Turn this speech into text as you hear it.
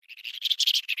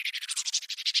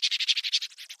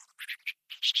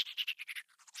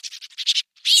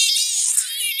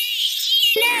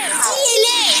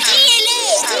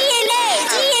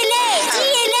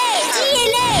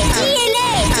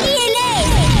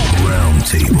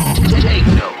table. Take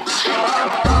notes.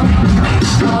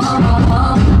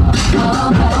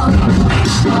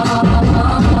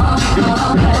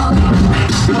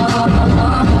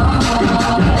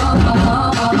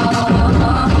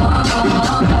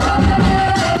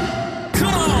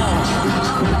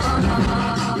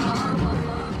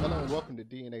 Hello and welcome to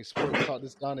DNA Sports Talk.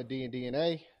 This is Don and D and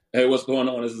DNA. Hey, what's going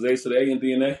on? This is Ace of the A and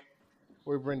DNA.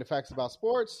 Where we bring the facts about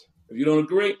sports. If you don't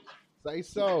agree, Say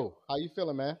so. How you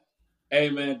feeling, man? hey,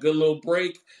 man, good little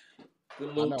break.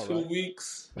 Good little know, 2 right?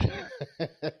 weeks.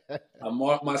 I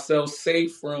marked myself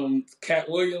safe from Cat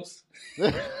Williams.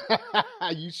 You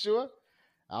sure?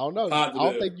 I don't know. Positive. I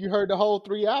don't think you heard the whole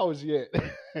 3 hours yet.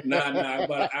 Nah,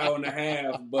 about an hour and a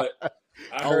half, but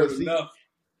I heard enough.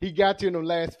 He got you in the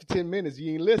last 10 minutes.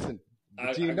 You ain't listen.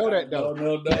 But you didn't know that, though.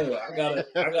 No. I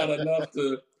got enough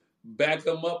to back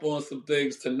him up on some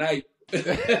things tonight.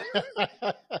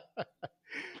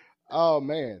 Oh,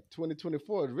 man.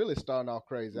 2024 is really starting off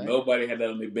crazy. Nobody had that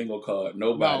on their bingo card.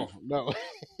 Nobody. No.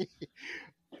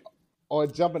 Or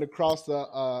jumping across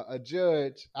a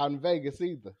judge out in Vegas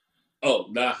either. Oh,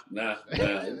 nah.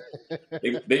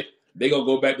 They gonna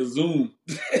go back to Zoom.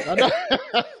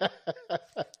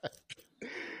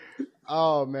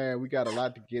 Oh, man, we got a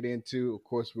lot to get into. Of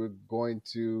course, we're going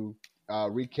to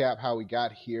recap how we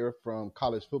got here from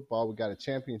college football. We got a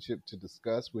championship to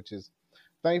discuss, which is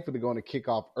thankfully going to kick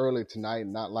off early tonight,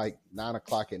 not like 9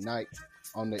 o'clock at night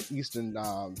on the Eastern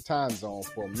time zone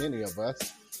for many of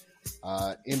us.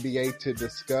 NBA to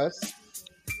discuss.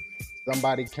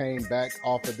 Somebody came back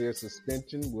off of their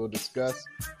suspension. We'll discuss,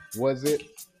 was it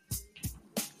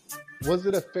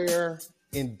a fair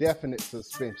indefinite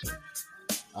suspension?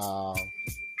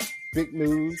 Big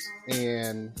news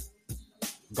in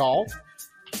golf.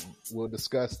 We'll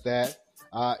discuss that.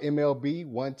 MLB,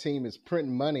 one team is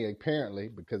printing money apparently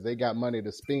because they got money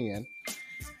to spend.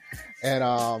 And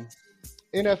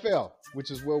NFL,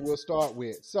 which is where we'll start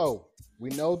with. So we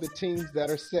know the teams that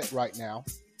are set right now.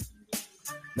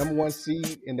 Number one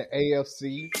seed in the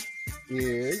AFC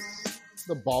is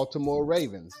the Baltimore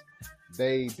Ravens.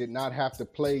 They did not have to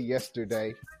play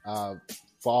yesterday for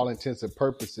all intents and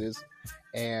purposes,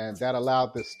 and that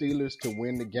allowed the Steelers to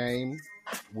win the game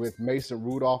with Mason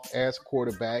Rudolph as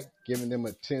quarterback, giving them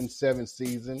a 10-7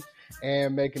 season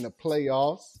and making the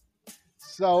playoffs.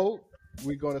 So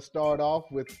we're going to start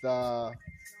off with, I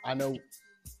know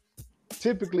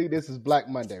typically this is Black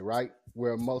Monday, right?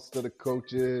 Where most of the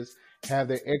coaches have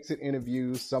their exit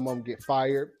interviews. Some of them get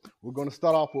fired. We're going to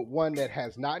start off with one that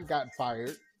has not gotten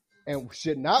fired and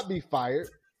should not be fired,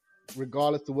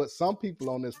 regardless of what some people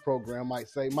on this program might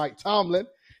say. Mike Tomlin,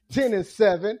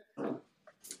 10-7.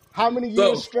 How many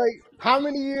years straight?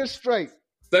 17.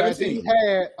 Has he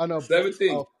had a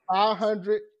 17.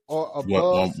 500 or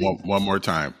above? One more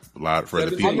time, loud for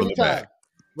 17. The people in the back.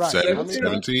 Right.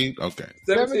 17? Okay.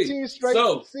 17 straight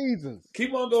seasons.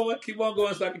 Keep on going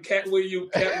so I can Cat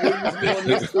Williams on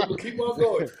this. Keep on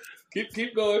going.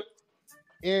 Keep going.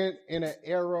 In an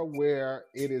era where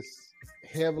it is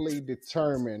heavily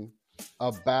determined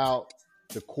about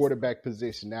the quarterback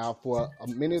position. Now, for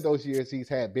many of those years, he's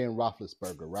had Ben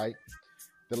Roethlisberger, right?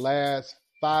 The last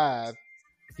 5,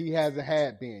 he hasn't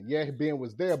had Ben. Yeah, Ben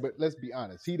was there, but let's be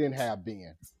honest, he didn't have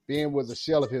Ben. Ben was a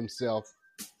shell of himself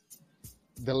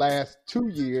the last 2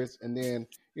 years, and then,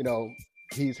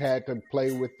 he's had to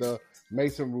play with the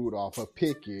Mason Rudolph or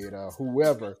Pickett or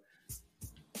whoever.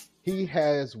 He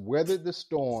has weathered the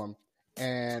storm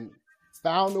and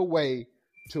found a way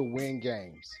to win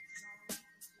games.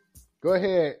 Go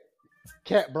ahead,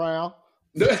 Cat Brown.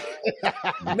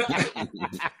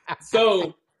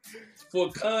 So,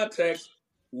 for context,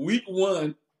 week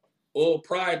 1, or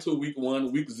prior to week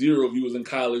 1, week 0 if you was in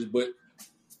college, but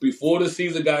before the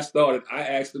season got started, I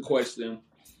asked the question,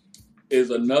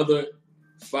 is another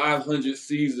 500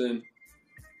 season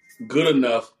good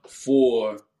enough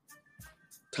for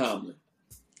Tomlin?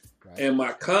 Right. And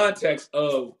my context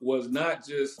of was not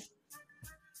just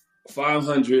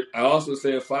 500. I also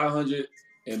said 500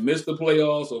 and miss the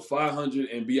playoffs, or 500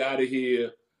 and be out of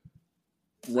here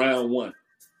round 1.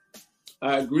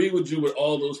 I agree with you with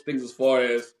all those things as far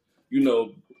as,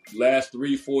 last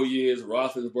 3-4 years,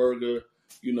 Roethlisberger,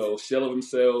 shell of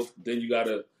himself. Then you got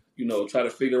to, try to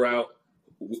figure out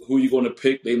who you're going to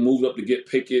pick. They moved up to get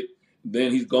Pickett.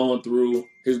 Then he's gone through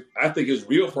I think his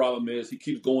real problem is he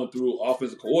keeps going through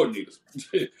offensive coordinators.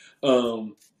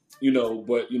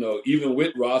 But even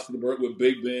with Roethlisberger, with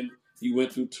Big Ben, he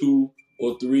went through 2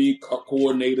 or 3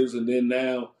 coordinators, and then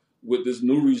now with this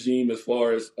new regime, as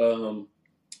far as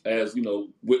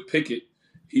with Pickett,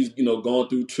 he's gone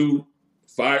through 2,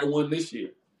 fired 1 this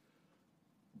year.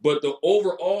 But the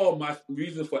overall, my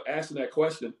reason for asking that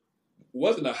question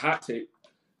wasn't a hot take.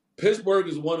 Pittsburgh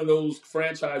is one of those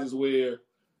franchises where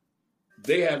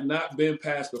they have not been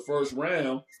past the first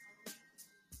round.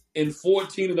 In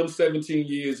 14 of them 17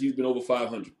 years, he's been over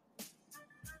 500.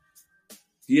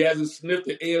 He hasn't sniffed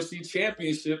the AFC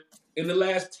Championship in the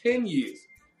last 10 years.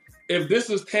 If this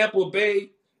is Tampa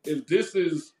Bay, if this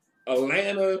is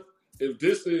Atlanta, if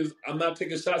this is, I'm not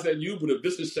taking shots at you, but if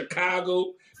this is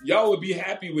Chicago, y'all would be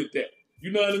happy with that.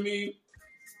 You know what I mean?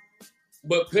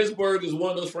 But Pittsburgh is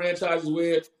one of those franchises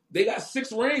where they got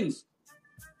 6 rings.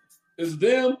 It's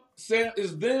them, San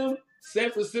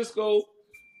Francisco,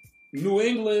 New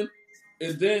England,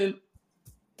 and then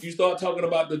you start talking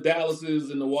about the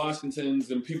Dallases and the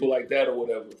Washingtons and people like that or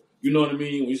whatever. You know what I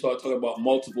mean? When you start talking about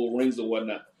multiple rings and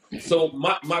whatnot. So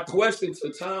my question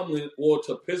to Tomlin or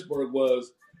to Pittsburgh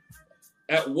was,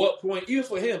 at what point, even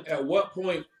for him, at what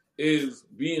point is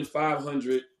being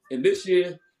 500? And this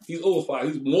year, he's over 5.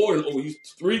 He's more than over. He's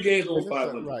 3 games over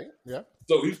 500. Right, yeah.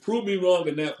 So he's proved me wrong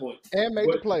in that point. And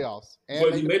made the playoffs.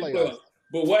 But he made the playoffs.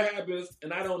 But what happens,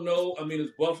 and I don't know, I mean,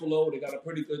 it's Buffalo. They got a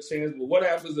pretty good chance. But what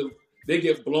happens if they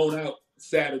get blown out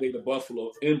Saturday to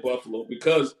Buffalo, in Buffalo,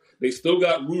 because they still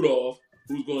got Rudolph,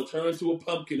 who's going to turn into a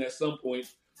pumpkin at some point.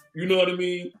 You know what I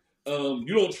mean?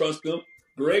 You don't trust him.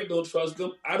 Greg don't trust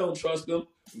him. I don't trust him.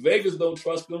 Vegas don't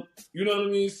trust him. You know what I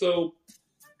mean? So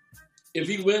if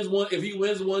he wins one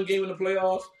game in the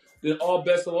playoffs, then all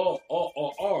bets are off.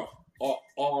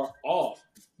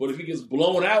 But if he gets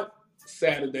blown out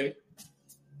Saturday,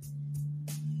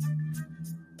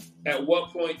 at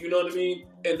what point, you know what I mean?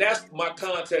 And that's my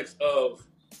context of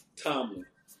Tomlin.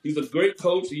 He's a great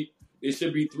coach. It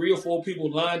should be 3 or 4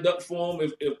 people lined up for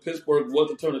him if Pittsburgh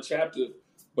was to turn a chapter.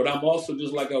 But I'm also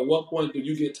just like, at what point do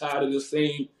you get tired of this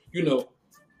same, you know,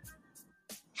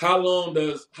 how long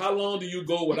do you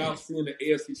go without seeing the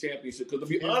AFC Championship? Because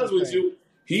to be honest with you,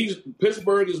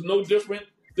 Pittsburgh is no different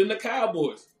than the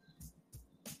Cowboys.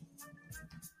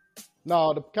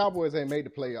 No, the Cowboys ain't made the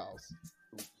playoffs.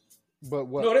 But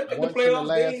what? No, they made the playoffs.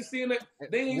 They ain't seen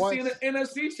the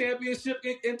NFC Championship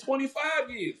in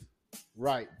 25 years.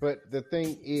 Right, but the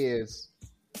thing is,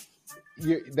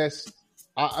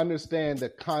 I understand the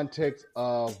context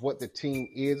of what the team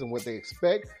is and what they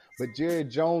expect, but Jerry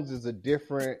Jones is a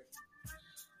different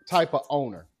type of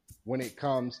owner when it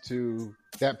comes to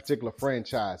that particular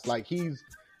franchise. Like, he's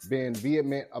been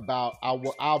vehement about,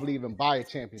 I'll even buy a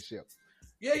championship.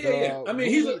 Yeah. I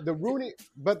mean,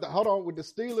 hold on, with the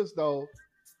Steelers though,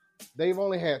 they've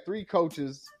only had 3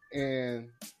 coaches in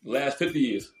last 50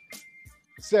 years.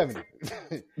 70.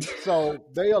 So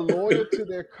they are loyal to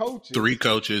their coaches. 3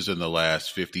 coaches in the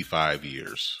last 55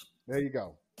 years. There you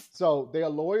go. So they are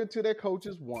loyal to their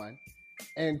coaches, 1.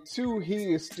 And 2,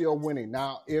 he is still winning.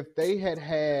 Now, if they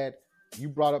had, you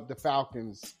brought up the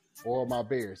Falcons or my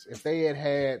Bears, if they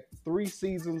had 3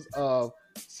 seasons of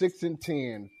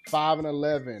 6-10,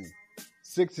 5-11,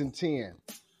 6-10,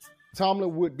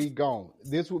 Tomlin would be gone.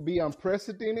 This would be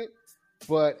unprecedented,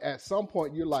 but at some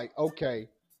point you're like, okay,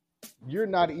 you're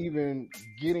not even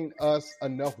getting us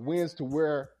enough wins to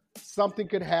where something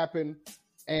could happen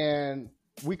and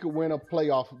we could win a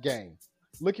playoff game.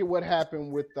 Look at what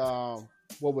happened with,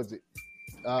 what was it?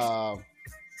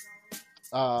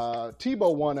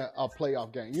 Tebow won a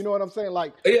playoff game. You know what I'm saying?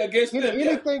 Like, yeah, against them,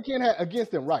 anything can happen against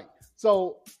them, right?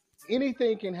 So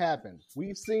anything can happen.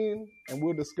 We've seen, and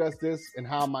we'll discuss this, and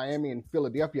how Miami and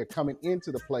Philadelphia are coming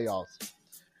into the playoffs.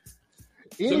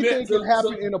 Anything can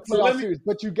happen in a playoff series,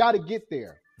 but you got to get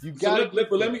there. Let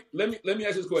me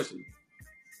ask this question.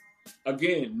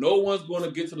 Again, no one's going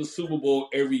to get to the Super Bowl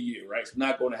every year, right? It's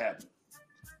not going to happen.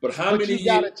 But how many years? You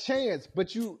got a chance,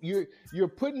 but you're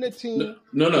putting the team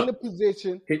in a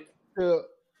position to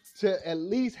at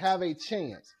least have a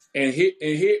chance. And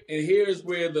here's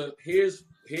where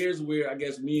I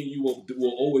guess me and you will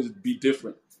always be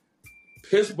different.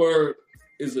 Pittsburgh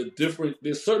is a different.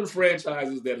 There's certain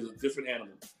franchises that is a different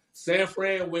animal. San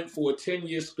Fran went for a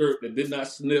 10-year skirt that did not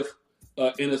sniff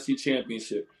NFC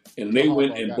Championship, and they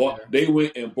went and bought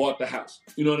the house.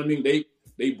 You know what I mean? They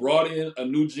brought in a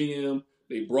new GM.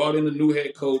 They brought in a new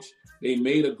head coach. They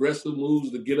made aggressive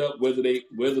moves to get up, whether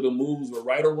the moves were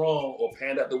right or wrong or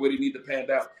panned out the way they need to pan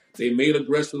out. They made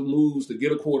aggressive moves to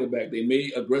get a quarterback. They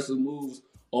made aggressive moves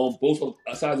on both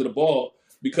sides of the ball,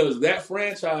 because that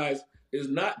franchise is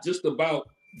not just about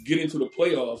getting to the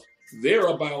playoffs. They're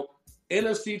about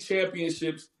NFC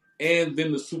championships and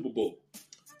then the Super Bowl.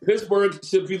 Pittsburgh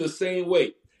should be the same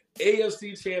way.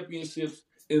 AFC championships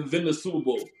and then the Super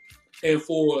Bowl. And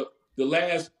for the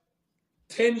last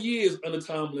 10 years under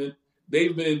Tomlin,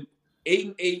 they've been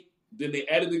 8-8. Then they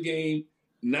added the game,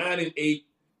 9-8.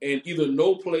 and either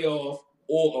no playoff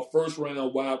or a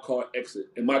first-round wild card exit.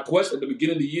 And my question at the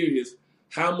beginning of the year is,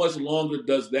 how much longer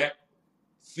does that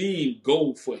theme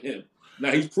go for him?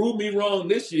 Now, he's proved me wrong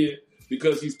this year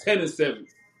because he's 10-7.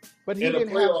 But he in a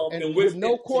didn't playoff have in which, with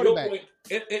no quarterback.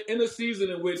 In a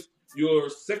season in which your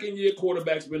second-year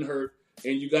quarterback's been hurt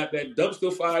and you got that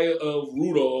dumpster fire of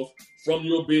Rudolph from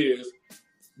your Bears,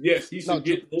 yes, he should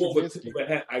get more of a tip of a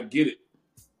hat. I get it.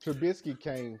 Trubisky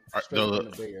came straight from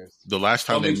the Bears. The last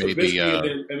time they made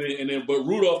but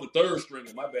Rudolph the third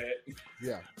stringer. My bad.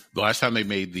 Yeah. The last time they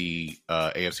made the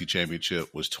AFC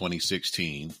Championship was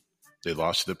 2016. They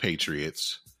lost to the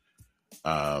Patriots.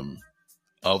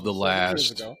 Of the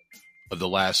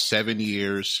last 7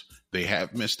 years, they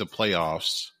have missed the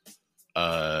playoffs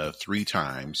 3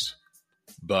 times,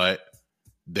 but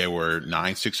they were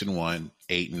 9-6-1,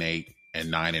 8-8,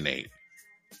 and 9-8.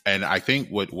 And I think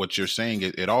what you're saying,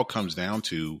 it all comes down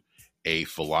to a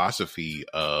philosophy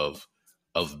of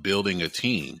building a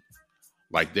team.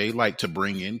 Like, they like to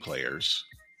bring in players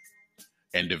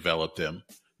and develop them.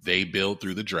 They build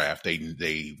through the draft.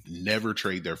 They never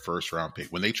trade their first round pick.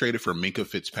 When they traded for Minkah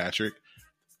Fitzpatrick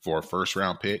for a first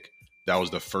round pick, that was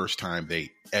the first time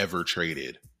they ever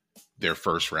traded their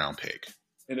first round pick.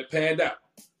 And it panned out.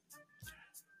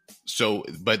 So,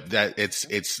 but that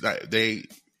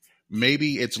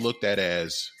maybe it's looked at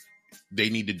as they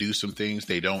need to do some things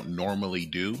they don't normally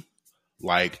do,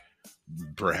 like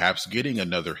perhaps getting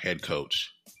another head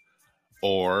coach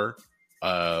or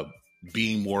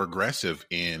being more aggressive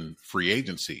in free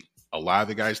agency. A lot of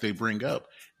the guys they bring up,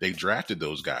 they drafted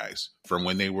those guys from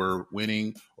when they were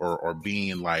winning or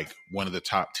being like one of the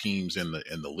top teams in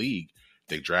the league.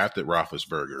 They drafted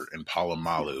Roethlisberger and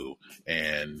Polamalu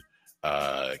and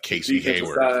Casey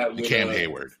Hayward, Cam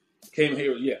Hayward. Cam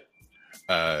Hayward, yeah.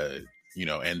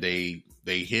 And they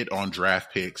hit on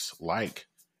draft picks like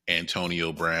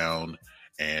Antonio Brown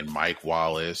and Mike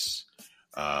Wallace.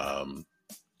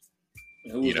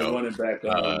 Who was the running back?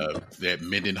 That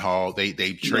Mendenhall.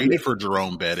 They traded for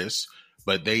Jerome Bettis,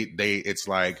 but it's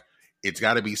like it's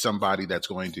got to be somebody that's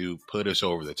going to put us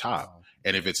over the top.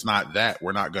 And if it's not that,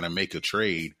 we're not going to make a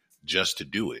trade just to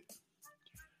do it.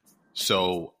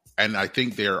 So, and I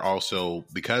think they're also,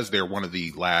 because they're one of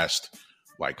the last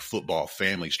like football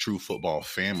families, true football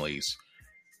families,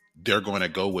 they're going to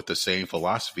go with the same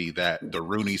philosophy that the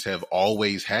Rooneys have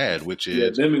always had, which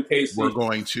is we're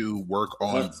going to work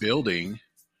on building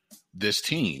this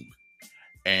team,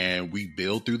 and we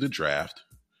build through the draft.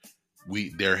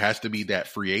 There has to be that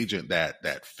free agent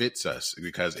that fits us,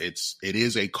 because it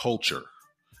is a culture.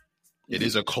 It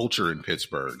is a culture in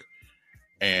Pittsburgh,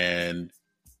 and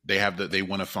they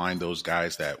want to find those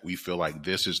guys that we feel like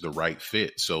this is the right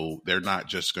fit. So they're not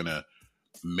just going to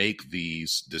make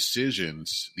these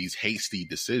decisions, these hasty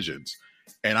decisions.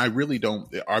 And I really don't.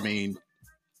 I mean,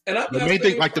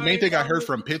 the main thing I heard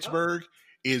from Pittsburgh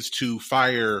is to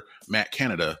fire Matt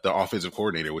Canada, the offensive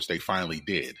coordinator, which they finally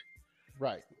did.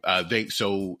 Right.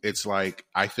 So it's like,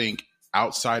 I think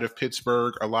outside of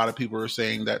Pittsburgh, a lot of people are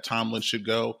saying that Tomlin should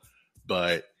go,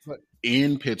 but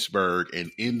in Pittsburgh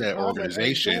and in that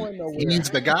organization, he's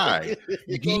the guy.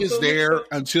 He is there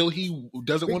until he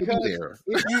doesn't want to be there.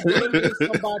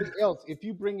 If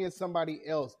you bring in somebody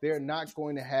else, they're not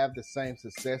going to have the same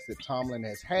success that Tomlin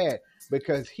has had,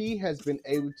 because he has been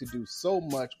able to do so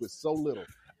much with so little.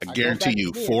 I guarantee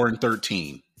you,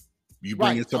 4-13. You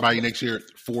bring in somebody next year,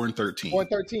 4-13.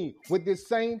 4-13 with this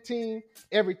same team,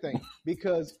 everything.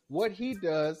 Because what he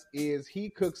does is he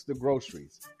cooks the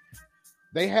groceries.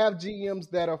 They have GMs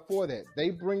that are for that. They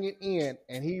bring it in,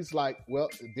 and he's like, well,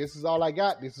 this is all I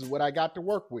got. This is what I got to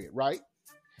work with, right?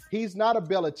 He's not a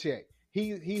Belichick.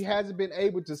 He hasn't been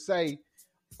able to say,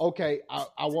 okay,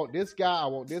 I want this guy, I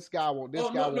want this guy, I want this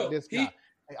guy, I want this guy.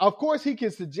 Of course, he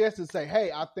can suggest and say,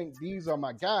 hey, I think these are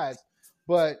my guys,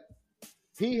 but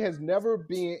he has never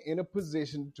been in a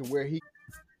position to where he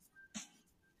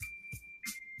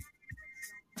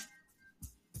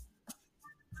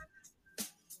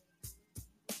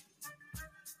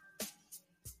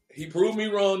proved me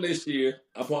wrong this year.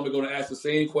 I'm probably going to ask the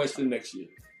same question next year.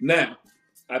 Now,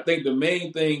 I think the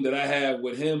main thing that I have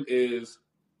with him is,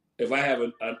 if I have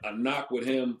a knock with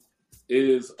him,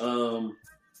 is the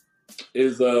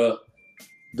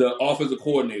offensive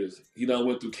coordinators. He done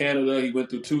went through Canada. He went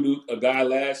through a guy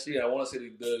last year. I want to say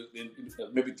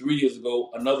maybe 3 years ago,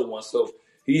 another one. So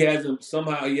he hasn't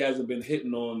been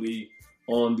hitting on the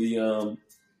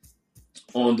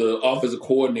offensive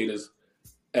coordinators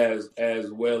as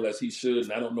well as he should.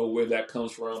 And I don't know where that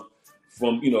comes from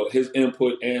his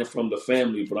input and from the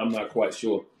family, but I'm not quite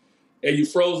sure. Hey, you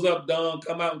froze up, Don.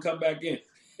 Come out and come back in.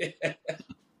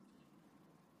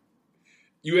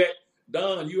 You had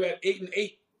Don. You had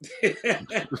 8-8.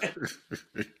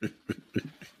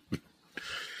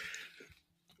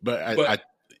 But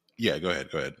yeah, go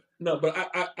ahead. No, but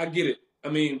I get it. I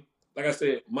mean, like I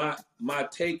said, my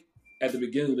take at the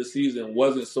beginning of the season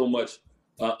wasn't so much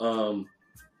to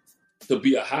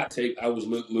be a hot take. I was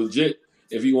legit.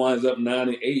 If he winds up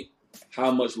 9-8,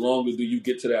 how much longer do you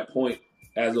get to that point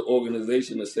as an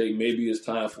organization to say maybe it's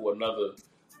time for another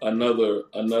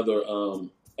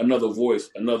voice,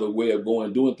 another way of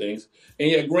doing things?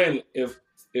 And yeah, granted, if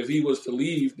he was to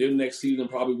leave, their next season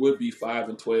probably would be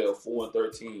 5-12,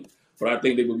 4-13. But I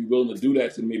think they would be willing to do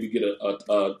that to maybe get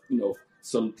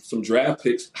some draft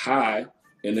picks high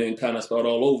and then kind of start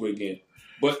all over again.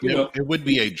 But it would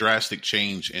be a drastic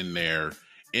change in their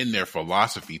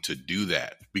philosophy to do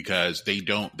that, because they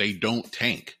don't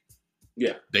tank.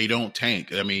 Yeah, they don't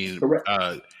tank. I mean,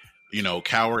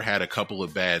 Cowher had a couple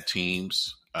of bad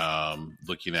teams.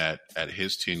 Looking at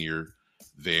his tenure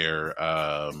there,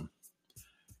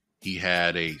 he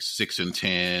had a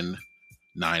 6-10,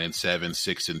 9-7,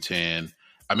 6-10.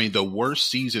 I mean, the worst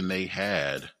season they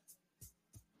had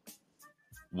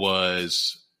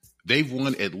was they've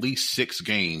won at least 6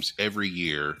 games every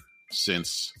year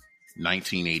since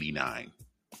 1989.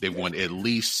 They've won at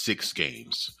least 6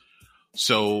 games.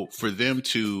 So for them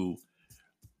to,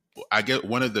 I get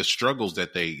one of the struggles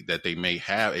that they may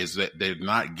have is that they're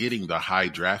not getting the high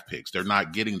draft picks. They're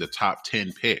not getting the top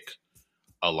 10 pick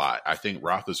a lot. I think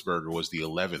Roethlisberger was the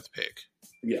 11th pick.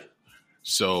 Yeah.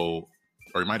 So,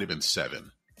 or it might have been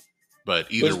 7.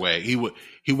 But either way,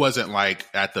 he wasn't like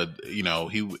at the,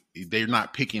 they're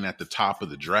not picking at the top of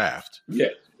the draft. Yeah.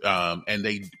 And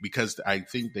because I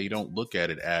think they don't look at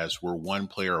it as we're one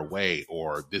player away,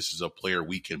 or this is a player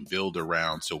we can build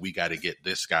around, so we got to get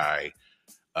this guy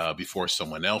before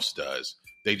someone else does.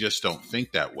 They just don't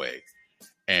think that way.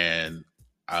 And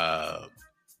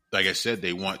like I said,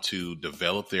 they want to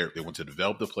develop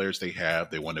the players they have.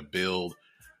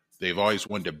 They've always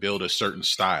wanted to build a certain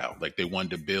style. Like they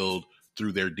wanted to build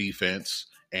through their defense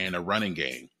and a running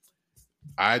game.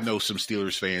 I know some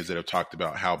Steelers fans that have talked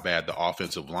about how bad the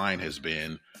offensive line has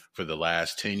been for the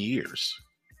last 10 years.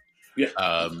 Yeah.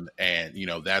 And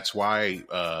that's why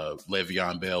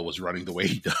Le'Veon Bell was running the way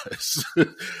he does,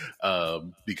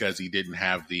 because he didn't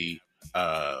have the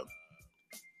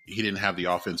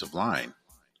offensive line.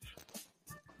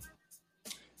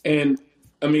 And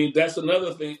I mean, that's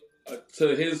another thing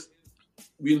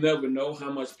we never know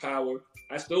how much power.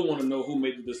 I still want to know who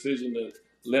made the decision to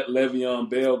let Le'Veon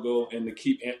Bell go and to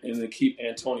keep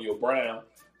Antonio Brown,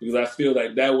 because I feel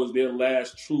like that was their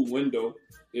last true window.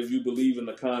 If you believe in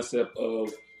the concept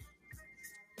of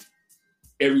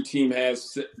every team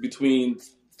has between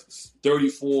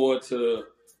 34 to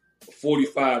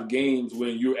 45 games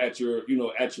when you're at your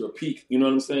peak. You know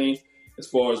what I'm saying? As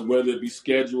far as whether it be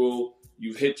schedule,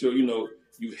 you've hit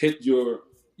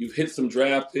some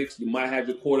draft picks, you might have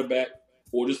your quarterback,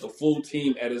 or just a full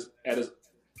team at his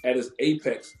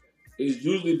apex. It's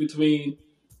usually between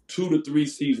 2 to 3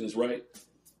 seasons, right?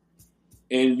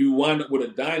 And you wind up with a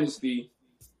dynasty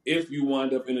if you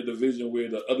wind up in a division where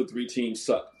the other 3 teams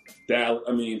suck.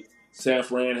 San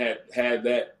Fran had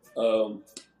that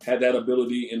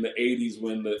ability in the 80s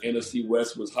when the NFC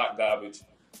West was hot garbage.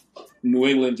 New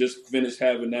England just finished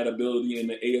having that ability in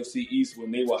the AFC East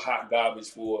when they were hot garbage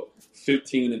for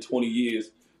 15 and 20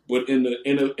 years. But in the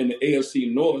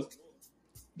AFC North,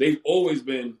 they've always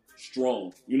been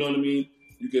strong. You know what I mean?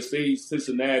 You could say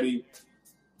Cincinnati,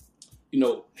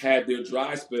 had their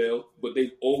dry spell, but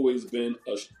they've always been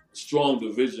a strong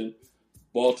division.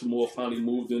 Baltimore finally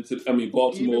moved into.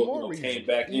 Baltimore came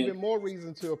back in. Even more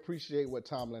reason to appreciate what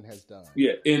Tomlin has done.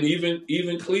 Yeah, and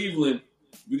even Cleveland.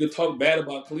 We could talk bad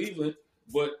about Cleveland,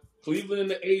 but Cleveland in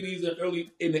the 80s and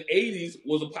early in the 80s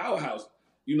was a powerhouse.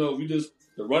 The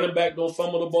running back don't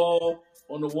fumble the ball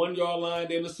on the 1-yard line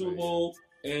during the Super Bowl,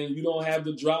 and you don't have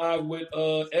the drive with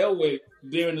Elway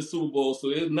during the Super Bowl. So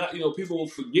it's not, people will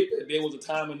forget that there was a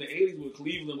time in the 80s where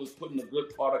Cleveland was putting a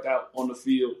good product out on the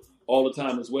field all the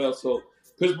time as well. So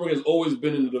Pittsburgh has always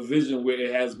been in a division where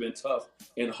it has been tough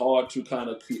and hard to kind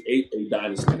of create a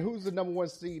dynasty. And who's the number 1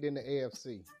 seed in the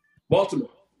AFC? Baltimore.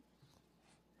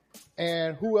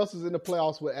 And who else is in the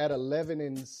playoffs at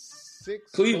 11-6?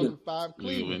 Cleveland. 5?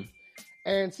 Cleveland.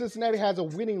 And Cincinnati has a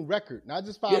winning record, not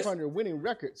just 500, winning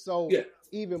record. So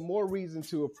even more reason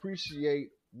to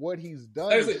appreciate what he's done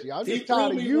this year. I'm just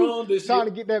tired of you trying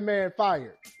to get that man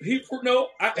fired.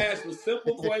 I asked a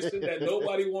simple question that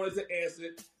nobody wanted to answer.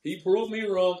 He proved me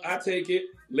wrong. I take it.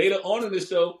 Later on in the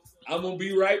show, I'm going to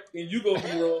be right and you're going to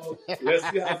be wrong. Let's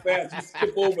see how fast you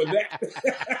skip over that.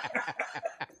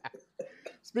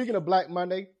 Speaking of Black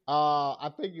Monday, I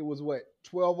think it was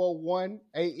 12:01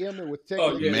 a.m. It was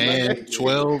technically yeah. Man, Monday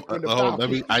 12. when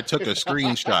the I took a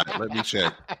screenshot. Let me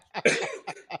check.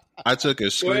 I took a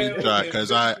screenshot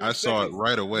because I saw it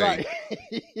right away.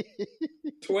 Right.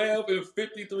 12 and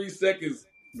 53 seconds,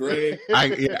 Greg.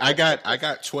 I got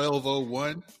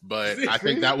 12:01, but I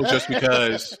think that was just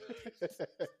because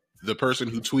the person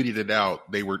who tweeted it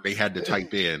out, they had to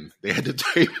type it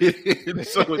in,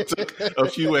 so it took a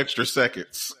few extra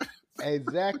seconds.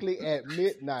 Exactly at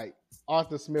midnight,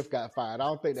 Arthur Smith got fired. I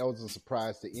don't think that was a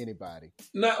surprise to anybody.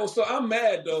 No, so I'm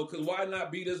mad though, because why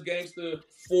not beat this gangster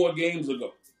 4 games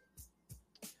ago?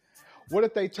 What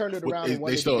if they turned it around and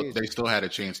won the division? They still had a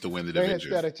chance to win the They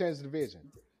division. had a chance to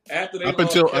division. After they Up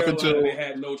lost until Carolina, they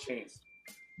had no chance.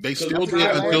 They still did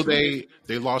until they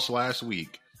lost last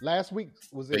week. Last week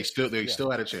was it? They still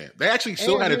had a chance. They actually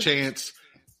still had a chance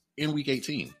in week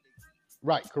 18.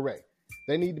 Right, correct.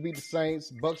 They need to beat the Saints.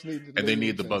 Bucks need to lose. And they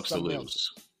need the Bucks to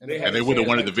lose. And they would have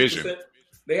won the division. 2%.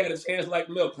 They had a chance like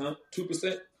milk, huh?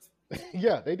 2%?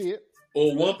 Yeah, they did.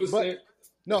 Or 1%? But,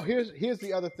 no, here's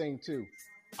the other thing, too.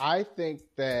 I think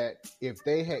that if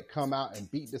they had come out and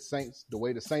beat the Saints the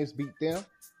way the Saints beat them,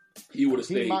 he would have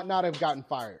stayed. He might not have gotten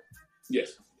fired.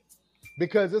 Yes.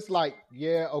 Because it's like,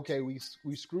 yeah, okay, we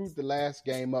screwed the last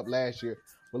game up last year,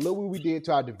 but look what we did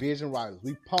to our division rivals.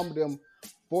 We pummeled them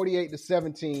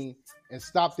 48-17 and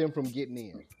stopped them from getting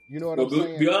in. You know what I'm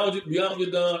saying? Beyond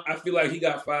Jadon, I feel like he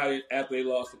got fired after they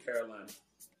lost to Carolina.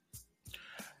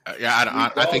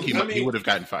 I think he would have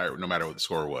gotten fired no matter what the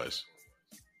score was.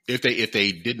 If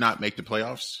they did not make the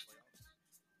playoffs,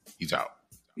 he's out.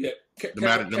 Yeah, no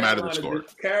matter the score.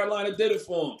 Carolina did it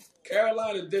for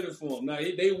him. Now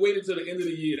they waited till the end of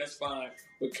the year. That's fine,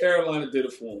 but Carolina did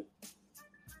it for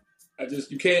him.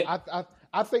 You can't.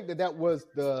 I think that was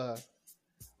the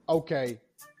okay.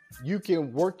 You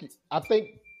can work. I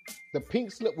think the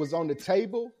pink slip was on the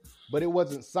table, but it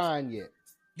wasn't signed yet.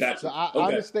 Gotcha. So I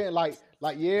understand. Like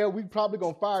yeah, we probably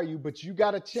gonna fire you, but you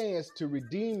got a chance to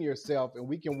redeem yourself, and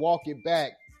we can walk it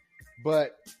back.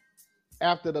 But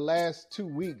after the last 2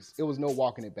 weeks, it was no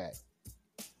walking it back.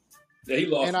 Yeah, he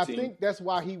lost. And I think that's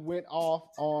why he went off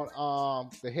on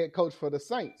the head coach for the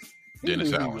Saints.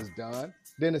 Dennis Allen. He was done.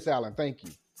 Dennis Allen, thank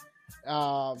you.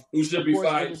 Who should be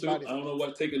fired too? I don't know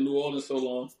what's taking New Orleans so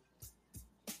long.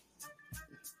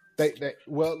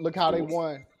 Well, look how they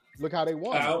won. Look how they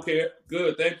won. I don't care.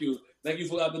 Good, thank you. Thank you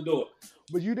for out the door.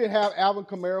 But you didn't have Alvin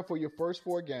Kamara for your first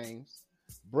 4 games.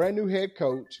 Brand new head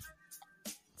coach.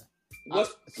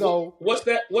 What's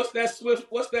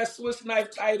that Swiss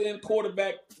knife tight end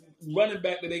quarterback running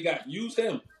back that they got? Use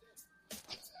him.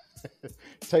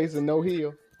 Taysom no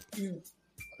heel.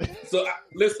 So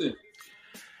listen.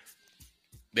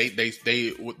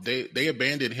 They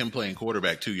abandoned him playing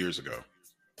quarterback 2 years ago.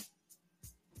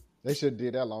 They should have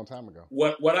did that a long time ago.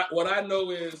 What I know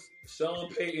is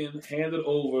Sean Payton handed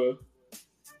over.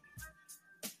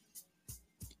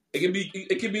 It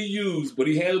can be used, but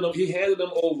he handed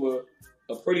them over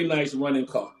a pretty nice running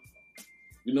car.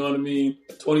 You know what I mean?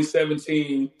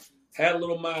 2017 had a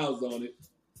little miles on it,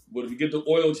 but if you get the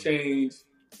oil change,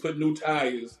 put new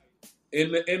tires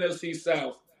in the NFC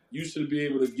South, you should be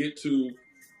able to get to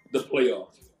the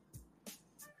playoffs.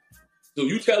 So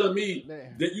you telling me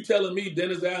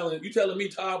Dennis Allen, you telling me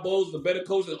Todd Bowles is a better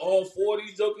coach than all 4 of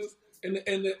these jokers in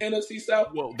the NFC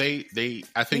South? Well,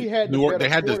 I think New York, they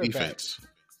had the defense.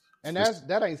 And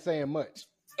that ain't saying much.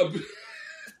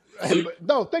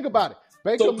 No, think about it.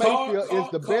 Baker Mayfield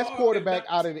is the best quarterback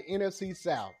out of the NFC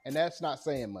South, and that's not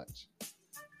saying much.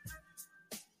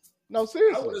 No,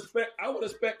 seriously. I would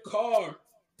expect Carr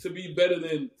to be better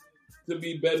than.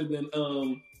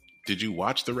 Did you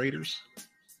watch the Raiders?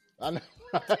 I know,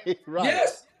 right?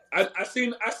 Yes, I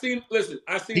seen. Listen,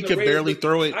 I seen. He could barely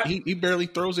throw it. He barely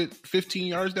throws it 15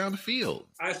 yards down the field.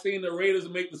 I seen the Raiders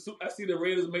make the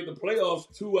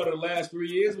playoffs 2 out of the last 3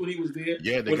 years when he was there.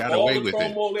 Yeah, they got away with it. All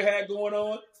the promo they had going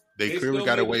on, they clearly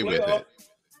got away with it.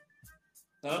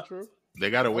 Huh? True. They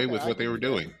got away with what they were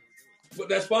doing. But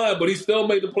that's fine. But he still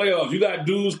made the playoffs. You got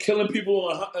dudes killing people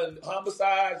on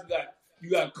homicides.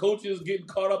 You got coaches getting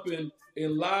caught up in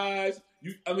lies.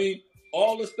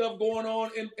 All the stuff going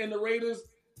on in the Raiders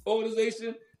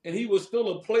organization, and he was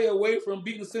still a play away from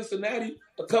beating Cincinnati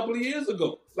a couple of years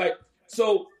ago.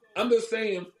 So I'm just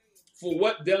saying, for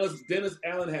what Dennis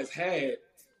Allen has had,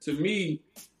 to me,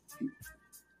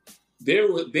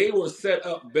 they were set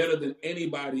up better than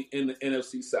anybody in the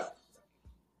NFC South.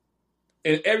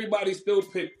 And everybody still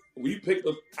picked.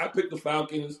 I picked the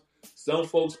Falcons. Some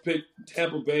folks picked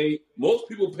Tampa Bay. Most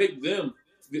people picked them.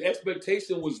 The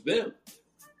expectation was them.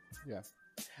 Yeah.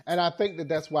 And I think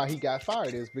that's why he got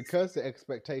fired, is because the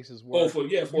expectations were. For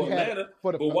you had- Atlanta.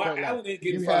 for the- But why for Atlanta. Allen didn't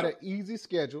get You fired? had an easy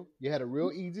schedule. You had a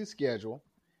real easy schedule,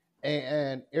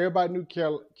 and everybody knew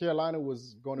Carolina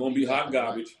was going to be hot nothing,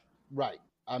 garbage. Right.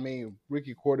 I mean,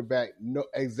 rookie quarterback,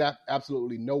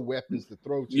 absolutely no weapons to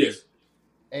throw to. Yes.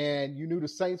 And you knew the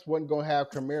Saints wasn't going to have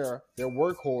Kamara, their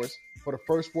workhorse, for the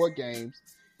first 4 games.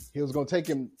 He was going to take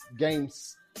him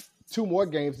 2 more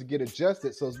games to get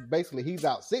adjusted. So basically, he's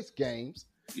out 6 games.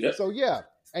 Yep. So yeah,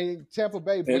 and Tampa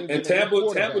Bay brings And in a Tampa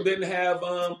quarterback. didn't have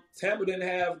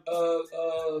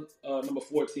number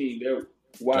 14, their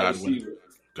wide receiver.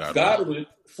 Godwin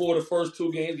for the first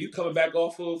 2 games. He's coming back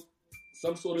off of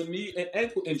some sort of knee and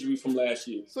ankle injury from last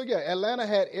year. So yeah, Atlanta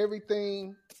had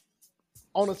everything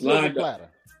on a silver Lined up. platter.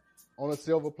 On a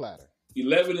silver platter.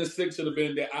 11-6 should have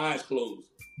been their eyes closed.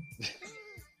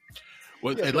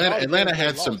 Well, Yeah, Atlanta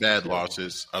had some lost. bad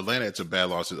losses. Atlanta had some bad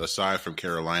losses aside from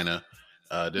Carolina.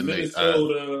 Then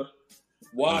Minnesota,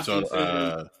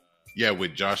 Washington.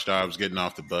 with Josh Dobbs getting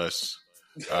off the bus.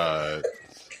 Was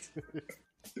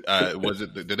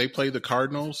it? Did they play the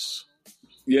Cardinals?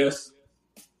 Yes.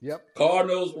 Yep.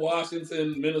 Cardinals,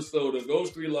 Washington, Minnesota.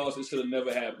 Those 3 losses should have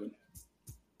never happened.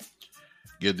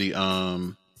 Get the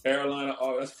Carolina,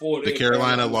 that's 4 The days.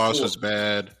 Carolina loss 4. was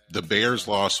bad. The Bears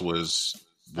loss was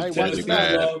Hey, watch really your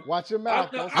bad. mouth. Watch your mouth.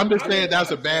 I'm just saying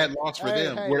that's a bad loss for Hey,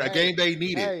 them. hey, Where a hey. game they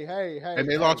needed, Hey, and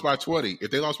they lost by 20.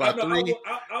 If they lost by 3,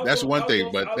 that's one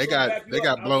thing. But they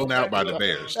got blown out by the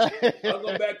Bears.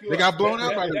 They got blown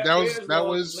out by them. That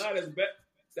was not as bad.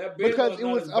 That Because it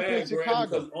not was as up bad, in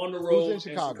Chicago. Because on the It was road, in and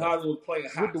Chicago. Chicago was playing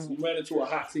hot. With the- We ran into a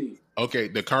hot team. okay.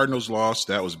 The Cardinals lost.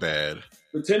 That was bad.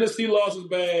 The Tennessee loss was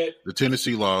bad. The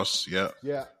Tennessee loss. Yeah.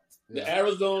 Yeah. The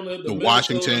Arizona, the Minnesota,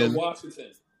 Washington. the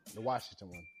Washington. The Washington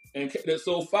one. And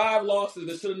so 5 losses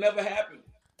that should have never happened.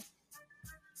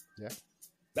 Yeah.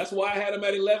 That's why I had him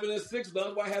at 11-6.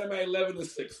 That's why I had him at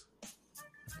 11-6.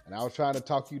 And I was trying to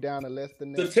talk you down to less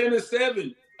than To that.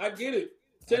 10-7. I get it.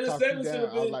 I 10-7 talked you should down. have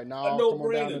I was been like, a no, come on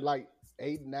down to no-brainer. like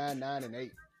 8, 9, 9, and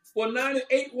 8. Well,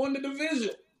 9-8 won the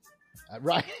division.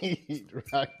 Right.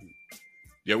 Right.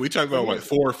 Yeah. We talked about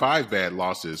 4 or 5 bad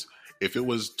losses. If it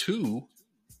was 2,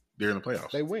 they're in the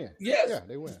playoffs. They win. Yes. Yeah,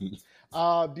 they win.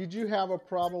 Did you have a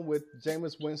problem with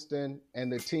Jameis Winston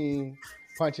and the team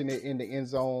punching it in the end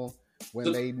zone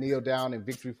when they kneel down in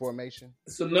victory formation?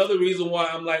 It's another reason why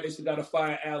I'm like, they should got to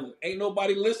fire Allen. Ain't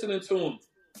nobody listening to him.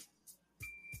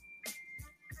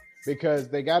 Because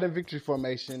they got in victory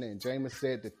formation, and Jameis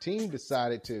said the team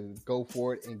decided to go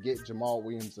for it and get Jamal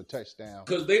Williams a touchdown.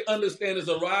 Because they understand it's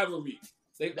a rivalry.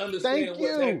 They understand Thank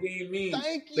what that you. game means.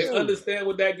 Thank They you. understand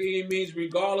what that game means,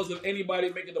 regardless of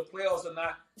anybody making the playoffs or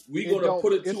not. We're going to don't-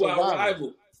 put it it's to a our rivalry.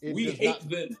 rival. It We does hate not-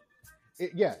 them.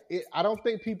 I don't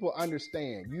think people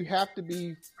understand. You have to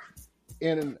be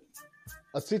in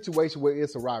a situation where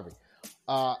it's a rivalry.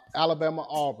 Alabama,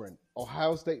 Auburn,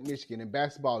 Ohio State, Michigan, and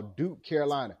basketball, Duke,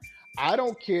 Carolina. I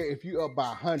don't care if you're up by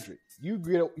 100. You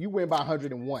win by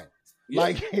 101. Yeah.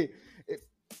 Like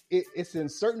it's in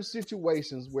certain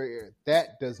situations where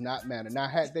that does not matter. Now,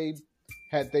 had they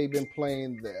been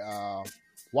playing the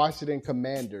Washington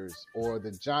Commanders or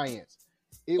the Giants,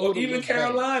 it Or would even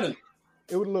Carolina.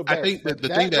 It would look I bad. think But the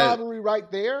that thing that- rivalry right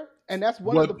there, and that's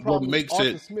one What- of the what problems. makes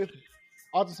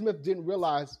Arthur Smith didn't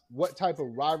realize what type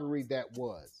of rivalry that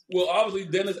was. Well,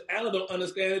 obviously, Dennis Allen don't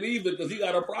understand it either because he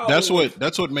got a problem. That's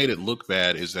what made it look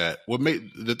bad. Is that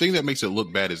the thing that makes it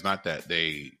look bad is not that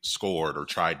they scored or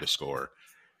tried to score.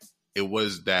 It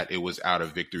was that it was out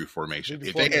of victory formation. Victory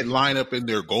If they had formation. lined up in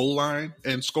their goal line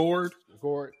and scored,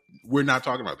 Gord, we're not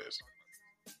talking about this.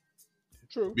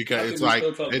 true. I Because think it's we like,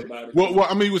 still talking about it. well,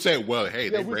 I mean, you would say, well, hey,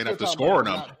 Yeah, they we ran still up to talking scoring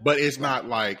about them, it. but it's not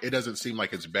like, it doesn't seem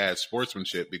like it's bad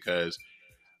sportsmanship because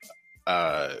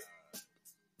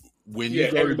when you go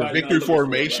to the everybody victory knows what it's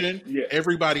formation, about. Yeah.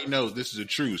 everybody knows this is a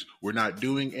truce. We're not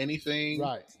doing anything.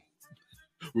 Right.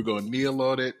 We're going to kneel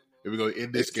on it, and we're going to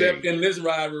end this Except game. in this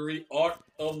rivalry, art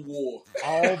of war.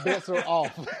 All bets are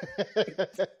off.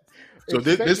 So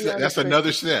Expect this the that's unexpected.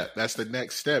 another step. That's the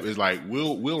next step. Is like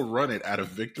we'll run it out of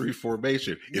victory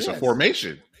formation. It's a Yes.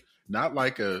 formation, not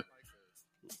like a.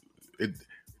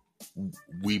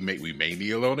 We may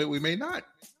kneel on it. We may not.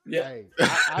 Yeah. Hey,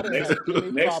 I didn't have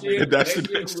any Next problem. year, That's the next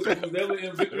year, next who's step. ever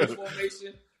in victory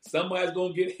formation, somebody's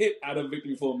gonna get hit out of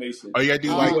victory formation. Oh, you gotta do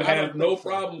Oh, You like. would I have don't no think so.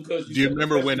 problem because Do you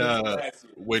remember when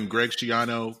when Greg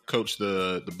Schiano coached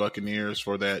the Buccaneers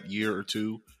for that year or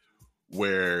two,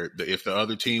 where if the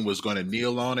other team was going to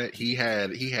kneel on it, he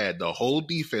had the whole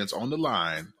defense on the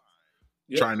line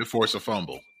trying to force a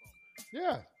fumble.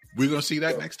 Yeah, We're gonna see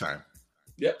that next time.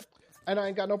 Yep. and I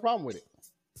ain't got no problem with it.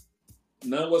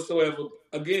 None whatsoever.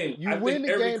 Again, You I win think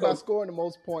the every game by coach. scoring the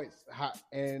most points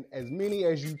and as many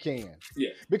as you can. Yeah.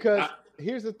 Because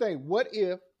here's the thing: what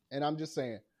if? And I'm just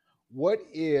saying, what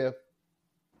if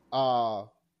the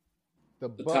The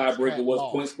Bucks tiebreaker had was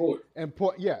lost point scored. and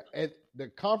and the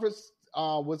conference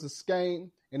was a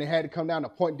game and it had to come down to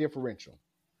point differential.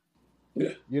 Yeah.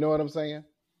 You know what I'm saying?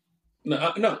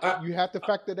 No, You have to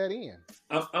factor that in.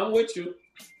 I'm with you.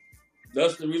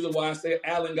 That's the reason why I say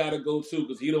Allen got to go too,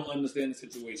 because he don't understand the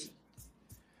situation.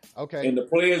 Okay. And the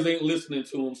players ain't listening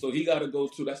to him, so he got to go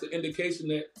too. That's an indication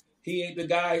that he ain't the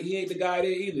guy. He ain't the guy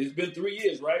there either. It's been 3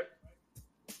 years, right?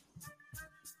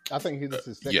 I think this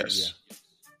is second Yes. year.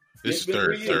 This is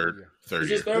third It's year.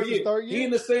 his third year. He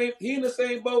in the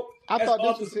same boat. I as thought this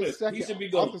Arthur was Smith. his second. He should be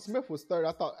going. Arthur Smith was third.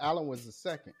 I thought Allen was the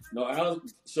second. No,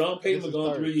 Sean Payton was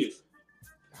gone 3 years.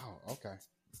 Oh, okay.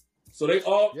 So they've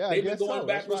I been guess going so.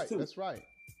 backwards too. That's right.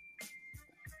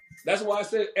 That's why I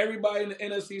said everybody in the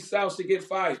NFC South should get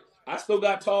fired. I still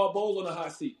got Todd Bowles on the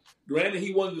hot seat. Granted,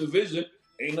 he won the division.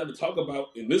 Ain't nothing to talk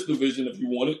about in this division if you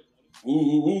want it.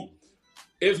 Ooh.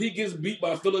 If he gets beat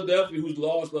by Philadelphia, who's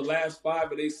lost the last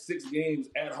 5 of their 6 games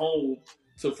at home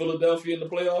to Philadelphia in the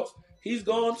playoffs, he's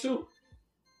gone too.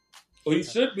 Or he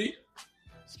should be.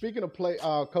 Speaking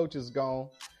of coaches gone,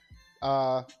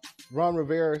 Ron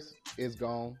Rivera is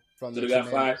gone from So the they got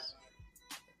Commanders. fired.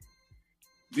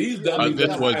 These dummies.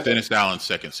 This was Dennis Allen's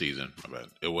second season.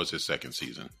 It was his second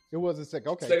season. It was a second.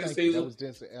 Okay, Second thank you. season? That was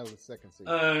Dennis Allen's second season.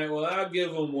 All right, well, I'll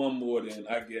give him one more then,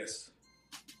 I guess.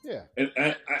 Yeah. And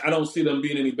I don't see them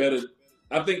being any better.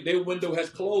 I think their window has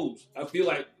closed. I feel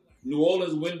like New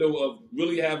Orleans' window of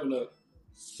really having a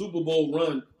Super Bowl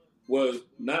run was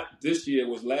not this year,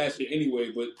 was last year anyway.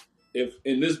 But if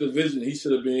in this division, you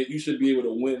should be able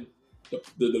to win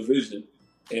the division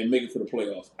and make it for the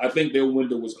playoffs. I think their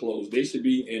window was closed. They should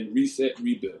be in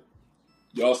rebuild.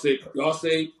 Y'all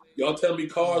tell me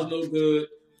Carr's no good.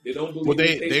 They don't believe. Well,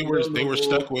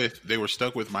 they were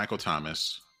stuck with Michael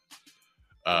Thomas.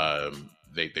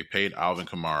 They paid Alvin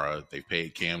Kamara, they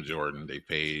paid Cam Jordan, they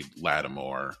paid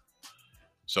Lattimore.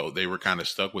 So they were kind of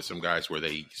stuck with some guys where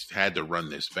they had to run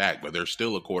this back, but they're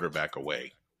still a quarterback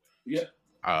away. Yeah.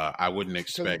 I wouldn't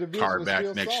expect Carr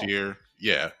back next year.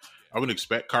 Yeah. I wouldn't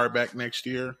expect Carr back next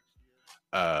year.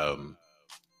 And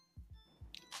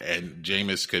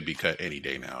Jameis could be cut any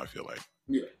day now, I feel like.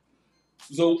 Yeah.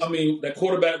 So, I mean, that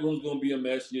quarterback room's going to be a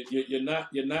mess.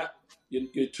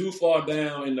 You're too far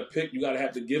down in the pick. You got to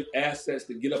have to give assets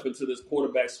to get up into this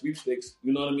quarterback sweepstakes.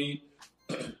 You know what I mean?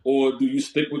 Or do you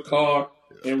stick with Carr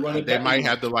and run it They back? might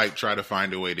have to try to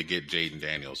find a way to get Jaden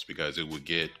Daniels because it would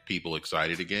get people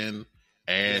excited again.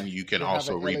 And you can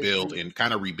also rebuild in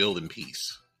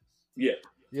peace. Yeah.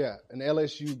 Yeah, an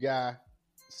LSU guy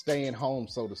staying home,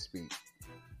 so to speak.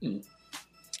 Mm.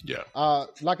 Yeah.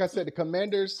 Like I said, the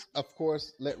Commanders, of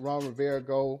course, let Ron Rivera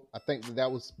go. I think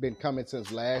that was been coming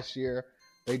since last year.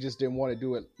 They just didn't want to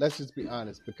do it. Let's just be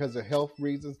honest. Because of health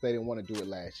reasons, they didn't want to do it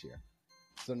last year.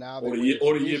 So now or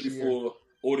the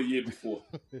year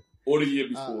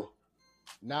before.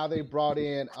 Now they brought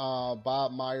in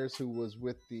Bob Myers, who was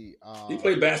with the. He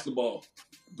played basketball.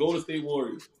 Golden State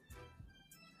Warriors.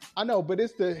 I know, but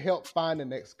it's to help find the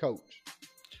next coach.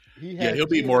 He'll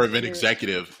be more of an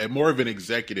executive than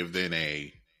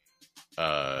a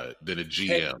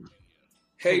GM.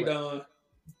 Hey Don,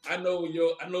 I know in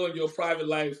your private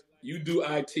life you do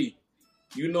IT.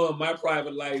 You know in my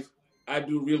private life I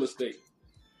do real estate.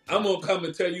 I'm gonna come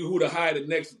and tell you who to hire the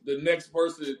next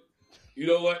person. You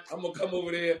know what? I'm gonna come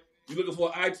over there. You looking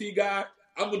for an IT guy?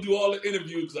 I'm gonna do all the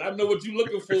interviews because I know what you're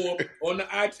looking for on the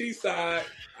IT side.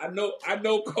 I know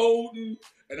coding,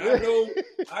 and I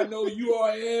know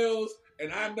URLs,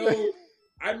 and I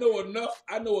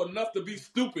know enough to be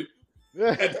stupid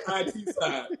at the IT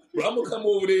side. But I'm gonna come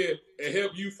over there and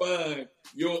help you find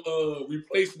your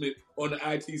replacement on the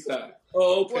IT side.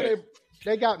 Oh, okay. Well,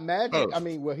 they got Magic. Oh. I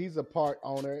mean, he's a part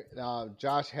owner.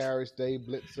 Josh Harris, Dave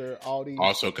Blitzer, all these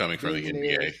also coming from the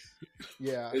NBA.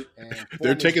 Yeah, and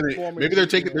they're taking it. Maybe they're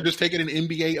just taking an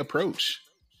NBA approach.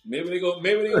 Maybe they gonna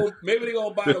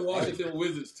buy the Washington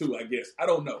Wizards too. I guess I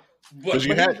don't know. Because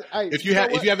if you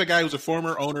have a guy who's a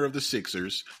former owner of the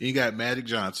Sixers, and you got Magic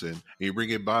Johnson, and you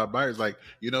bring in Bob Myers,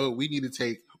 we need to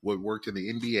take what worked in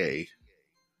the NBA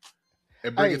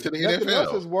and bring it to the NFL.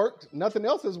 Nothing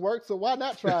else has worked, so why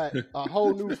not try a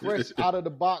whole new, fresh, out of the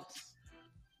box,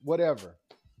 whatever?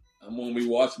 I'm gonna be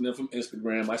watching them from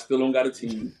Instagram. I still don't got a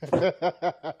team.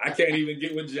 I can't even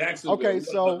get with Jacksonville. Okay,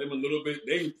 so them a little bit,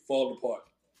 they fall apart.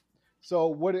 So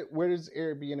where does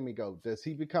Eric Bieniemy go? Does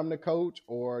he become the coach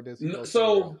or does he go somewhere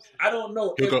So else? I don't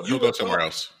know. He'll go somewhere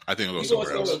else. I think he'll go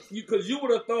somewhere else. Because you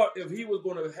would have thought if he was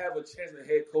going to have a chance at a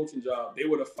head coaching job, they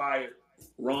would have fired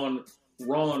Ron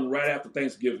right after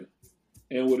Thanksgiving,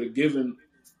 and would have given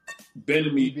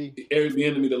Eric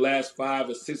Bieniemy the last 5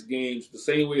 or 6 games the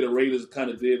same way the Raiders kind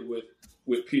of did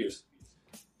with Pierce.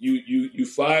 You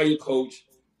fire your coach,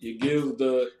 you give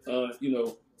you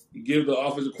give the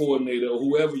offensive coordinator or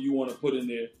whoever you want to put in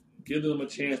there, give them a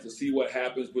chance to see what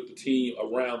happens with the team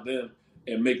around them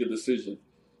and make a decision.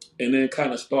 And then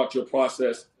kind of start your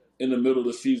process in the middle of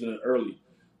the season and early.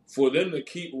 For them to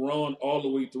keep Ron all the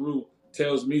way through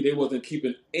tells me they wasn't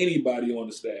keeping anybody on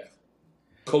the staff,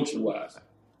 coaching-wise.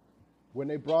 When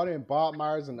they brought in Bob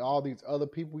Myers and all these other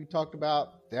people we talked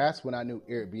about, that's when I knew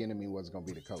Eric Bieniemy was going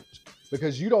to be the coach.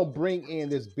 Because you don't bring in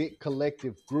this big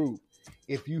collective group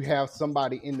if you have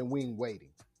somebody in the wing waiting.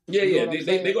 They're going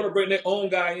to bring their own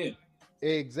guy in.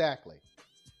 Exactly.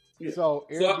 Yeah. So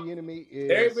Eric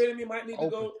Bieniemy might need to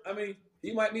go. I mean,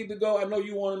 he might need to go. I know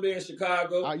you want him there in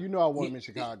Chicago. I want him in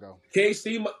Chicago.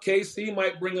 KC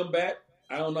might bring him back.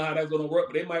 I don't know how that's going to work,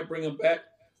 but they might bring him back.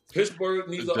 Pittsburgh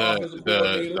needs an offensive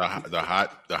coordinator. The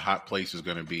hot place is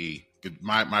going to be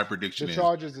my prediction. The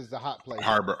Chargers is the hot place.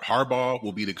 Harbaugh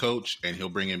will be the coach, and he'll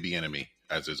bring in Bieniemy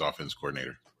as his offensive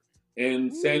coordinator.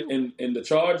 And the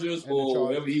Chargers or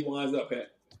wherever he winds up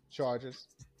at. Chargers.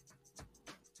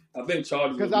 I think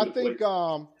Chargers. Because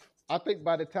I think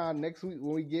by the time next week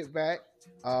when we get back,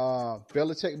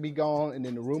 Belichick be gone, and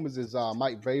then the rumors is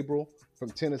Mike Vrabel from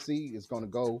Tennessee is going to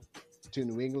go to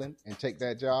New England and take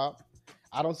that job.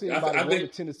 I don't see anybody want the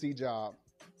Tennessee job,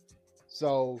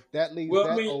 so that leaves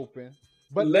open.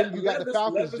 But then you got the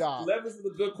Falcons job. Levis is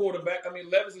a good quarterback. I mean,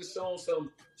 Levis has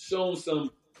shown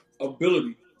some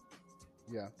ability.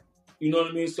 Yeah. You know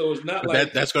what I mean? So it's not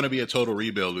that's going to be a total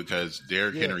rebuild because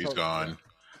Derrick Henry's gone.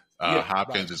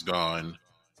 Hopkins is gone.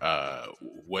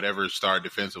 Whatever star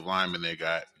defensive lineman they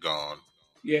got gone.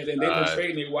 Yeah, then they've been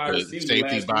trading their wide receivers.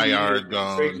 Safety Bayard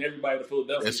gone. Trading everybody to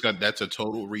Philadelphia. That's a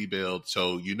total rebuild.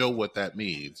 So you know what that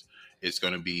means. It's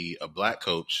going to be a black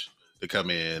coach to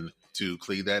come in to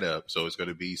clean that up. So it's going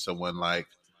to be someone like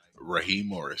Raheem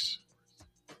Morris.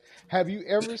 Have you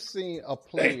ever seen a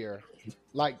player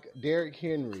like Derrick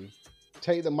Henry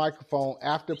take the microphone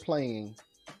after playing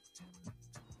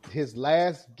his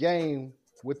last game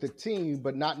with the team,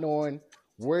 but not knowing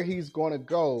where he's going to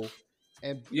go?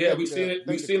 And we've seen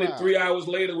it 3 hours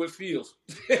later with Fields.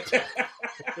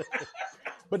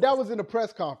 But that was in a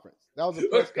press conference. Not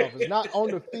on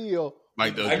the field.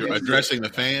 Like addressing the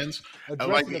fans.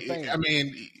 I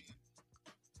mean,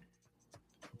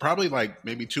 probably like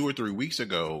maybe 2 or 3 weeks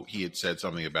ago, he had said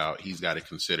something about he's got to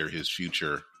consider his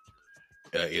future.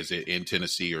 Is it in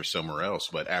Tennessee or somewhere else?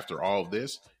 But after all of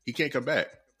this, he can't come back.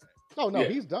 No,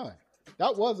 he's done.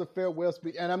 That was a farewell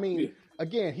speech. And I mean,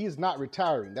 again, he's not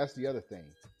retiring. That's the other thing.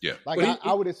 Yeah. Like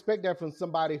I would expect that from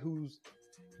somebody who's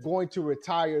going to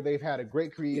retire. They've had a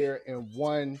great career in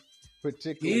one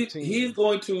particular team. He's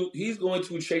going to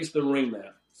chase the ring now.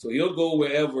 So he'll go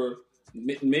wherever,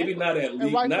 maybe not at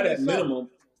least, not at minimum.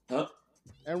 Huh?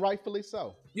 And rightfully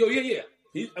so. Yeah.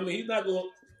 He's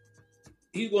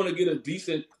going to get a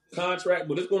decent contract,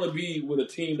 but it's going to be with a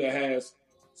team that has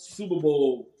Super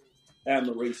Bowl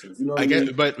admirations. You know what I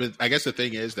mean? But I guess the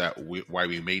thing is that why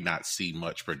we may not see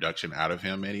much production out of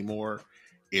him anymore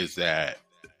is that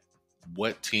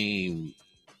what team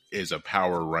is a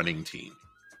power running team?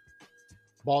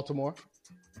 Baltimore.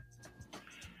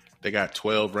 They got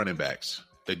 12 running backs.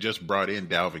 They just brought in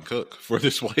Dalvin Cook for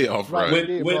this playoff run.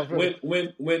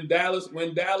 When Dallas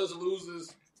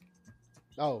loses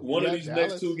one of these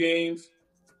next 2 games,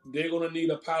 they're going to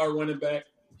need a power running back.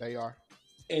 They are.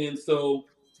 And so,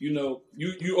 San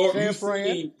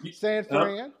Fran.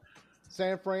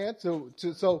 So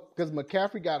because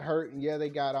McCaffrey got hurt, and they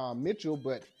got Mitchell,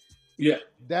 but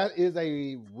that is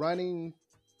a running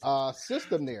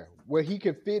system there where he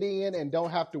can fit in and don't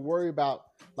have to worry about,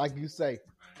 like you say,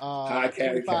 high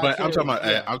carry. But I'm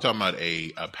talking about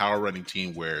a power running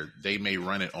team where they may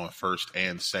run it on first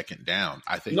and second down.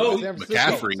 I think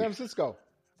McCaffrey. San Francisco.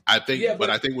 I think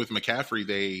with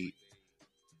McCaffrey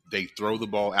they throw the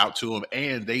ball out to him,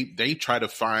 and they try to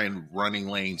find running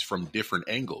lanes from different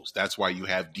angles. That's why you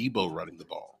have Debo running the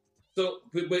ball. So,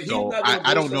 but he's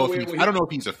I don't know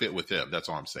if he's a fit with them. That's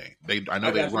all I'm saying. I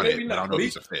know they run it, but I don't know if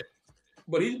he's a fit.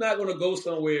 But he's not going to go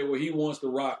somewhere where he wants to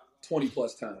rock 20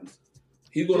 plus times.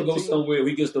 He's going to go somewhere where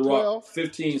he gets to rock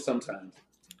 15 sometimes,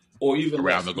 or even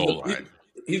around less. The goal line.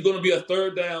 He's going to be a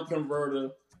third down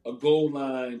converter, a goal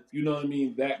line. You know what I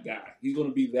mean? That guy. He's going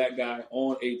to be that guy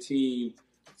on a team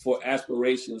for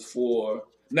aspirations for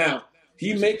now.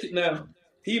 He makes it now.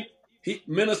 He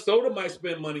Minnesota might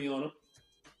spend money on him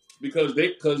because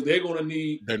they're going to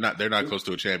need. They're not close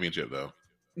to a championship though.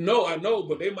 No, I know,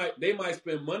 but they might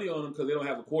spend money on him because they don't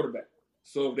have a quarterback.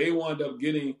 So if they wind up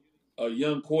getting a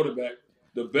young quarterback,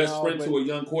 the best friend to a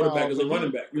young quarterback is a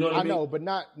running back. You know what I mean? I know,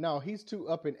 but he's too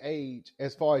up in age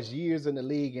as far as years in the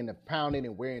league and the pounding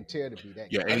and wear and tear to be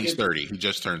that. Yeah, and he's 30. He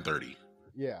just turned 30.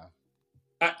 Yeah.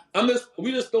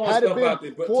 We just throwing stuff out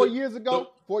there. But 4 years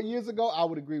ago, I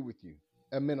would agree with you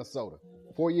at Minnesota.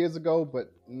 4 years ago,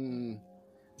 but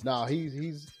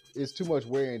it's too much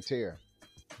wear and tear.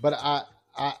 But I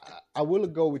will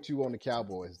go with you on the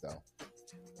Cowboys though.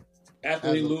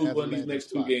 After they lose one of these next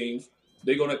two games,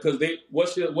 they're gonna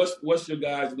what's your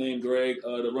guy's name, Greg?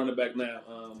 The running back now,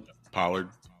 Pollard.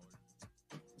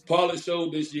 Pollard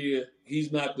showed this year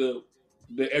he's not the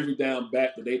every down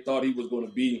back that they thought he was going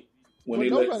to be when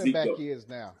they let Zeke go. He is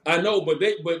now. I know, but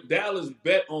Dallas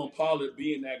bet on Pollard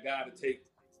being that guy to take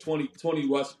 20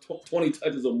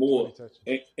 touches or more.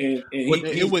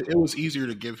 It was easier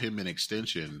to give him an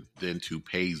extension than to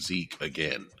pay Zeke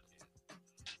again.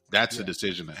 That's a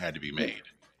decision that had to be made.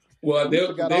 Well, they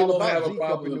won't have a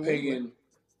problem in paying.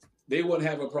 They wouldn't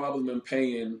have a problem in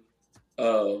paying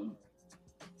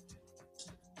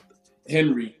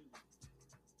Henry.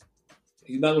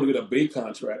 He's not going to get a big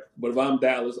contract, but if I'm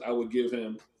Dallas, I would give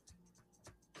him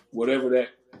whatever that,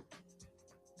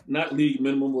 not league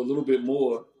minimum, or a little bit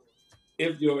more,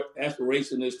 if your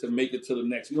aspiration is to make it to the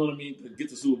next. You know what I mean? To get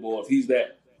the Super Bowl. If he's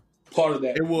that part of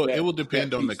that, it will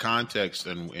depend on the context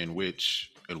in which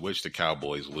the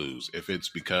Cowboys lose. If it's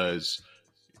because,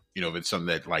 if it's something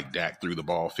that like Dak threw the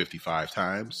ball 55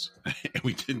 times and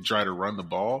we didn't try to run the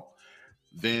ball,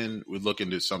 then we look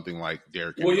into something like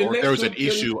Derrick Henry. Or if there was an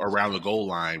issue around the goal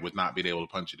line with not being able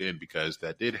to punch it in, because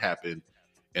that did happen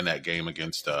in that game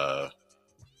against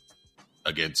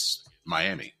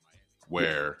Miami,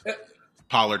 where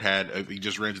Pollard he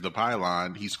just ran to the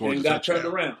pylon, he scored and got turned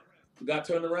around. Got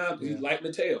turned around because he's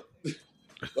lighting the tail.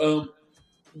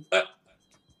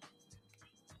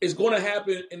 It's going to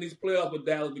happen in these playoffs with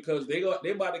Dallas because they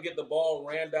about to get the ball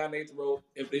ran down their throat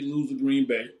if they lose to Green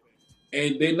Bay,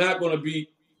 and they're not going to beat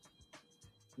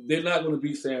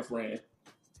San Fran.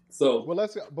 So, well,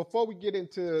 before we get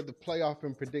into the playoff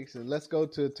and predictions, let's go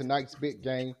to tonight's big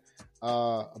game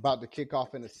about to kick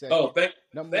off in a second. Oh, thank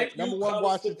number you, one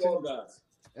Washington guys.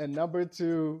 And number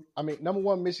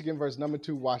one Michigan versus number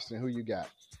 2 Washington. Who you got?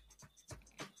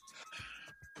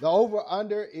 The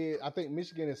over-under is, I think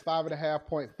Michigan is 5.5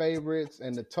 point favorites,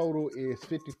 and the total is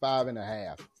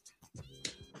 55.5.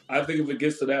 I think if it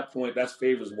gets to that point, that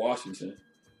favors Washington.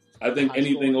 I think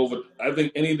anything over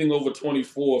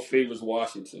 24 favors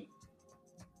Washington.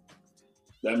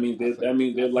 That means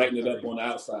they're lighting it up on the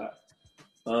outside.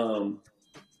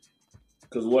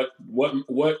 Because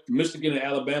what Michigan and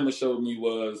Alabama showed me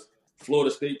was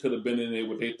Florida State could have been in there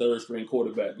with their third string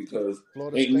quarterback because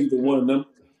neither one of them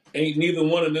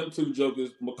two jokers.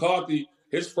 McCarthy,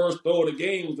 his first throw of the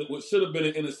game should have been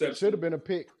an interception. Should have been a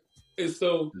pick. And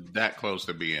so that close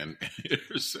to being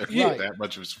intercepted, that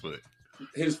much of his foot.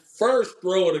 His first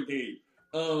throw of the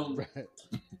game.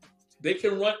 They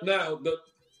can run now.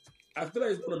 I feel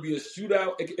like it's going to be a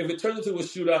shootout. If it turns into a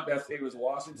shootout, that favors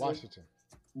Washington.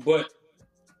 But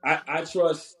I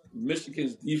trust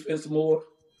Michigan's defense more,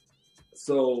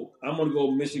 so I'm going to go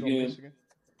Michigan.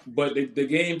 But the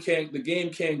game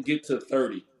can't get to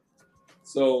 30.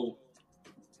 So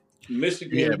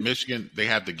Michigan. Yeah, Michigan. They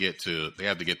have to get to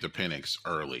Penix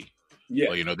early. Yeah,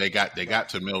 well, they got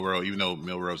to Milroe, even though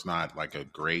Milroe's not like a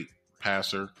great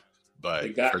passer,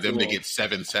 but for them to get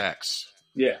 7 sacks.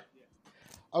 Yeah.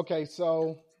 Okay,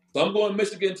 so I'm going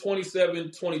Michigan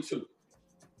 27-22.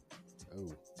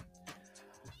 Oh.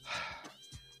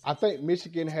 I think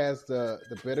Michigan has the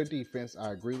better defense.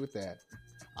 I agree with that.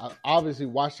 Obviously,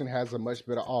 Washington has a much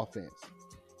better offense.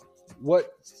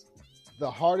 What's the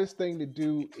hardest thing to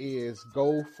do is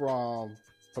go from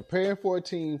preparing for a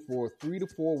team for 3 to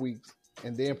 4 weeks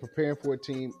and then preparing for a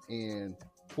team in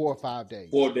 4 or 5 days.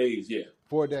 4 days, yeah.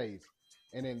 4 days.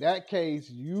 And in that case,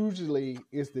 usually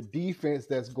it's the defense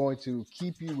that's going to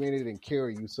keep you in it and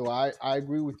carry you. So I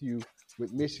agree with you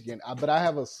with Michigan, but I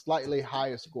have a slightly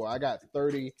higher score. I got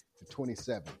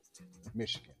 30-27,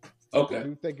 Michigan. Okay. I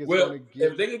do think it's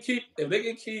if they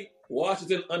can keep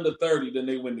Washington under 30, then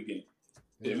they win the game.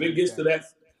 If it gets to that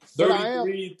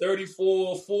 33,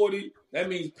 34, 40, that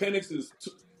means Penix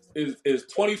is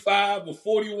 25 or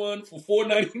 41 for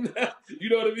 $4.99. You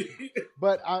know what I mean?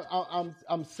 But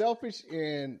I'm selfish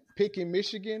in picking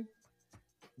Michigan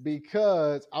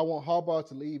because I want Harbaugh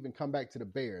to leave and come back to the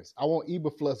Bears. I want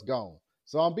Eberflus gone.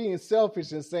 So I'm being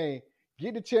selfish and saying,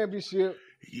 get the championship.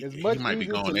 It's much he might be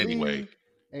easier going to anyway. leave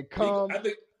and come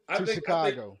to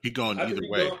Chicago. He going I either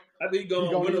think way. I think he's going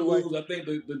to win or either way. lose. I think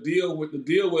the deal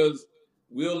was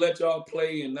we'll let y'all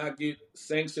play and not get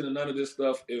sanctioned and none of this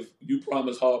stuff if you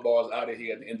promise Harbaugh's out of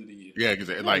here at the end of the year. Yeah, because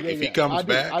if he comes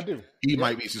back, he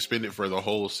might be suspended for the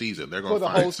whole season. They're going to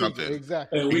find something.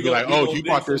 Exactly. And we be like, oh, you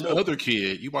bought this other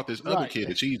kid. You bought this other kid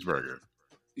a cheeseburger.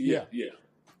 Yeah.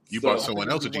 You bought someone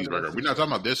else a cheeseburger. We're not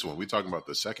talking about this one. We're talking about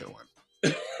the second one.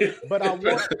 But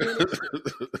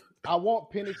I want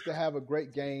Penix to have a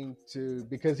great game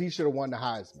because he should have won the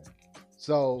Heisman.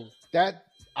 So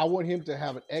I want him to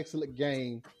have an excellent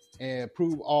game and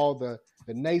prove all the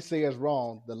naysayers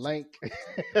wrong. The Lank.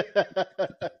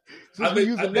 Since we're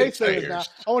using naysayers now,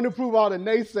 I want to prove all the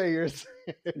naysayers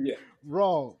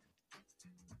wrong.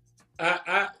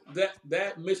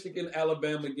 That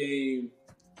Michigan-Alabama game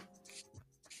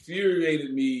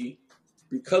infuriated me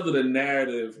because of the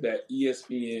narrative that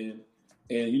ESPN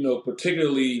and,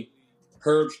 particularly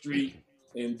Herb Street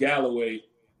and Galloway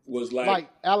was like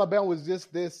Alabama was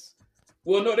just this.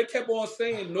 Well, no, they kept on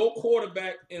saying no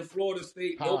quarterback in Florida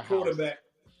State, no quarterback.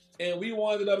 And we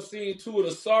wound up seeing two of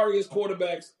the sorriest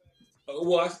quarterbacks.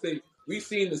 We've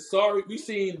seen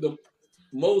the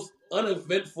most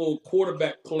uneventful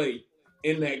quarterback play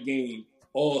in that game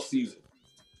all season.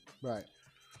 Right.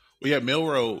 Well, yeah,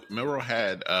 Milroe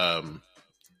had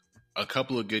a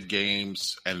couple of good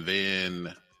games, and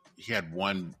then he had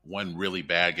one really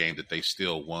bad game that they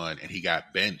still won, and he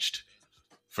got benched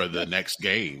for the next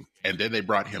game. And then they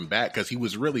brought him back because he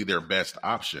was really their best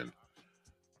option.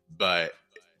 But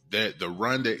the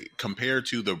run that compared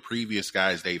to the previous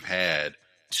guys they've had,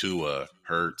 Tua,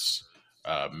 Hurts,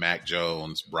 Mac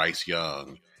Jones, Bryce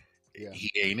Young,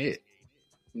 he ain't it.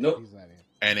 Nope. He's not it.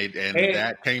 And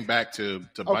that came back to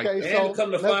bite. Okay, and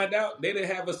come to find out, they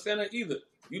didn't have a center either.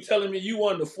 You telling me you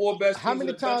won the 4 best? How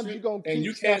many times you gonna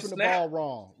keep snapping the ball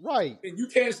wrong? Right. And you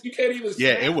can't even.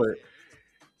 Yeah, it was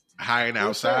high and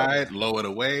outside, low and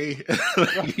away.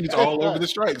 He's all over the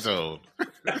strike zone.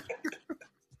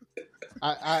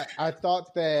 I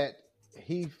thought that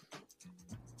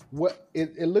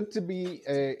it looked to be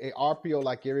a RPO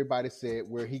like everybody said,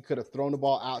 where he could have thrown the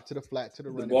ball out to the flat to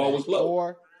the running back. The ball was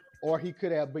low. Or he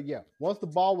could have, but once the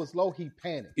ball was low, he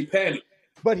panicked.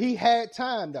 But he had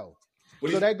time though.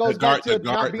 So that goes back to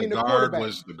not being the quarterback.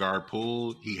 Was the guard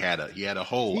pulled? He had a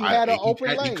hole. He had an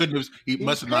open lane. He couldn't have. He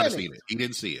must have not seen it. He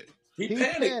didn't see it. He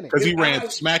panicked because he ran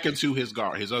smack into his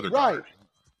other guard.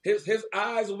 His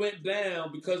eyes went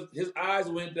down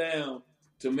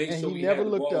to make sure he never had the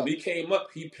looked ball. up. When he came up,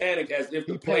 he panicked as if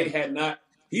the play had not.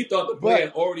 He thought the play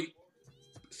had already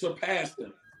surpassed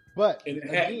him. But and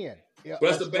again,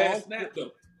 that's a bad snap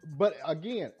though. But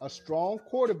again, a strong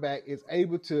quarterback is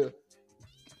able to.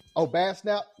 Oh, bad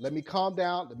snap. Let me calm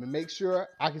down. Let me make sure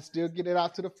I can still get it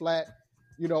out to the flat,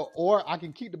 or I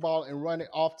can keep the ball and run it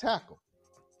off tackle.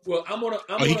 Well,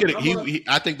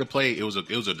 I think the play it was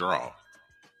a draw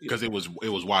because it was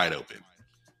wide open.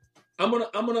 I'm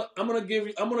gonna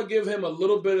give him a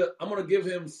little bit. I'm gonna give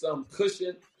him some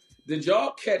cushion. Did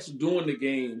y'all catch during the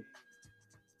game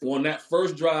on that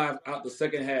first drive out the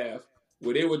second half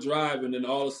where they were driving and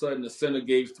all of a sudden the center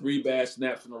gave 3 bad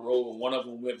snaps in a row and one of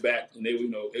them went back and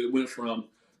it went from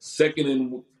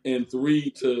 2nd and 3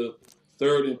 to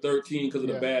 3rd and 13 because of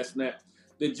the bad snap.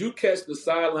 Did you catch the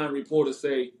sideline reporter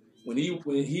say when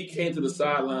he came to the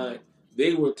sideline,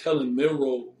 they were telling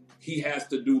Milroe he has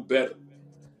to do better?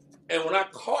 And when I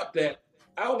caught that,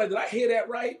 I was like, did I hear that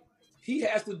right? He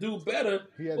has to do better.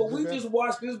 But we just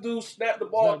watched this dude snap the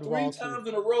ball 3 times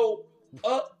in a row,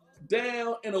 up,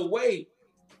 down, and away.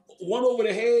 One over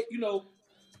the head.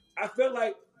 I felt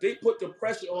like they put the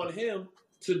pressure on him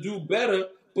to do better,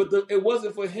 but it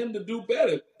wasn't for him to do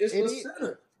better. It's the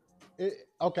center.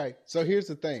 Okay, so here's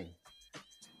the thing.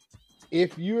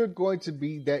 If you're going to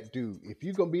be that dude, if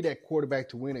you're going to be that quarterback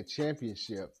to win a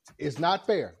championship, it's not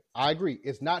fair. I agree.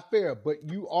 It's not fair, but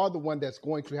you are the one that's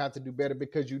going to have to do better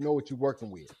because you know what you're working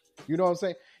with. You know what I'm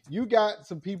saying? You got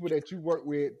some people that you work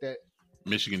with that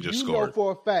Michigan just scored. Know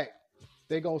for a fact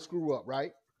they're going to screw up,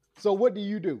 right? So what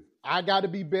do? I got to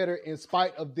be better in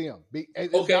spite of them.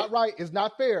 It's not right. It's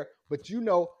not fair, but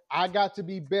I got to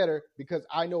be better because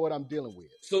I know what I'm dealing with.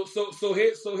 So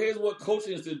here's what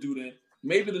coaching is to do then.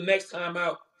 Maybe the next time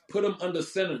out, put him under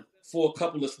center for a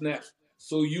couple of snaps.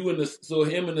 So him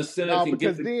and the center can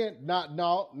get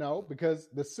because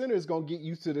the center is going to get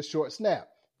used to the short snap.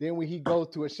 Then when he goes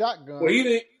to a shotgun,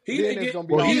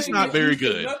 he's not very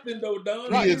good. Nothing though,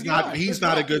 Don. He is not. He's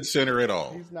not a good center at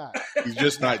all. He's not. He's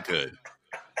just not good.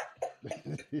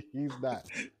 He's not.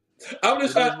 I'm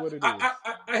just It is trying. what it is.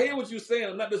 I hear what you're saying.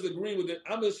 I'm not disagreeing with it.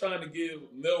 I'm just trying to give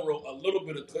Milroe a little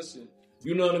bit of cushion.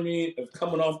 You know what I mean? Of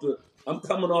I'm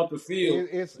coming off the field.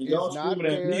 It's and y'all not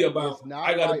screaming at fair. me about It's not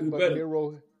I got to right. do But better.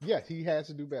 Miro, yes, he has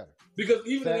to do better. Because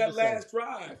even in Sad to that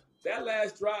say.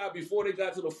 last drive before they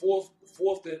got to the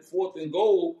fourth and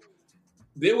goal,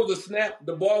 there was a snap.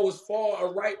 The ball was far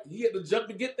or right. He had to jump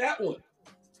to get that one.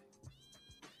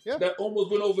 Yeah. That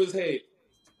almost went over his head.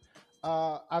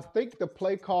 I think the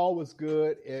play call was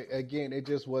good. Again, it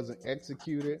just wasn't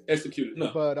executed.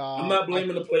 No, But I'm not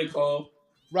blaming the play call.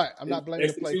 Right, I'm not blaming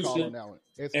the play call Execution. on that one.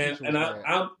 Execution And was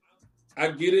bad.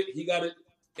 I get it. He got it.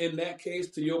 In that case,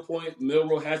 to your point,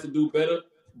 Milroe has to do better.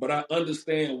 But I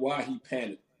understand why he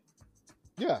panicked.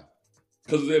 Yeah,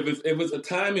 because if it's a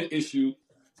timing issue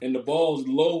and the ball's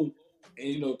low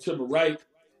and to the right,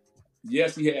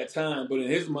 yes, he had time, but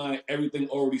in his mind, everything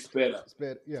already sped up.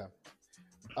 Yeah.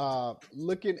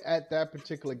 Looking at that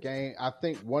particular game, I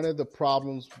think one of the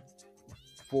problems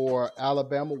for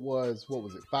Alabama was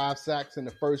 5 sacks in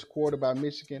the first quarter by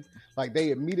Michigan. Like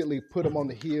they immediately put them on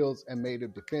the heels and made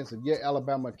it defensive. Yeah,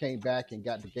 Alabama came back and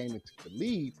got the game into the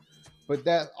lead, but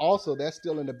that's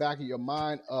still in the back of your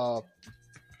mind of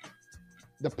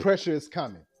the pressure is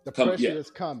coming. The pressure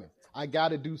is coming. I got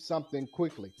to do something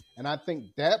quickly, and I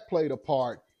think that played a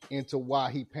part into why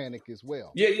he panicked as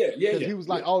well. Yeah. Because he was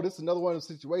like, "Oh, this is another one of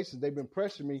the situations. They've been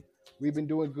pressuring me. We've been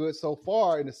doing good so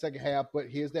far in the second half, but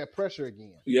here's that pressure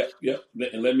again." Yeah.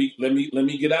 And let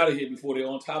me get out of here before they're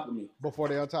on top of me.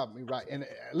 Right? And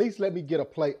at least let me get a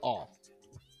play off.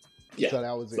 Yeah. So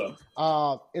that was it.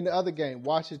 In the other game,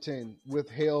 Washington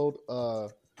withheld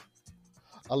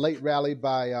a late rally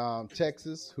by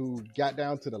Texas, who got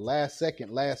down to the last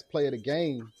play of the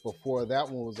game before that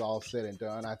one was all said and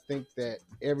done. I think that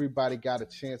everybody got a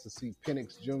chance to see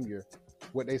Penix Jr.,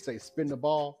 what they say, spin the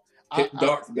ball.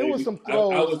 There was some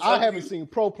throws I haven't seen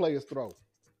pro players throw.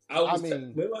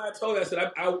 Remember I told you, I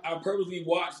said I purposely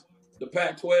watched the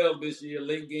Pac-12 this year,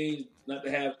 late games, not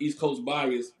to have East Coast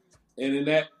bias. And in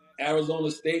that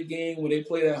Arizona State game when they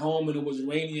played at home and it was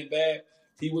rainy and bad,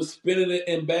 he was spinning it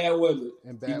in bad weather.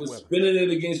 Spinning it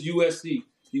against USC.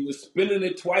 He was spinning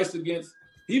it twice against.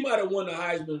 He might have won the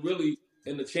Heisman really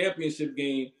in the championship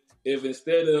game if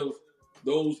instead of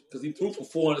those, because he threw for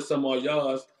 400 some odd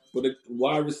yards, but the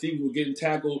wide receiver was getting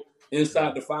tackled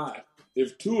inside the 5.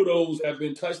 If 2 of those had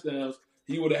been touchdowns,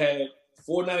 he would have had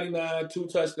 499, 2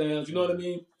 touchdowns. You know what I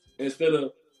mean? Instead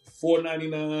of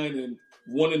 499 and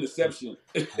 1 interception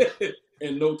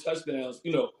and no touchdowns.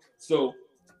 So.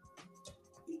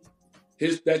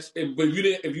 But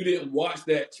if you didn't watch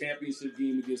that championship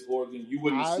game against Oregon, you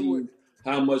wouldn't have seen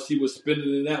how much he was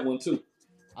spending in that one too.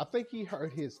 I think he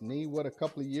hurt his knee a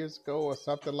couple of years ago or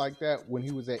something like that when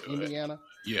he was at Indiana.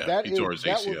 Yeah, he tore his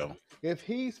ACL. If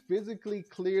he's physically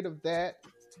cleared of that,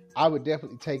 I would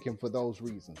definitely take him for those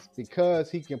reasons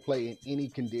because he can play in any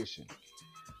condition.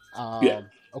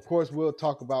 Of course, we'll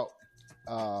talk about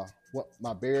what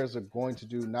my Bears are going to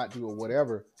do, not do, or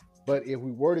whatever. But if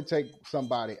we were to take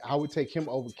somebody, I would take him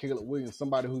over Caleb Williams,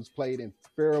 somebody who's played in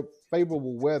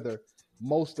favorable weather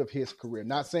most of his career.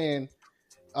 Not saying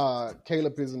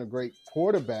Caleb isn't a great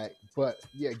quarterback, but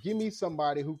yeah, give me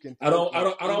somebody who can. I don't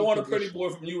want a pretty boy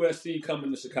from USC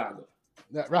coming to Chicago.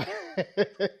 Right.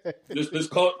 just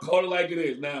call it like it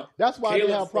is. Now that's why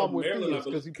Caleb's I have a problem with Maryland,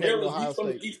 because he played Ohio he's from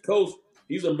State. the East Coast.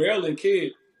 He's a Maryland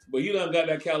kid, but he done got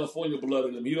that California blood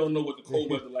in him. He don't know what the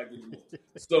cold weather like anymore.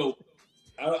 So.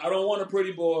 I don't want a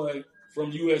pretty boy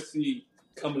from USC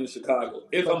coming to Chicago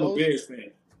if I'm a Bears fan.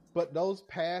 But those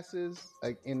passes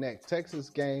like in that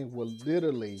Texas game were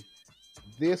literally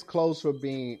this close for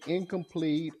being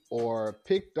incomplete or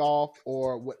picked off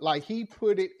or like he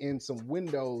put it in some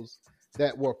windows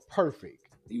that were perfect.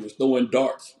 He was throwing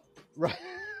darts. Right.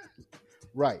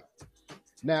 Right.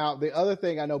 Now, the other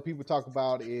thing I know people talk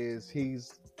about is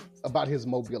he's about his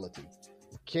mobility.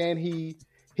 Can he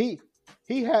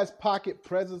has pocket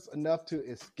presence enough to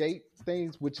escape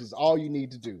things, which is all you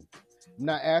need to do. I'm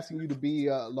not asking you to be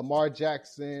a Lamar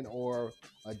Jackson or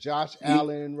a Josh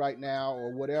Allen right now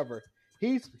or whatever.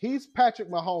 He's Patrick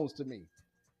Mahomes to me.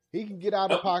 He can get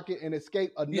out of the pocket and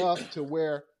escape enough to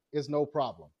where it's no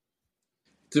problem.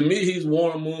 To me, he's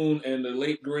Warren Moon and the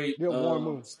late great Warren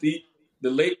Moon. Steve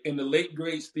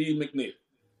McNair.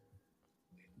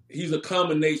 He's a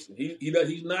combination.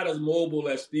 He's not as mobile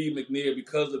as Steve McNair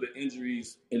because of the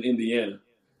injuries in Indiana.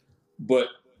 But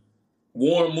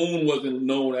Warren Moon wasn't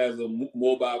known as a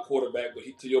mobile quarterback. But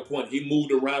to your point, he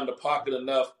moved around the pocket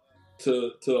enough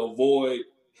to avoid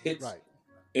hits. Right.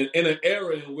 In an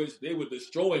era in which they were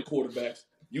destroying quarterbacks,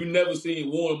 you never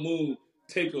seen Warren Moon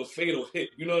take a fatal hit.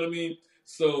 You know what I mean?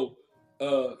 So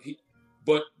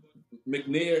But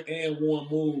McNair and Warren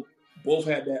Moon both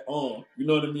had that arm, you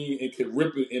know what I mean, and can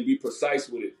rip it and be precise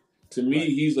with it. To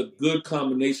me, he's a good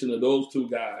combination of those two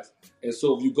guys. And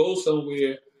so if you go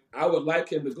somewhere, I would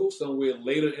like him to go somewhere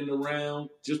later in the round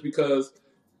just because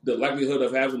the likelihood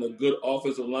of having a good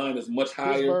offensive line is much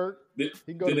higher. He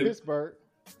can go to Pittsburgh.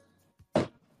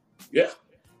 Yeah.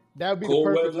 That would be the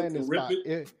perfect landing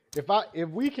spot. If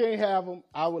we can't have him,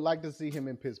 I would like to see him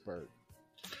in Pittsburgh.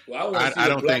 Well, I want to see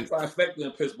a black trifecta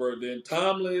in Pittsburgh. Then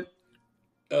Tomlin,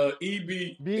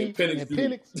 EB, and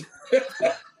Penix.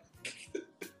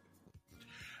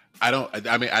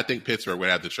 I think Pittsburgh would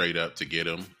have to trade up to get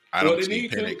him. I don't see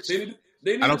Penix.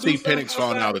 I don't see Penix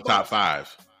falling out of the top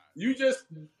 5.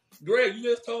 Greg, you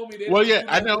just told me. Well, yeah,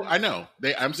 I know.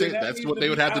 I'm saying that's what they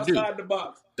would have to do. The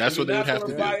box. That's what they would have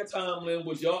to do. Fire Tomlin,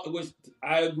 which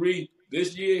I agree.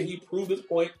 This year he proved his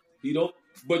point.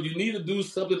 But you need to do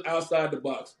something outside the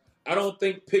box. I don't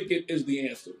think Pickett is the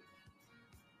answer.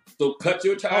 So cut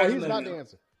your ties now.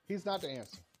 He's not the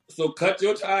answer. So cut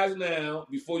your ties now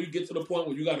before you get to the point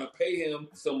where you got to pay him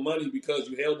some money because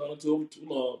you held on to him too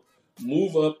long.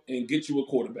 Move up and get you a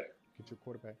quarterback.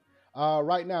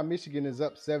 Right now, Michigan is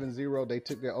up 7-0. They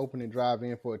took their opening drive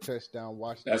in for a touchdown.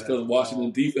 That's because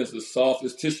Washington defense is soft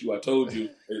as tissue. I told you.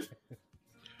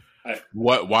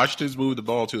 Washington's moved the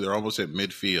ball too. They're almost at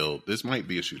midfield. This might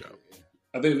be a shootout.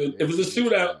 I think if it's a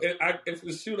shootout, if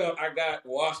it's a shootout, I got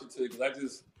Washington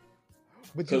because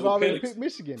But you've already picked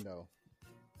Michigan, though.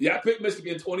 Yeah, I picked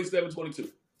Michigan 27-22.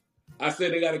 I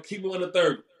said they got to keep them under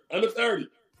 30. Under 30.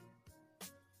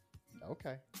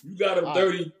 Okay. You got them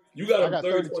 30. You got them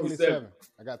 30-27.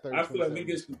 I got 30. I feel like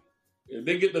if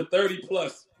they get the 30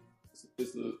 plus,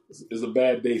 it's a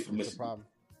bad day for Michigan. That's a problem.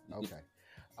 Okay.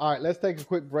 All right, let's take a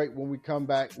quick break. When we come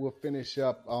back, we'll finish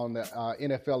up on the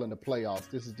NFL and the playoffs.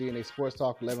 This is DNA Sports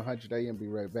Talk, 1100 AM. Be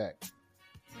right back.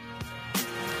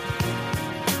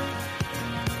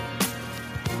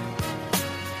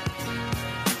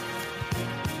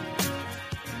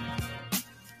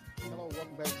 Hello,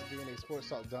 welcome back to DNA Sports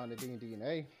Talk. Don the Dean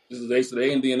DNA. This is Ace of the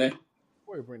A and DNA.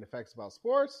 Where we bring the facts about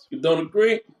sports. You don't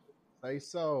agree? Say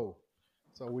so.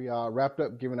 So we wrapped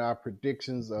up giving our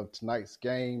predictions of tonight's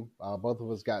game. Both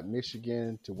of us got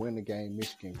Michigan to win the game.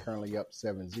 Michigan currently up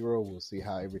 7-0. We'll see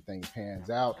how everything pans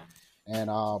out.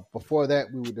 And before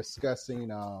that, we were discussing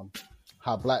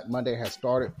how Black Monday has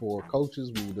started for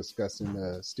coaches. We were discussing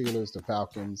the Steelers, the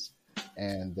Falcons,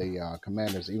 and the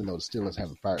Commanders, even though the Steelers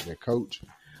haven't fired their coach.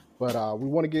 But we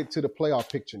want to get to the playoff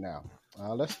picture now.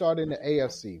 Let's start in the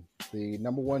AFC. The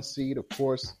number 1 seed, of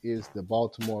course, is the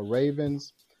Baltimore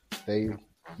Ravens. They,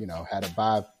 had a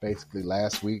bye basically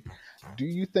last week. Do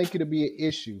you think it'll be an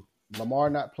issue? Lamar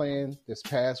not playing this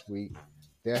past week.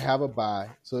 They'll have a bye.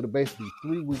 So it'll basically be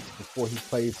 3 weeks before he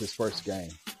plays his first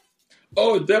game.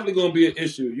 Oh, it's definitely going to be an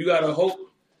issue. You got to hope.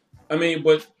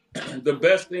 But the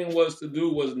best thing was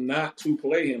not to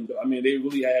play him. They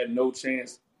really had no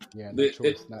chance. Yeah, no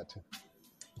choice not to.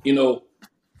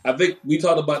 I think we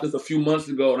talked about this a few months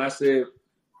ago, and I said,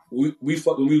 we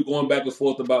were going back and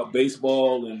forth about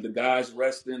baseball and the guys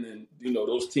resting and,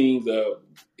 those teams,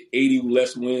 80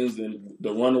 less wins and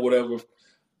the run or whatever.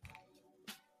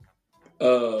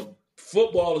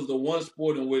 Football is the one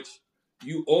sport in which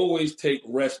you always take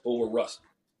rest over rust.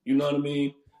 You know what I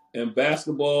mean? And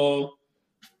basketball,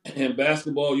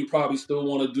 you probably still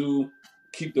want to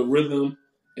keep the rhythm.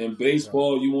 In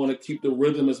baseball, you want to keep the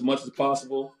rhythm as much as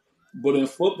possible. But in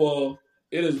football,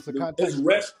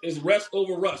 it's rest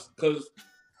over rust because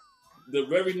the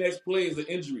very next play is an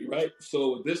injury, right?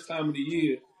 So at this time of the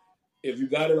year, if you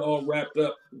got it all wrapped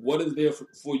up, what is there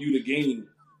for you to gain?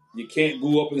 You can't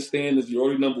go up in standings. You're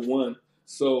already number 1.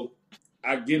 So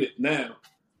I get it. Now,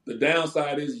 the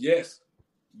downside is, yes,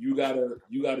 you're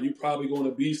probably going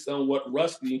to be somewhat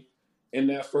rusty in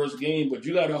that first game, but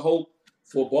you got to hope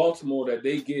for Baltimore that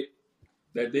they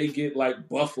get like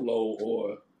Buffalo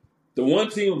or the one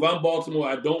team. If I'm Baltimore,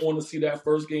 I don't want to see that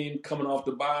first game coming off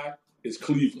the bye is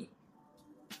Cleveland.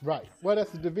 Right. Well,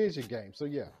 that's a division game, so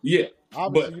yeah. Yeah.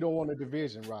 Obviously, you don't want a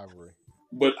division rivalry.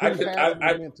 But I could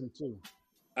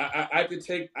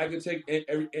take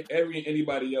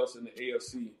anybody else in the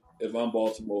AFC if I'm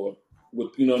Baltimore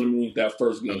with that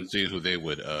first game. See who they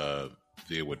would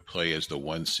play as the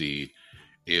 1 seed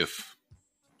if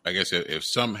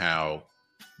somehow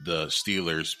the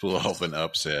Steelers pull off an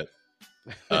upset.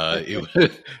 They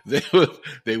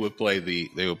would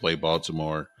play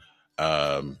Baltimore.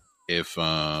 If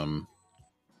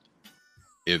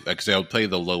because they'll play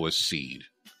the lowest seed.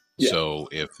 Yeah. So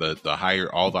if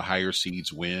all the higher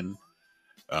seeds win,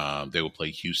 they will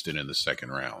play Houston in the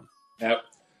second round. Yep.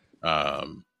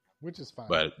 which is fine.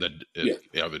 But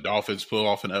the Dolphins pull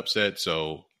off an upset,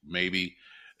 so maybe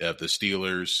if the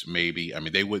Steelers, maybe, I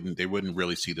mean, they wouldn't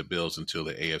really see the Bills until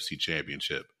the AFC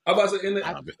Championship. I about to say,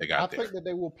 if they got there. think that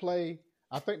they will play.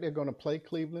 I think they're going to play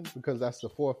Cleveland because that's the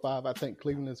 4-5. I think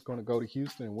Cleveland is going to go to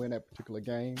Houston and win that particular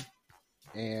game.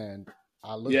 And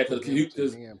I look for them to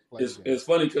then play them. It's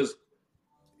funny because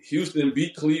Houston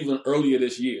beat Cleveland earlier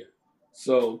this year,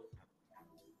 so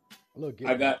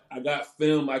I got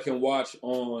film I can watch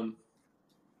on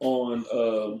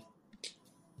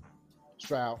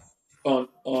Stroud.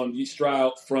 on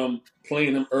Stroud from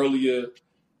playing him earlier.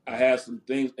 I had some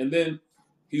things, and then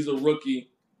he's a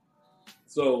rookie,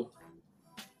 so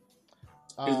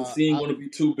is the scene going to be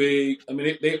too big? I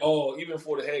mean, they all, even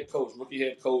for the head coach,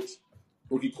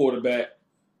 rookie quarterback,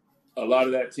 a lot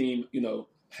of that team, you know,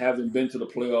 haven't been to the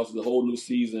playoffs the whole new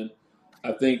season.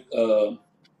 I think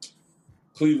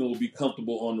Cleveland will be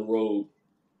comfortable on the road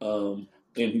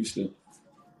in Houston.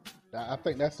 I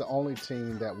think that's the only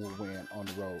team that will win on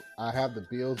the road. I have the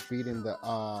Bills beating the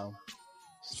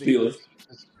Steelers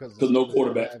because no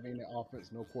quarterback. Having the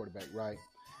offense, no quarterback, right?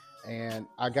 And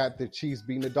I got the Chiefs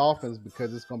beating the Dolphins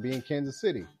because it's going to be in Kansas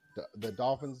City. The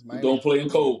Dolphins, man, don't play in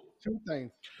cold. Two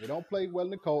things: they don't play well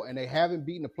in the cold, and they haven't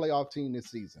beaten a playoff team this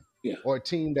season. Yeah, or a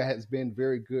team that has been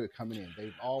very good coming in.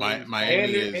 They've always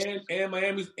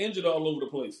Miami's injured all over the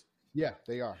place. Yeah,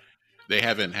 they are. They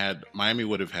haven't had. Miami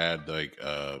would have had like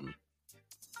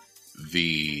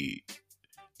they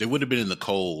would have been in the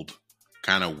cold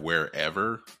kind of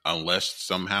wherever, unless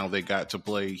somehow they got to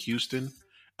play Houston.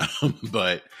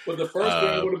 but the first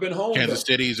game would have been home. Kansas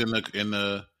City's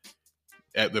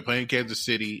they're playing Kansas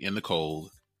City in the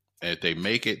cold. And if they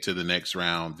make it to the next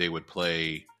round, they would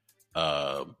play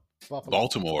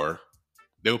Baltimore.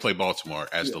 They would play Baltimore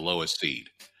as the lowest seed.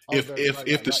 If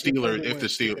the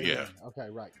Steelers, yeah. Okay,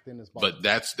 right. Then it's Baltimore. But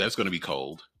that's going to be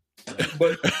cold.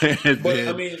 But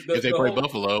I mean, if they play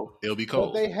Buffalo, it'll be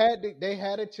cold. But they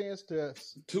had a chance to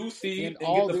 2 seed and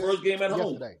get the first game at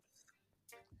home.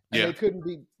 And they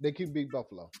couldn't beat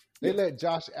Buffalo. They let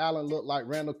Josh Allen look like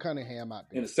Randall Cunningham out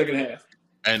there in the second half.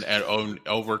 And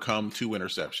overcome 2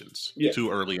 interceptions, 2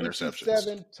 early interceptions.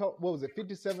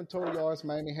 57 total yards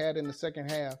Miami had in the second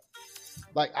half.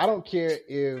 Like, I don't care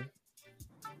if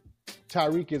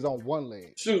Tyreek is on one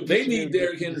leg. Shoot, they need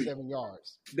Derrick Henry. 7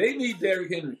 yards. They need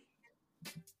Derrick Henry.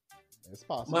 It's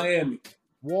possible. Miami.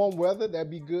 Warm weather, that'd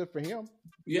be good for him.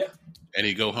 Yeah. And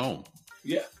he'd go home.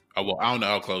 Yeah. Well, I don't know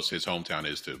how close his hometown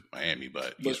is to Miami,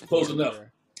 but he's close enough.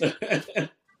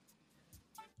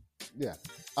 Yeah.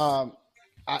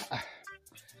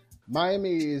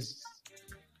 Miami is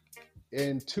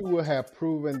and Tua have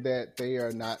proven that they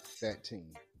are not that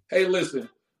team. Hey, listen,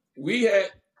 we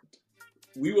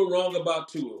were wrong about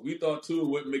Tua. We thought Tua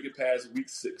wouldn't make it past week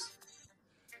 6.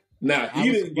 Now,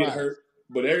 he didn't get hurt,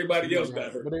 but everybody else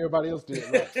got hurt. But everybody else did,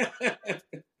 right?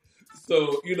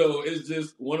 So, you know, it's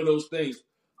just one of those things.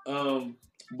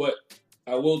 But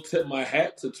I will tip my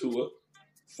hat to Tua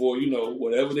for, you know,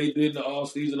 whatever they did in the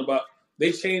offseason about –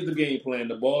 they changed the game plan.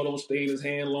 The ball don't stay in his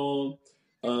hand long.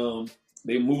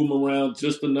 They move him around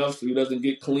just enough so he doesn't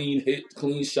get clean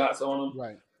shots on him.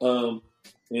 Right. And,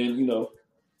 you know,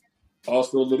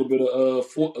 also a little bit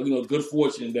of, good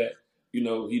fortune that, you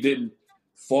know, he didn't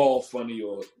fall funny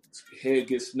or head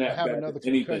get snapped have back. Another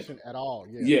anything concussion at all.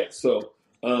 Yeah. So,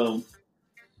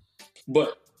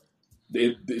 but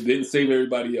they didn't save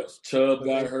everybody else. Chubb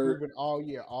got hurt all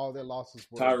year. All their losses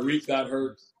were. Tyreek got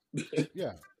hurt.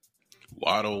 Yeah.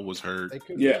 Waddle was hurt.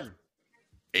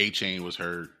 A-Chain was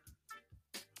hurt.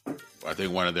 I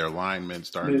think one of their linemen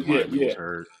was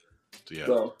hurt.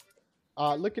 So,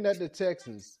 looking at the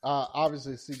Texans,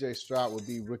 obviously C.J. Stroud will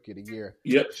be Rookie of the Year.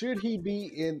 Yep. Should he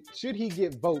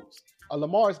get votes?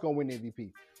 Lamar's going to win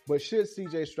MVP, but should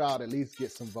C.J. Stroud at least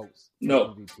get some votes?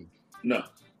 No. MVP? No.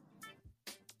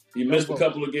 He missed a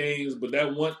couple of games, but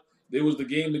that one, there was the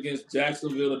game against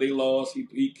Jacksonville that they lost. He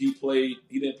played.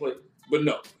 He didn't play, but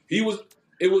no, it was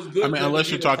good. I mean, unless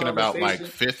you're talking about like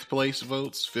fifth place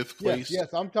votes.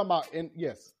 Yes, I'm talking about.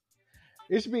 Yes,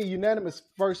 it should be unanimous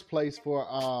first place for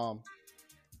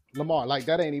Lamar. Like,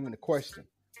 that ain't even a question.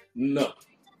 No.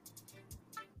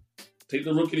 Take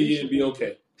the Rookie of the Year and be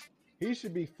okay. He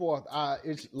should be fourth.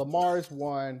 Lamar's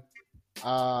one.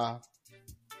 I'll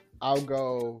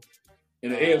go.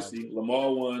 In the AFC,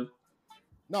 Lamar won.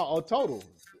 No, total.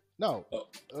 No.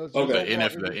 Okay.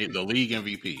 The league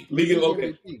MVP. League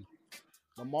okay. MVP.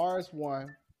 Lamar's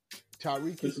one.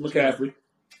 Tyreek is McCaffrey.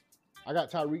 I got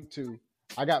Tyreek 2.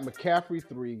 I got McCaffrey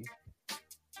 3.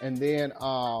 And then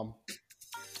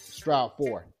Stroud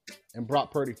 4. And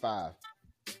Brock Purdy 5.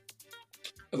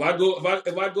 If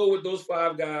I go with those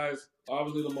 5 guys,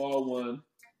 Obviously, Lamar 1.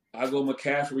 I go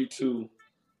McCaffrey 2.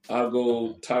 I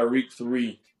go Tyreek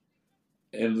 3.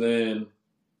 And then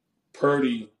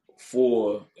Purdy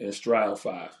 4 and Stroud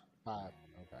 5. 5.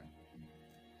 Okay.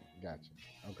 Gotcha.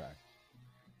 Okay.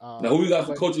 Now, who you got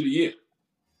for Coach of the Year?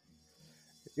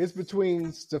 It's between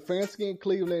Stefanski in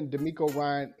Cleveland, D'Amico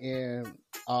Ryan in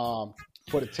for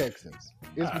the Texans.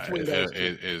 It's between those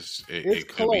two. It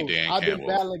could close. be Dan I've Campbell. been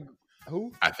battling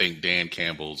who? I think Dan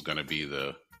Campbell's going to be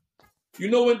the. You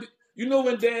know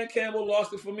when Dan Campbell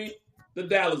lost it for me? The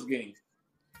Dallas game.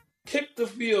 Kick the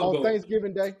field goal. On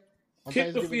Thanksgiving Day.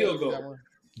 Kick the field goal.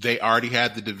 They already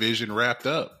had the division wrapped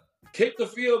up. Kick the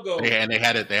field goal. They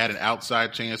had an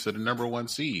outside chance of the number 1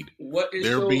 seed.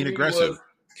 They're being aggressive.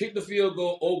 Kick the field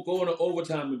goal, go into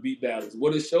overtime and beat Dallas.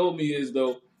 What it showed me is,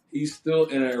 though, he's still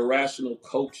an irrational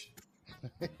coach.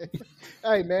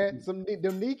 Hey, man,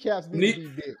 them kneecaps need to be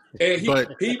big. And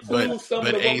he proved some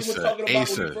of what we were talking about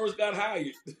when he first got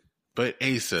hired. But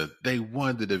Asa, they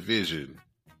won the division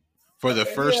for the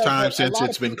first time since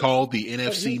it's been called the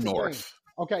NFC North.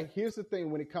 Okay, here's the thing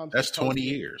when it comes That's to coaching, 20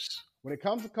 years. When it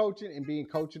comes to coaching and being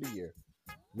coach of the year,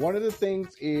 one of the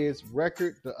things is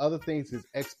record, the other things is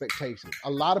expectations. A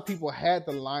lot of people had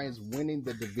the Lions winning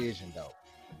the division, though,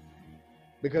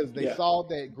 because they saw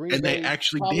that Green and Bay they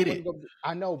actually did it.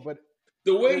 I know, but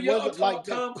the way y'all talk,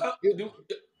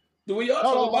 the way y'all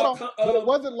talk about, but it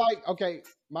wasn't like, okay,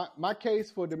 my case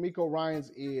for D'Amico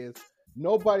Ryans is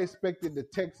nobody expected the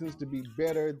Texans to be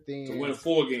better than to win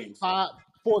 4 games.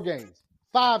 4 games.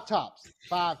 5 tops.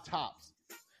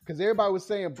 Because everybody was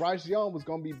saying Bryce Young was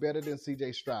going to be better than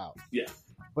C.J. Stroud. Yeah.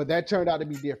 But that turned out to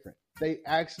be different. They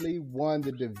actually won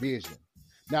the division.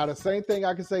 Now, the same thing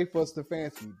I can say for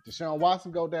Stefanski. Deshaun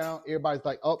Watson go down. Everybody's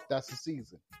like, oh, that's the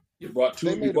season. You brought two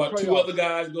other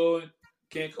guys going.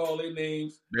 Can't call their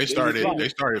names. They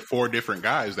started 4 different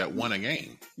guys that won a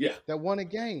game. Yeah. That won a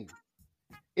game.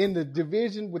 In the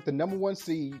division with the number 1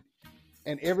 seed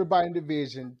and everybody in the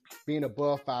division being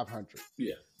above 500.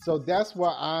 Yeah. So that's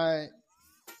why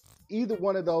either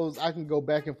one of those, I can go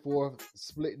back and forth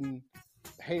splitting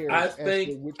hairs. I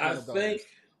think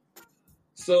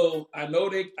so. I know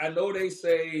they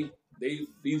say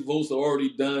these votes are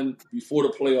already done before the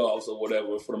playoffs or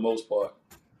whatever for the most part.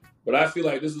 But I feel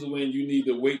like this is when you need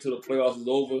to wait till the playoffs is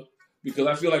over, because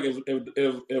I feel like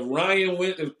if Ryan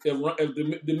wins,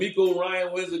 if D'Amico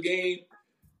Ryan wins a game,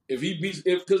 if he beats,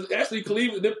 because actually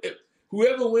Cleveland,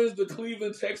 whoever wins the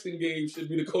Cleveland Texan game should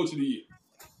be the coach of the year.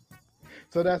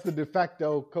 So that's the de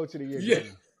facto coach of the year. Yeah.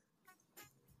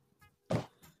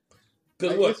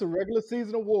 Because it's a regular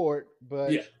season award,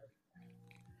 but yeah.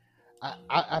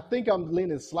 I think I'm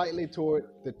leaning slightly toward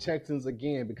the Texans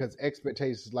again because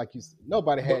expectations, like you said,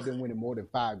 nobody had them winning more than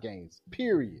 5 games,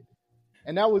 period.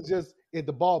 And that was just if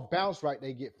the ball bounced right,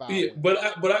 they get 5. Yeah, but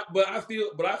I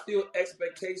feel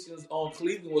expectations on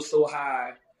Cleveland was so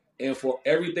high, and for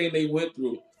everything they went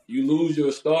through, you lose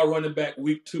your star running back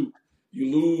week 2,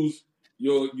 you lose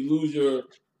your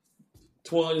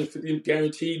 250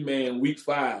 guaranteed man week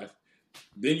 5,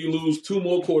 then you lose 2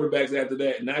 more quarterbacks after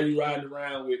that, and now you're riding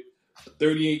around with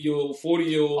 38-year-old,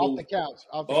 40-year-old off the couch,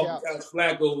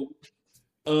 Flacco.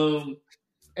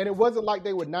 And it wasn't like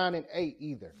they were 9-8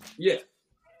 either. Yeah,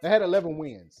 they had 11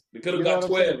 wins. They could have got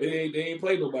 12. They ain't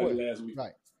played nobody last week.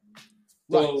 Right.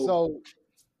 So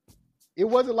it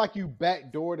wasn't like you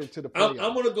backdoored into the playoffs.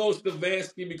 I'm gonna go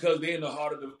Stefanski because they're in the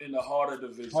harder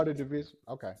division. Harder division.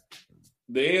 Okay.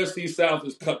 The AFC South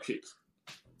is cupcakes.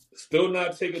 Still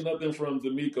not taking nothing from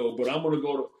D'Amico, but I'm gonna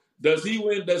go to. Does he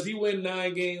win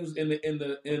 9 games in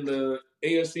the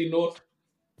AFC North?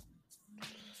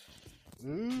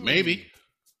 Maybe.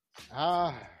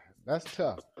 That's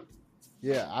tough.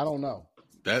 Yeah, I don't know.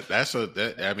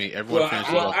 I mean, everyone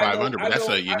finishes off 500, but that's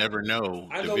you never know.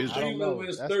 I know division. Cleveland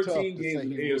wins 13 games in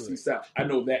the AFC South. I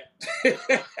know that.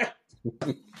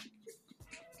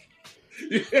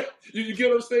 You get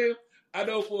what I'm saying? I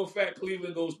know for a fact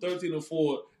Cleveland goes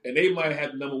 13-4, and they might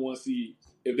have the number 1 seed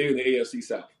if they're in the AFC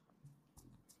South.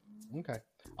 Okay.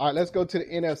 All right, let's go to the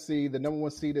NFC. The number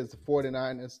 1 seed is the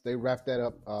 49ers. They wrapped that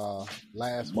up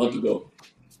last month week. ago.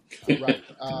 Right.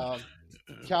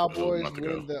 Cowboys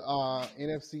win the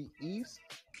NFC East.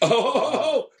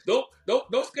 Oh, don't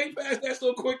skate past that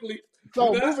so quickly.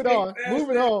 So moving on.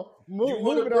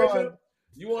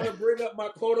 You want to bring up my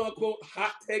quote-unquote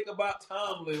hot take about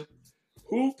Tomlin.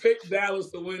 Who picked Dallas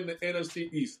to win the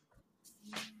NFC East?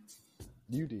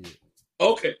 You did.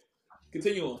 Okay.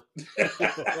 Continue on.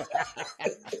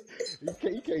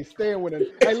 You can't stand with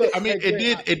it. Hey, look, I mean,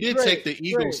 it did take the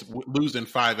Eagles losing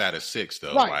 5 out of 6,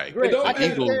 though. Right,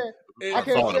 like, I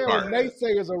can't falling stand when apart.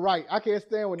 naysayers are right. I can't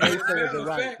stand when naysayers are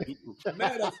right.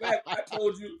 Matter of fact,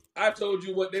 I told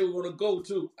you what they were going to go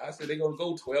to. I said they're going to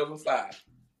go 12-5.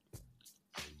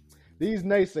 These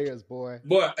naysayers, boy.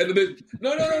 But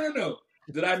no.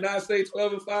 Did I not say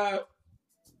 12-5?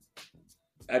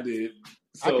 I did.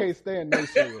 So, I can't stand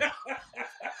naysayers.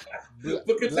 but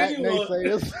Black continue on.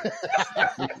 naysayers.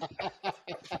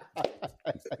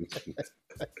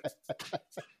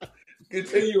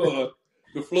 Continue on.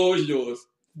 The floor is yours.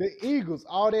 The Eagles,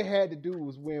 all they had to do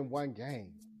was win one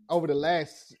game over the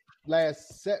last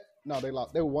set. No, they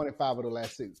lost. They were 1-5 over the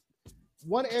last 6.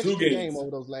 One extra game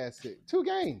over those last 6. 2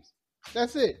 games.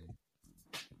 That's it.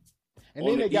 And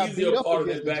on then they got beat up part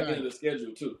against of the back end of Giants. the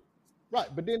schedule too. Right,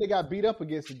 but then they got beat up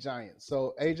against the Giants.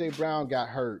 So AJ Brown got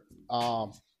hurt.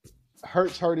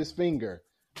 Hurts hurt his finger.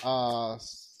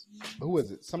 Who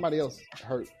is it? Somebody else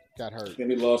got hurt. And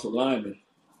they lost a lineman.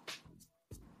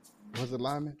 Was it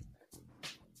lineman?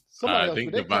 I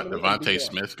think Devontae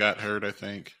Smith got hurt, I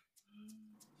think.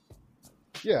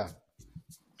 Yeah.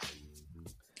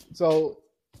 So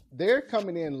they're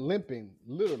coming in limping,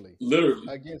 literally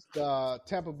against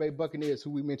Tampa Bay Buccaneers,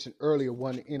 who we mentioned earlier,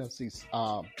 won the NFC.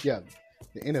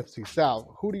 The NFC South.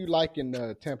 Who do you like in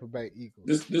the Tampa Bay Eagles?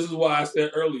 This is why I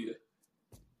said earlier,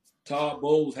 Todd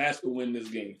Bowles has to win this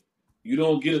game. You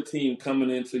don't get a team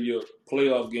coming into your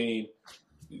playoff game,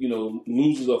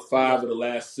 losers of 5 of the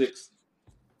last 6,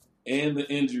 and the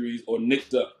injuries or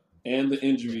nicked up, and the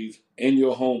injuries in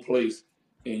your home place,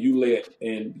 and you lay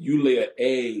an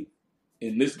egg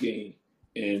in this game.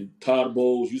 And Todd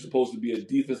Bowles, you're supposed to be a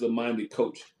defensive-minded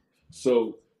coach,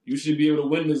 so you should be able to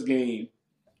win this game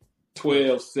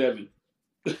 12-7.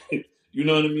 You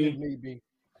know what I mean? Maybe.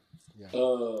 Yeah.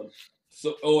 Or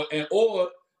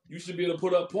you should be able to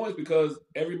put up points because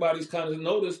everybody's kind of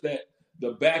noticed that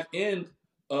the back end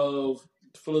of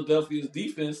Philadelphia's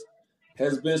defense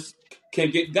can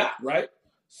get got right.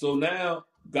 So now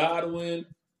Godwin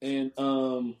and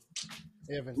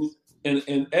Evans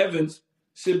and Evans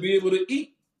should be able to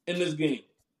eat in this game.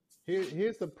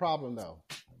 Here's the problem though.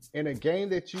 In a game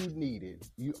that you needed,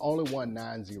 you only won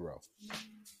 9-0.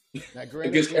 Now,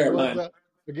 granted, against Carolina.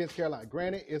 Against Carolina.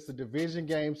 Granted, it's a division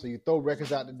game, so you throw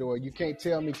records out the door. You can't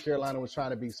tell me Carolina was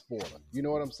trying to be spoiler. You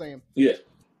know what I'm saying? Yeah.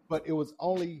 But it was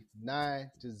only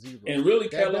 9-0. And really,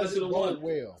 Carolina should have won.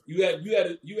 Well, You had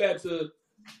to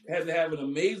have an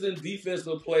amazing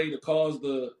defensive play to cause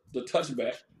the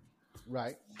touchback.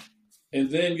 Right. And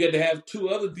then you had to have 2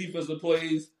 other defensive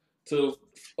plays to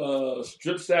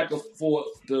strip sack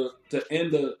to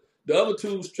end the other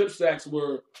 2 strip sacks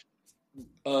were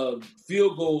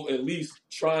field goal at least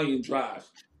try and drive.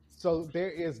 So there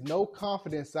is no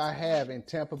confidence I have in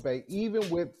Tampa Bay, even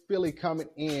with Philly coming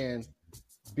in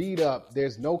beat up.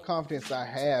 There's no confidence I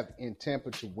have in Tampa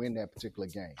to win that particular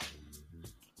game.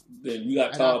 Then you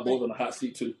got Todd Bowles on the hot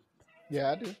seat too.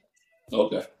 Yeah, I do.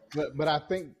 Okay. But I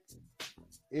think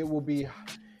it will be.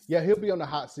 Yeah, he'll be on the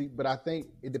hot seat, but I think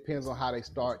it depends on how they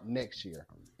start next year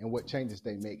and what changes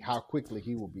they make, how quickly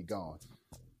he will be gone.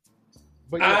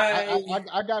 But yeah,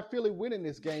 I got Philly winning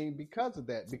this game because of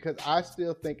that, because I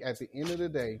still think at the end of the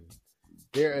day,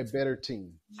 they're a better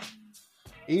team.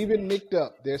 Even nicked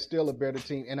up, they're still a better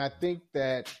team. And I think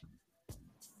that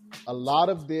a lot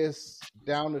of this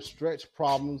down the stretch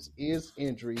problems is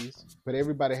injuries, but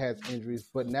everybody has injuries.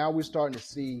 But now we're starting to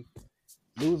see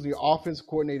losing your offensive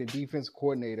coordinator, defense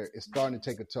coordinator is starting to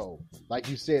take a toll. Like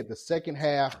you said, the second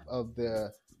half of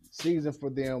the season for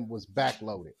them was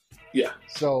backloaded. Yeah.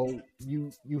 So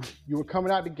you were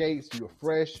coming out the gates, you were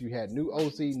fresh, you had new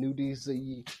OC, new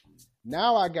DC.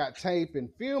 Now I got tape and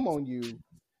film on you.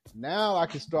 Now I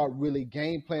can start really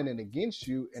game planning against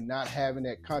you and not having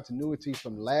that continuity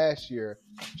from last year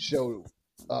show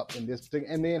up in this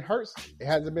particular. And then Hurts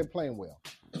hasn't been playing well.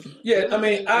 Yeah, I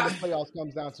mean, the playoffs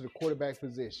comes down to the quarterback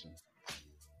position.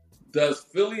 Does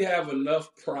Philly have enough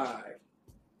pride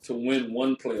to win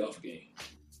one playoff game?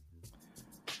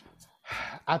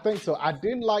 I think so. I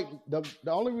didn't like the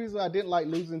only reason I didn't like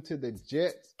losing to the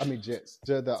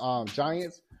to the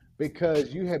Giants,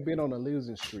 because you had been on a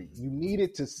losing streak. You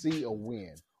needed to see a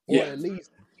win, or at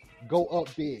least go up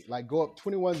big, like go up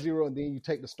 21-0, and then you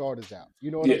take the starters out.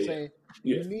 You know what I'm saying?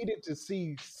 Yeah. You needed to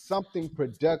see something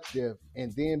productive,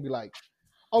 and then be like,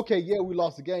 okay, yeah, we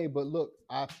lost the game, but look,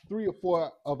 3 or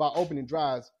 4 of our opening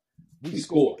drives, we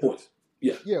scored points.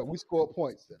 Yeah, we scored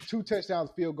points. 2 touchdowns,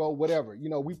 field goal, whatever. You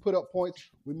know, we put up points,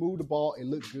 we moved the ball, it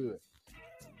looked good.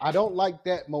 I don't like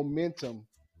that momentum,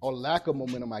 or lack of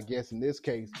momentum, I guess, in this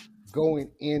case,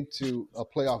 going into a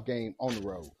playoff game on the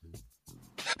road.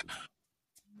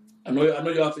 I know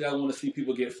y'all think I want to see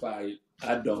people get fired.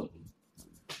 I don't.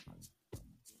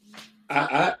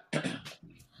 I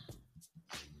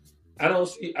I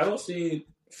don't see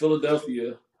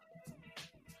Philadelphia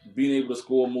being able to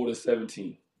score more than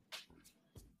 17.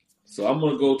 So I'm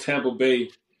gonna go Tampa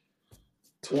Bay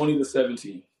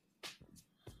 20-17.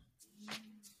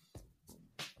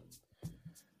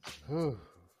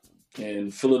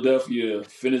 And Philadelphia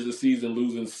finished the season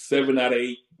losing 7 out of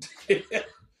 8,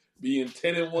 being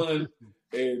 10-1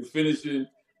 and finishing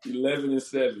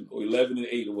 11-7 or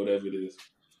 11-8 or whatever it is.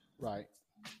 Right.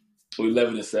 Or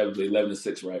 11-7,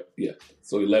 11-6, right? Yeah.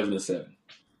 So 11-7.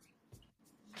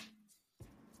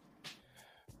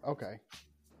 Okay.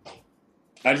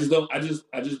 I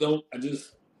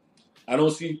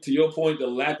don't see, to your point, the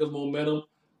lack of momentum.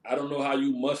 I don't know how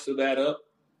you muster that up.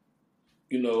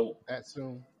 You know, that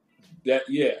soon. That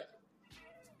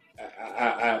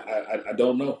I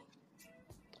don't know.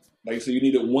 Like I said, you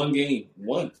needed one game,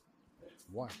 one.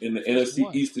 And the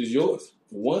NFC East is yours,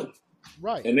 one.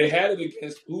 Right. And they had it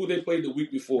against who they played the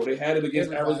week before. They had it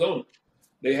against Arizona.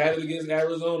 They had a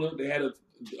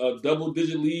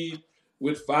double-digit lead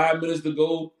with 5 minutes to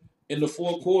go in the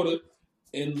fourth quarter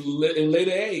in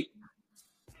later 8.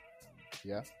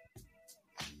 Yeah.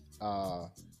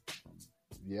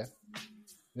 Yeah.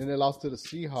 Then they lost to the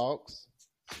Seahawks.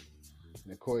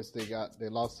 And of course they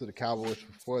lost to the Cowboys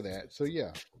before that. So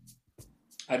yeah.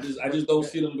 I just don't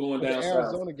see them going down. The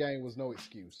Arizona game was no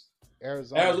excuse.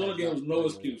 Arizona game was no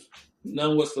excuse.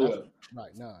 None whatsoever.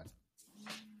 Right, none.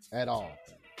 At all.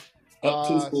 Up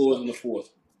 2 scores in the fourth.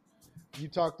 You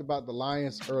talked about the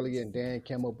Lions earlier and Dan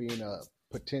Campbell being a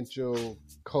potential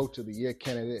coach of the year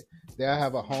candidate. They'll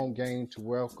have a home game to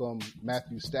welcome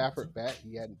Matthew Stafford back.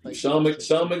 He hadn't played. Sean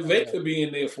McVay could be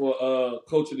in there for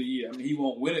coach of the year. I mean, he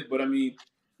won't win it, but I mean,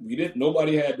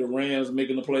 nobody had the Rams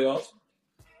making the playoffs.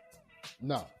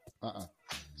 No.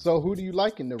 So who do you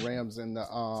like in the Rams and the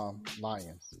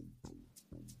Lions?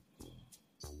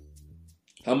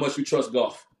 How much you trust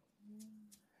Goff?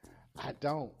 I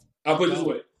don't. I'll put it this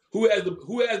way: Who has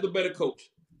the better coach,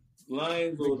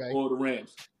 Lions or the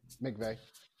Rams? McVay.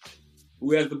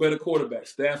 Who has the better quarterback,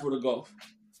 Stafford or Goff?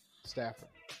 Stafford.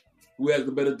 Who has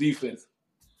the better defense,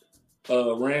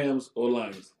 Rams or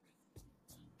Lions?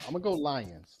 I'm gonna go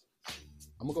Lions.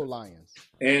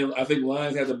 And I think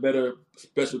Lions has a better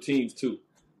special teams too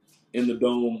in the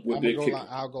dome with their kicker.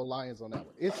 I'll go Lions on that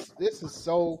one. This is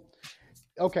so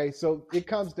okay. So it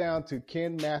comes down to,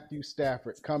 can Matthew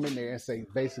Stafford come in there and say,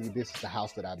 basically, this is the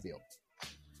house that I built?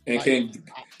 And can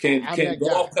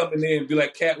Goff come in there and be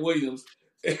like Cat Williams?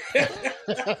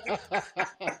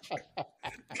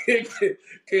 Can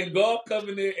Goff come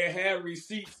in there and have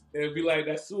receipts and be like,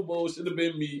 that Super Bowl should have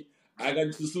been me. I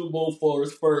got to the Super Bowl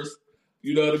first.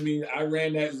 You know what I mean? I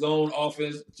ran that zone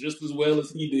offense just as well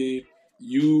as he did.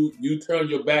 You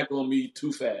turned your back on me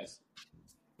too fast.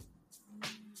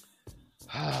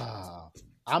 I'm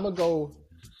going to go.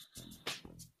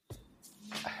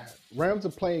 Rams are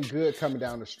playing good coming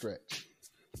down the stretch.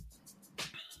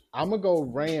 I'm going to go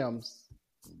Rams.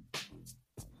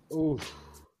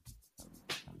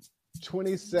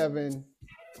 27-24.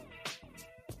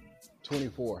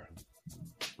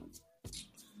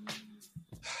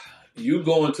 You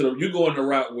going the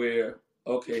route where,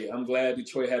 okay, I'm glad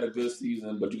Detroit had a good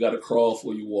season, but you got to crawl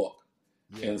before you walk.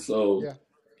 Yeah. And so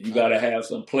you got to have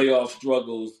some playoff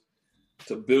struggles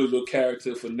to build your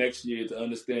character for next year to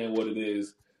understand what it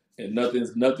is. And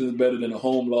nothing's better than a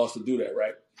home loss to do that,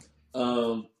 right?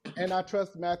 And I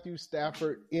trust Matthew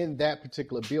Stafford in that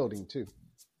particular building too.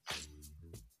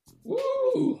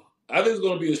 Woo! I think it's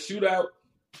going to be a shootout.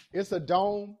 It's a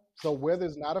dome, so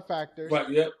weather's not a factor. Right,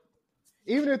 yep.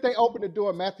 Even if they open the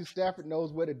door, Matthew Stafford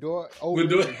knows where the door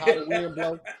opens and how the wind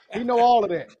blows. He know all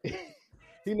of that.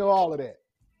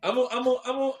 I'm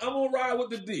gonna ride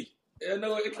with the D. I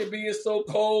know it can be so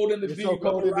cold in the D. So I'm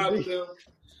gonna ride with them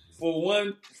for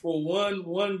one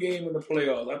game in the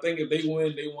playoffs. I think if they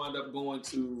win, they wind up going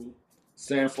to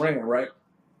San Fran, right?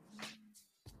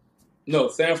 No,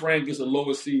 San Fran gets a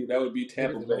lower seed. That would be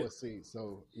Tampa Bay. Lower seed.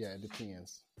 So yeah, it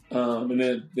depends. And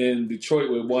then Detroit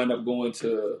would wind up going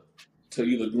to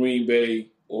either Green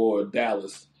Bay or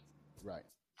Dallas. Right.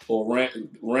 Or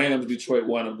Rams, Detroit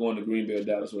wind up going to Green Bay or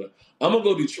Dallas. I'm going to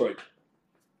go Detroit.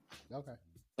 Okay.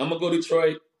 I'm going to go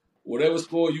Detroit. Whatever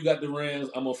score you got the Rams,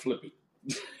 I'm going to flip it.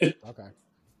 Okay.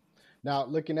 Now,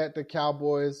 looking at the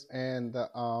Cowboys and the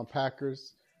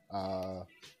Packers,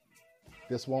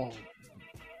 this won't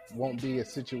be a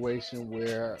situation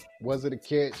where, was it a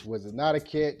catch? Was it not a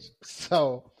catch?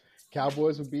 So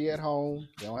Cowboys will be at home.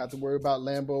 They don't have to worry about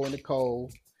Lambeau in the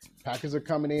cold. Packers are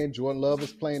coming in. Jordan Love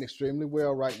is playing extremely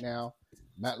well right now.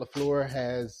 Matt LaFleur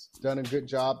has done a good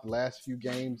job the last few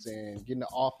games and getting the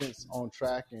offense on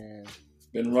track and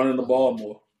been running the ball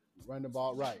more. Running the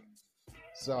ball right.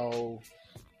 So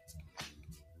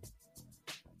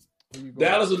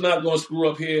Dallas is not going to screw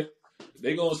up here.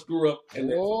 They're going to screw up. And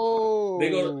they're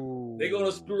going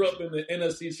to screw up in the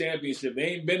NFC Championship. They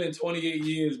ain't been in 28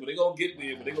 years, but they're going to get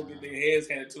there. But they're going to get their heads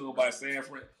handed to them by San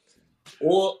Fran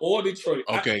or Detroit.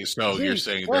 Okay, so you're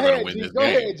saying they're going to win this game. Go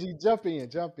ahead, G. Jump in.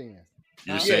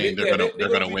 You're saying they're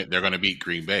going to win. They're going to beat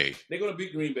Green Bay. They're going to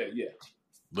beat Green Bay, yeah.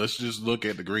 Let's just look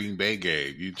at the Green Bay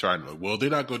game. You trying to? Well, they're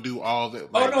not going to do all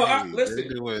that. Like, listen. They're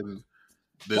doing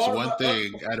this one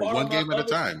thing at one game at a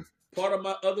time. Part of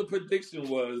my other prediction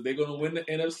was they're going to win the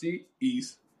NFC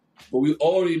East, but we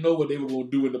already know what they were going to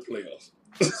do in the playoffs.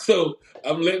 So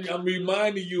I'm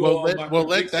reminding you.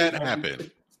 Let that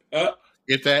happen.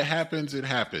 If that happens, it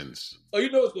happens. Oh, you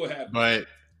know it's going to happen. But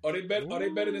are they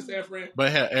better than San Fran?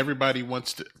 But everybody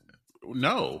wants to.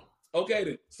 No. Okay,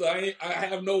 then. So I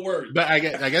have no worries. But I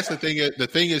guess the thing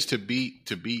is to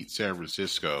beat San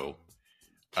Francisco,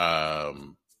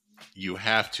 you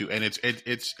have to, and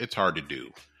it's hard to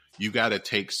do. You got to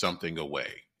take something away,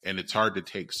 and it's hard to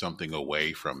take something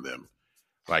away from them.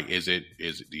 Like, do you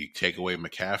take away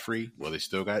McCaffrey? Well, they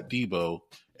still got Debo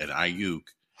and Ayuk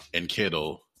and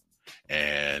Kittle,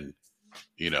 and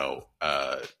and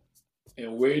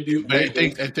where do you?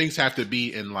 Things have to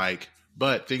be in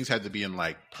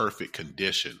perfect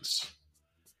conditions.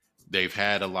 They've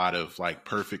had a lot of like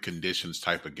perfect conditions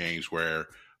type of games where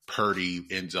Purdy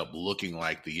ends up looking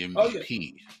like the MVP. Oh, yeah.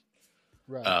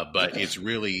 Right. But it's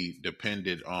really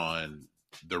dependent on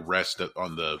the rest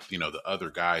on the other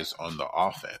guys on the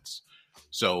offense.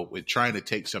 So with trying to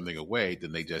take something away,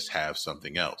 then they just have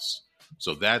something else.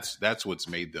 So that's what's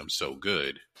made them so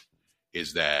good,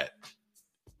 is that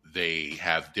they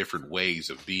have different ways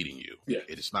of beating you. Yeah.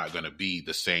 It's not going to be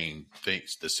the same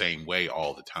things the same way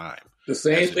all the time. The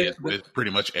same thing with pretty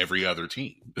much every other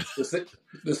team. The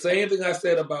same thing I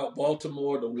said about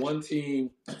Baltimore. The one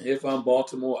team, if I'm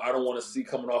Baltimore, I don't want to see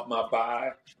coming off my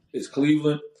bye is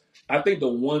Cleveland. I think the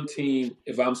one team,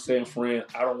 if I'm San Fran,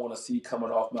 I don't want to see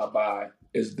coming off my bye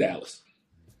is Dallas.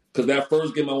 Because that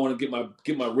first game, I want to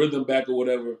get my rhythm back or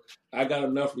whatever. I got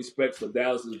enough respect for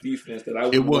Dallas's defense that I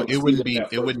it wouldn't be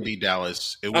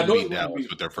Dallas. It wouldn't be Dallas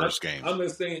with their first game. I'm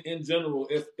just saying in general,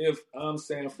 if I'm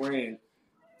San Fran,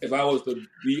 if I was to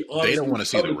be honest, they don't want to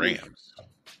see the Rams.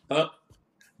 Huh?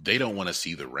 They don't want to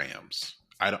see the Rams.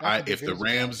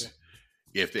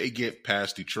 If they get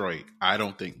past Detroit, I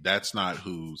don't think that's not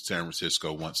who San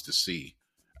Francisco wants to see.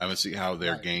 I haven't seen how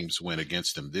their games went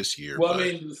against them this year. Well,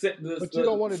 but you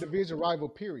don't want a division rival,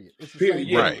 period. It's the period,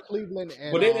 same right? Cleveland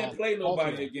and but they didn't play nobody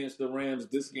Baltimore against the Rams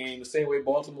this game. The same way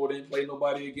Baltimore didn't play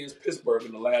nobody against Pittsburgh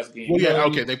in the last game. Well, yeah,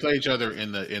 okay, they played each other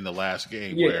in the last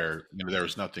game where there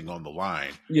was nothing on the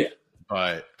line. Yeah,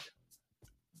 but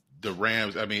the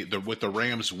Rams, with the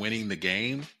Rams winning the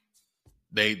game.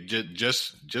 They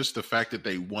just the fact that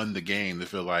they won the game, they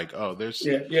feel like, oh, there's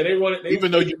they won it. Even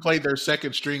though you played their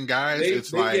second string guys, they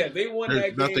won that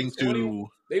game. Nothing to.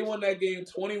 They won that game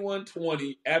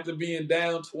 21-20 after being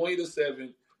down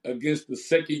 20-7 against the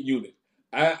second unit.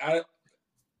 I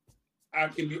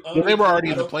can be honest. Well, they were already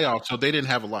in the playoffs, so they didn't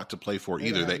have a lot to play for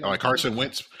either. They like Carson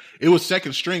Wentz. It was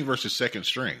second string versus second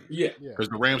string. Yeah, because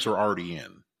the Rams were already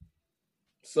in.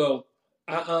 So.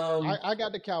 I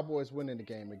got the Cowboys winning the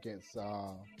game against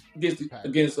Green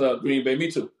Bay. Me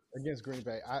too. Against Green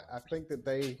Bay. I think that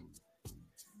the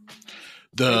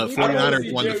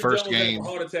 49ers won the first game.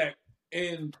 Heart attack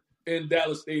in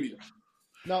Dallas Stadium.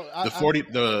 No, the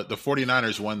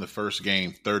 49ers won the first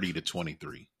game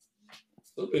 30-23.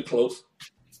 A bit close.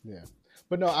 Yeah.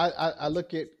 But no, I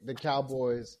look at the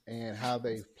Cowboys and how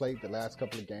they've played the last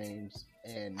couple of games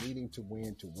and needing to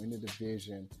win the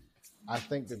division. I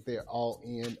think that they're all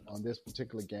in on this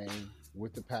particular game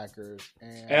with the Packers.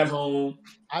 And at home.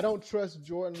 I don't trust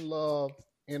Jordan Love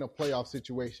in a playoff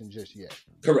situation just yet.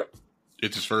 Correct.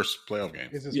 It's his first playoff game.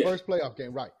 It's his first playoff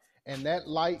game, right. And that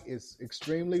light is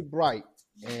extremely bright,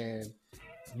 and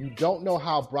you don't know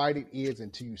how bright it is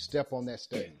until you step on that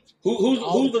stage.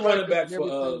 Who's the running back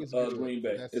for Green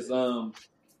Bay? It's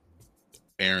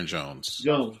Aaron Jones.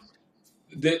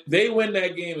 They win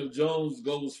that game if Jones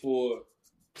goes for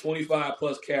 25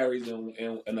 plus carries and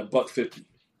 $150.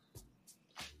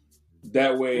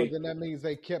 That way, then that means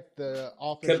they kept the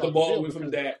offense. Kept the ball away from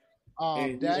Dak.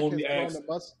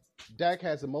 Dak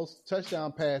has the most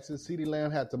touchdown passes. CeeDee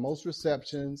Lamb had the most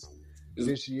receptions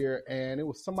this year, and it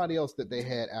was somebody else that they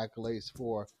had accolades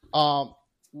for.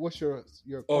 what's your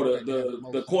Oh, quarterback that has the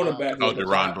most, cornerback. Oh, the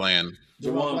Deron top- Bland.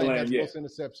 Deron has Bland, yeah. most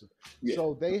interceptions. Yeah.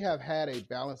 So they have had a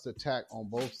balanced attack on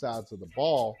both sides of the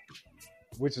ball,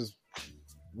 which is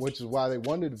why they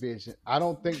won the division. I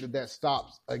don't think that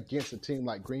stops against a team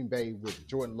like Green Bay with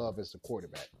Jordan Love as the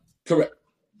quarterback. Correct.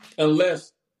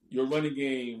 Unless your running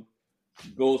game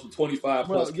goes for 25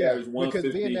 plus carries, because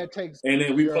 150, then that takes and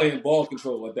then we your- playing ball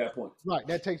control at that point. Right,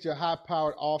 that takes your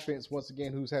high-powered offense once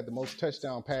again, who's had the most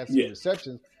touchdown passes Yeah. and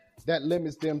receptions. That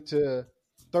limits them to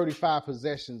 35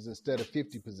 possessions instead of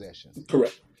 50 possessions.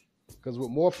 Correct. Because with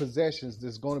more possessions,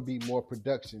 there's going to be more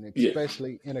production,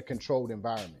 especially in a controlled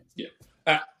environment. Yeah.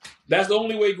 That's the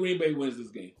only way Green Bay wins this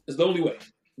game. It's the only way.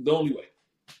 The only way.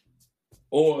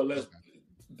 Or unless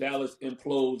Dallas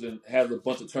implodes and has a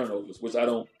bunch of turnovers, which I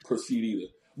don't perceive either.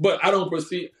 But I don't wish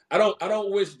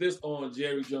this on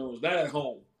Jerry Jones, not at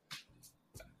home.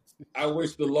 I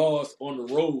wish the loss on the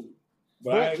road.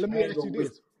 But let me ask you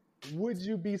this. Would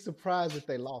you be surprised if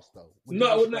they lost, though? Would you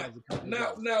No, be surprised if they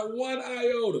lost? not one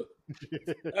iota.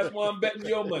 That's why I'm betting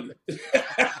your money.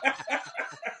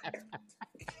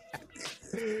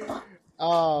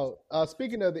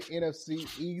 Speaking of the NFC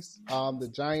East, the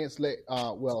Giants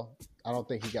I don't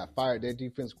think he got fired. Their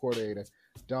defense coordinator,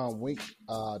 Don Wink,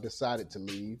 decided to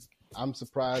leave. I'm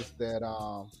surprised that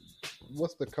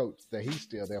what's the coach that he's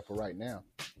still there for right now?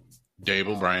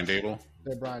 Brian Dable.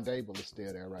 That Brian Dable is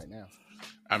still there right now.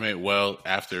 I mean, well,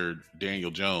 after Daniel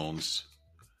Jones,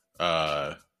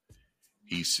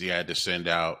 he had to send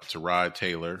out to Rod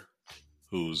Taylor,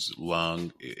 whose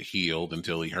lung healed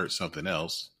until he hurt something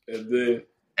else. And then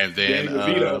Danny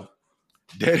DeVito,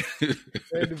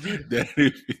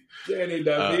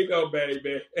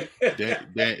 baby.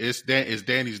 It's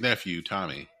Danny's nephew,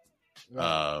 Tommy,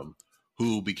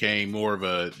 who became more of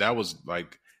a, that was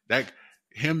like that.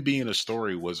 Him being a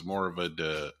story was more of a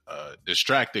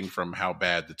distracting from how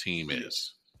bad the team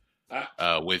is.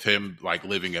 With him like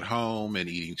living at home and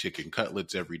eating chicken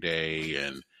cutlets every day,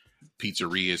 and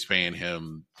pizzerias paying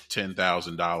him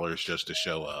 $10,000 just to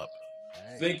show up.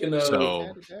 Thinking of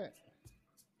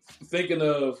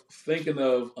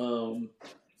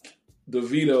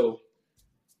DeVito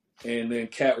and then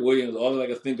Cat Williams, all I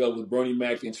can think of was Bernie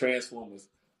Mac and Transformers.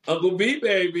 Uncle B,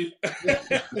 baby.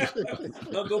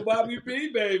 Uncle Bobby B,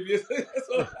 baby.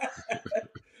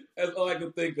 That's all I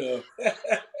can think of.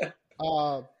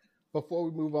 Before we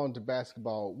move on to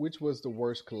basketball, which was the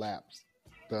worst collapse?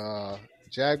 The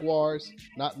Jaguars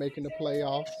not making the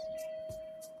playoffs,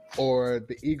 or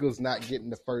the Eagles not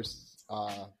getting the first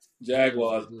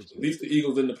Jaguars? At least the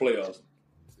Eagles in the playoffs.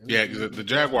 Yeah, the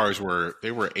Jaguars were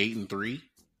 8-3.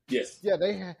 Yes. Yeah,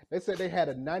 they said they had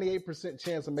a 98%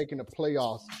 chance of making the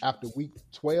playoffs after week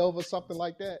 12 or something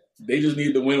like that. They just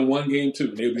need to win one game too,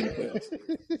 and they'll be in the playoffs.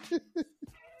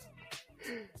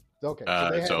 Okay.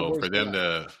 So for them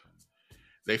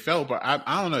they fell, but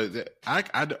I don't know.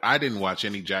 I didn't watch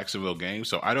any Jacksonville games,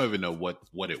 so I don't even know what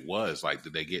it was. Like,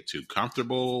 did they get too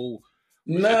comfortable?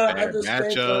 I just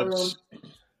matchups.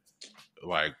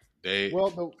 Like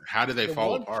how did they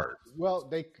fall apart?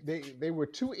 Well, they were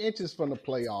 2 inches from the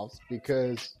playoffs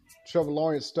because Trevor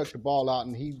Lawrence stuck the ball out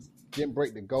and he didn't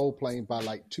break the goal plane by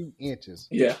like 2 inches.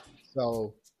 Yeah.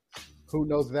 So who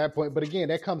knows at that point? But again,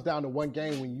 that comes down to one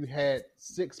game when you had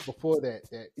 6 before that.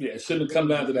 Yeah, it shouldn't have come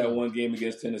down to that one game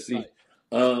against Tennessee.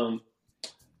 Right.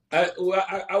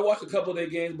 I watched a couple of their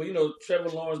games, but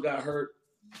Trevor Lawrence got hurt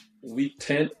week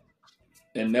 10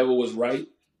 and never was right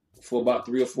for about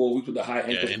 3 or 4 weeks with the high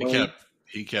ankle sprain.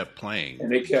 He kept playing, and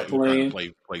they kept playing.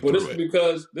 But this is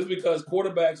because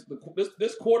quarterbacks,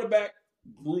 this quarterback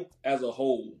group as a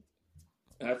whole,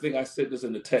 and I think I said this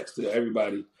in the text to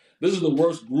everybody. This is the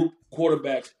worst group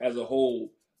quarterbacks as a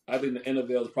whole I think the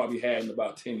NFL has probably had in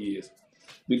about 10 years,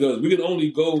 because we can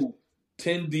only go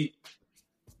 10 deep,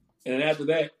 and after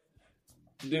that,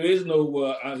 there is no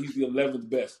he's the 11th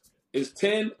best. It's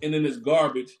 10, and then it's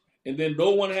garbage, and then no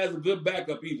one has a good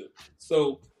backup either.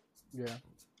 So yeah.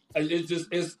 It's just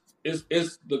it's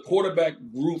the quarterback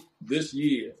group this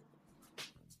year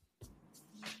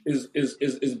is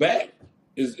bad.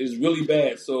 Is really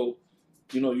bad. So,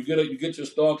 you get your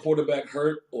star quarterback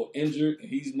hurt or injured and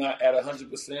he's not at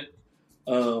 100%.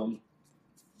 The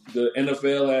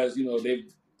NFL has,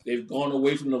 they've gone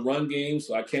away from the run game,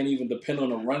 so I can't even depend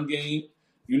on the run game.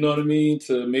 You know what I mean?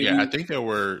 To maybe I think there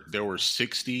were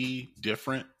 60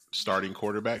 different starting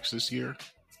quarterbacks this year.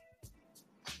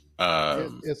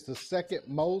 It's the second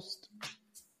most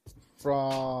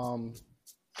from,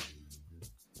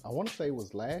 I want to say it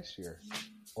was last year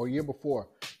or year before.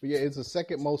 But yeah, it's the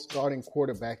second most starting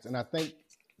quarterbacks. And I think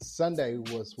Sunday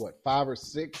was 5 or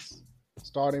 6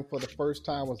 starting for the first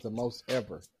time was the most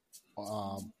ever.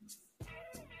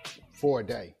 for a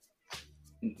day.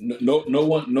 No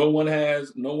one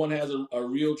has a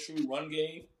real true run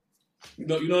game. You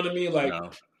know what I mean? Like No.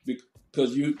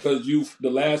 because you the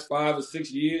last 5 or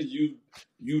 6 years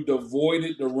you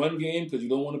devoided the run game because you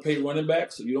don't want to pay running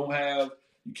backs, so you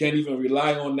can't even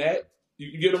rely on that.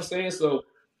 You get what I'm saying? So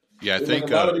Yeah, I think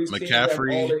a lot of these teams have all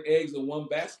McCaffrey their eggs in one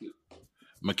basket.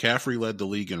 led the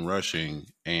league in rushing,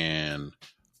 and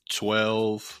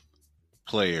 12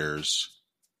 players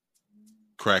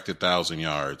cracked 1,000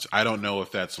 yards. I don't know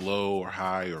if that's low or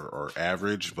high or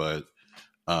average, but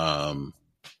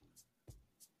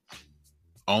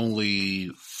only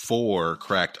 4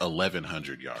 cracked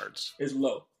 1,100 yards. It's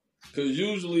low because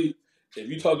usually if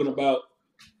you're talking about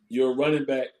your running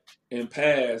back and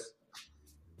pass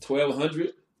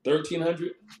 1,200,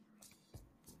 1,300.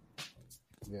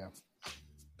 Yeah.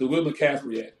 So where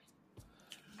McCaffrey at?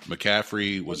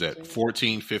 McCaffrey was at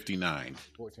 1459.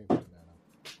 14.59.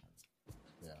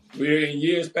 Where in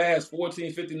years past,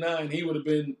 1459, he would have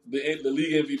been the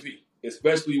league MVP,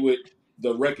 especially with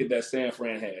the record that San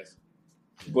Fran has.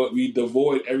 But we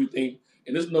devoid everything.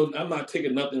 And I'm not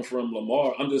taking nothing from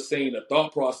Lamar. I'm just saying the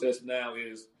thought process now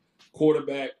is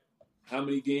quarterback, how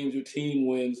many games your team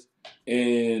wins,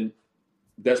 and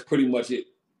that's pretty much it.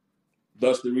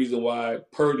 Thus the reason why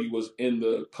Purdy was in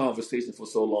the conversation for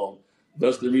so long.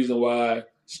 Thus the reason why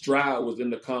Stroud was in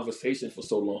the conversation for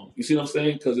so long. You see what I'm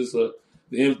saying? Because the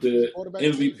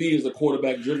MVP is a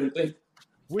quarterback-driven thing.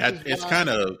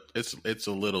 It's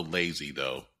a little lazy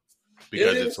though,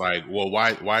 because it's like, well,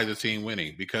 why is the team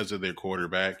winning? Because of their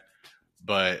quarterback.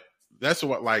 But that's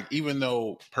what, like, even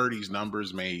though Purdy's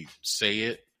numbers may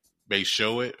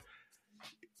show it,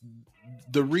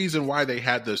 the reason why they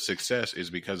had the success is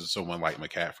because of someone like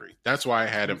McCaffrey. That's why I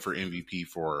had him for MVP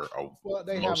for most of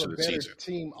the season. They have a better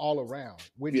team all around,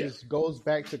 which goes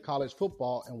back to college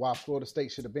football and why Florida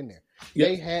State should have been there. Yeah.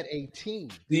 They had a team.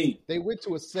 They went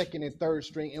to a second and third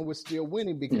string and were still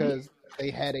winning because they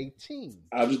had a team.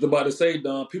 I was just about to say,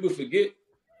 Don, people forget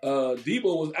Debo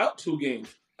was out 2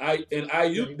 games.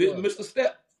 IU didn't miss a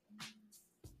step.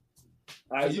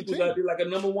 IU was out there like a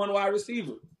number 1 wide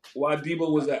receiver while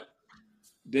Debo was out.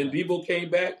 Then Debo came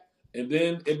back, and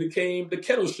then it became the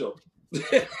Kettle Show.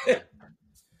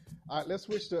 All right, let's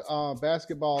switch to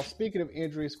basketball. Speaking of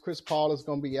injuries, Chris Paul is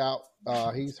going to be out.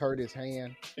 He's hurt his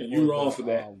hand. And you're wrong for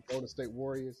that. Golden State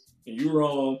Warriors. And you're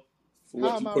wrong for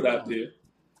what you put out there.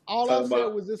 All I said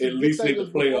was this at least make the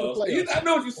playoffs. I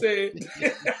know what you said.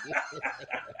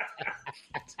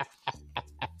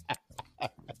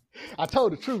 I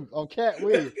told the truth on Cat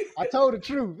Williams. I told the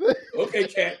truth. Okay,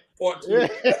 Cat. Part 2.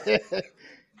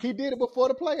 He did it before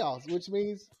the playoffs, which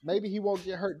means maybe he won't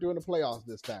get hurt during the playoffs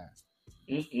this time.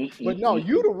 But no,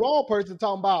 you the wrong person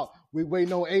talking about we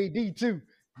waiting on AD too.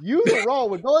 You the wrong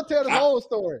one. Go and tell the whole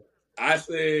story. I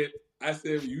said,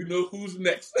 you know who's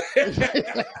next.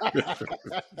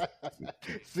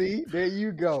 See, there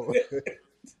you go.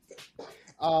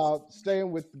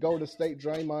 Staying with Golden State,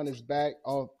 Draymond is back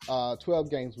on 12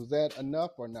 games. Was that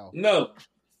enough or no? No.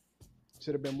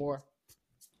 Should have been more.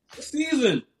 The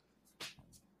season.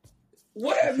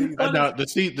 What have you done? No, the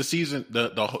season,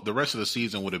 the rest of the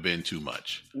season would have been too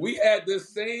much. We had the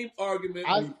same argument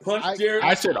when he punched Jared.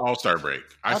 I said All-Star break.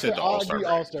 I said the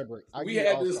All-Star break. We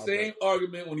had the same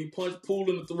argument when he punched Poole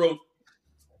in the throat.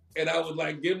 And I was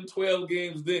like, give him 12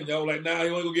 games then. Y'all were like, nah, he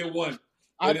only going to get 1.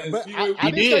 He did.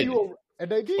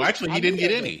 And they did. Well, actually, he didn't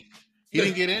get any. He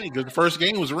didn't get any because the first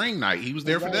game was ring night. He was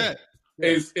there for that.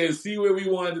 And see where we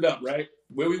winded up, right?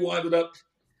 Where we winded up.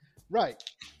 Right.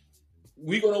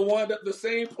 We're going to wind up the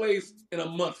same place in a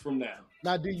month from now.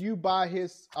 Now, do you buy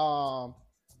his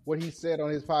what he said on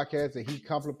his podcast that he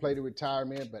contemplated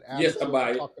retirement, but yes, I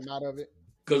buy it. Talked him out of it?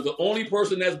 Because the only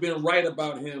person that's been right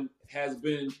about him has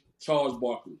been Charles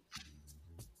Barkley.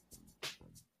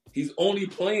 He's only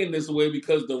playing this way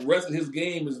because the rest of his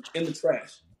game is in the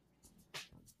trash.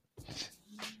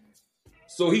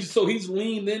 So he's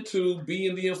leaned into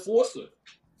being the enforcer.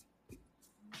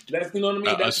 That's, you know what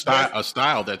I mean? A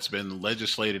style that's been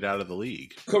legislated out of the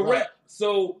league. Correct. Right.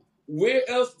 So where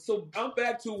else? So I'm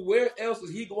back to where else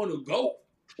is he going to go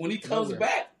when he comes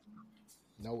back?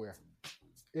 Nowhere.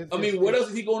 What else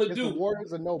is he going to do? The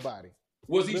Warriors are nobody.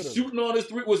 Was he shooting on his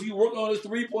three? Was he working on his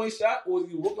 3-point shot? Was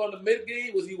he working on the mid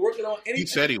game? Was he working on anything? He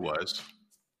said he was.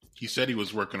 He said he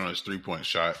was working on his 3-point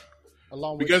shot.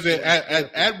 Because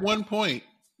at one point,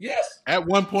 yes, at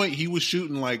one point he was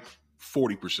shooting like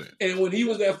 40%. And when he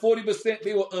was at 40%,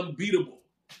 they were unbeatable.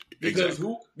 Because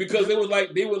Because they were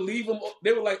like they would leave him.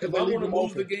 They were like, if I want to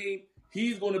lose the game,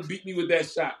 he's going to beat me with that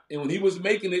shot. And when he was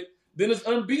making it, then it's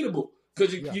unbeatable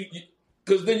because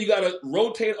Because then you got to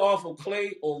rotate off of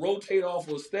Clay or rotate off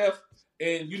of Steph,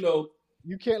 and you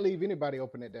can't leave anybody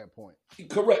open at that point.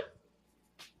 Correct.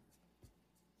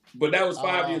 But that was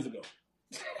 5 years ago.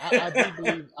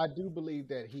 I do believe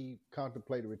that he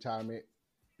contemplated retirement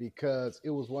because it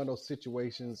was one of those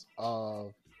situations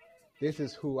of this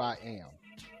is who I am.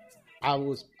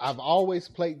 I've always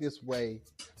played this way.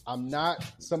 I'm not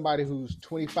somebody who's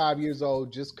 25 years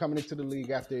old, just coming into the league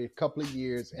after a couple of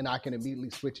years, and I can immediately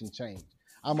switch and change.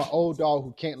 I'm an old dog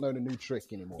who can't learn a new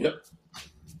trick anymore. Yep.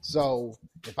 So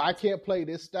if I can't play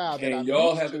this style, and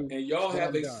y'all have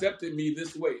accepted me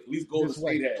this way, at least Golden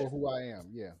State has, for who I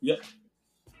am. Yeah. Yep.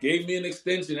 Gave me an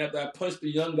extension after I punched the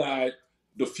young guy,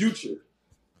 the future,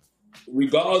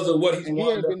 regardless of what he's and he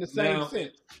hasn't been the same now.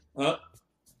 Since. Huh?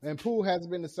 And Poole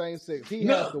hasn't been the same since. He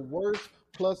has the worst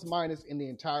plus minus in the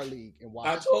entire league in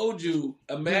Washington. I told you,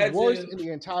 imagine the worst in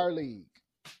the entire league.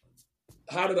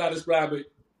 How did I describe it?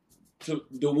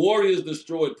 The Warriors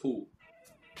destroyed Poole.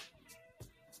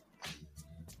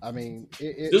 I mean,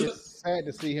 it's sad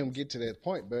to see him get to that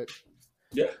point, but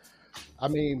yeah, I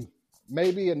mean,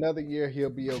 maybe another year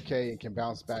he'll be okay and can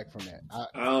bounce back from that.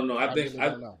 I don't know. I think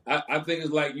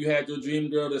it's like you had your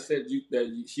dream girl that said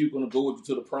that she was going to go with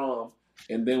you to the prom,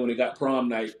 and then when it got prom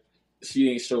night, she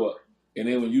didn't show up. And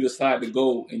then when you decide to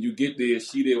go and you get there,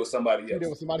 she there with somebody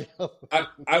else.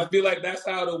 I feel like that's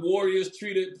how the Warriors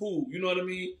treated Poole. You know what I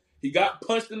mean? He got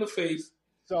punched in the face.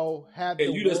 So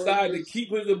you decide to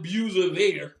keep his abuser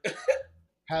there.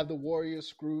 Had the Warriors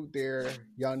screwed their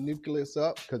young nucleus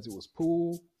up because it was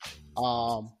Poole.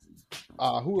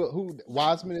 Who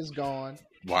Wiseman is gone.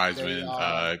 Wiseman,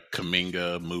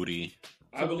 Kuminga, Moody.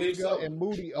 I believe so. And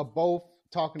Moody are both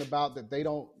talking about that they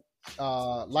don't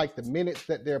like the minutes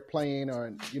that they're playing,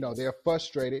 or they're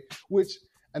frustrated.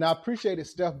 And I appreciated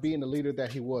Steph being the leader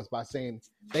that he was by saying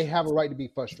they have a right to be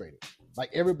frustrated.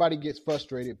 Like everybody gets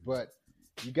frustrated, but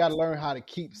you got to learn how to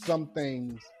keep some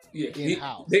things in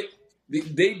house.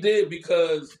 They did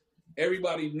because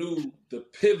everybody knew the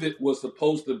pivot was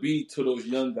supposed to be to those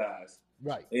young guys,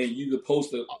 right? And you supposed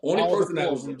to only person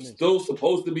that was still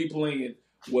supposed to be playing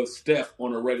was Steph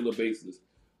on a regular basis.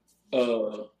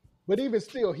 But even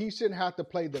still, he shouldn't have to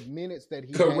play the minutes that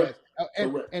he has.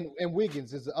 And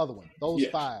Wiggins is the other one. Those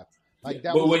five. That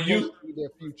but was supposed to be their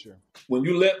future. When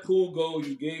you let Poole go,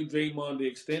 you gave Draymond the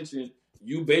extension.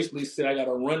 You basically said, I got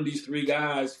to run these three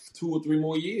guys 2 or 3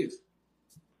 more years.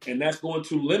 And that's going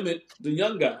to limit the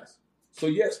young guys. So,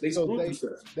 yes, they screwed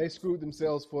themselves. They screwed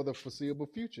themselves for the foreseeable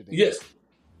future. Then. Yes.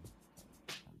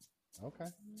 Okay.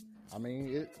 I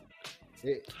mean,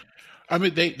 it's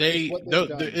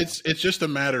just a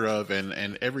matter of,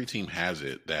 and every team has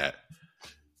it, that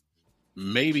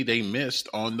maybe they missed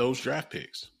on those draft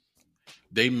picks.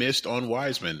 They missed on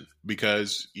Wiseman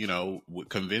because,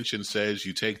 convention says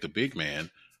you take the big man,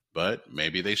 but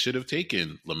maybe they should have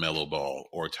taken LaMelo Ball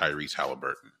or Tyrese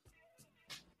Halliburton.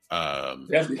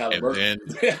 Definitely Halliburton.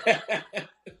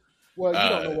 Well, you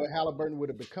don't know what Halliburton would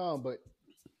have become, but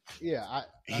yeah.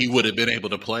 He would have been able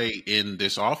to play in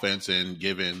this offense and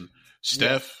given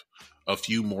Steph a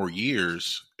few more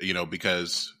years,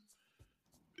 because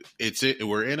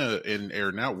we're in an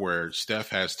era now where Steph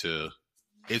has to.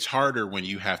 It's harder when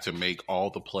you have to make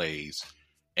all the plays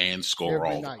and score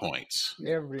all the points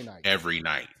every night. Every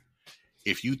night.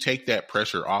 If you take that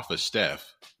pressure off of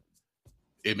Steph,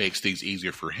 it makes things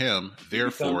easier for him.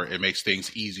 Therefore, it makes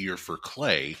things easier for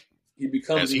Clay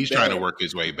as he's trying to work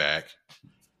his way back.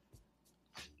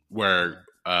 Where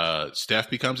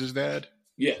Steph becomes his dad.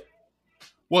 Yeah.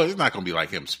 Well, it's not going to be like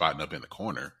him spotting up in the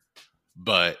corner,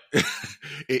 but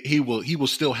he will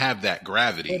still have that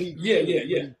gravity.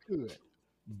 Yeah.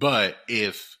 But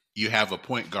if you have a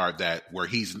point guard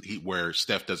where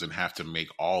Steph doesn't have to make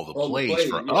all the plays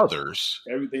for others,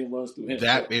 everything runs through him.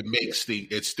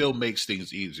 It still makes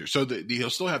things easier. So he'll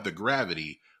still have the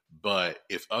gravity, but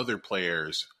if other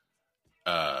players,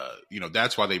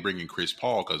 that's why they bring in Chris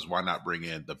Paul, because why not bring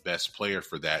in the best player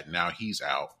for that? Now he's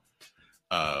out.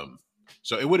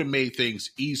 So it would have made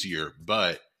things easier,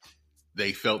 but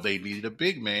they felt they needed a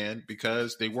big man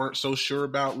because they weren't so sure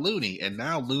about Looney. And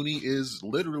now Looney is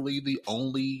literally the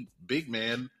only big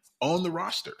man on the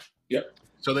roster. Yep.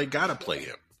 So they got to play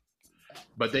him.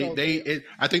 But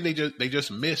I think they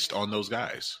just missed on those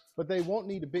guys. But they won't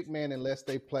need a big man unless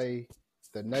they play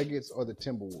the Nuggets or the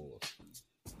Timberwolves,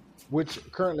 which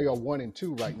currently are 1 and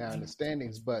 2 right now in the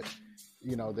standings. But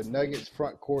the Nuggets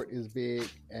front court is big,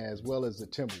 as well as the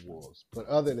Timberwolves. But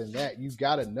other than that, you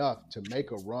got enough to make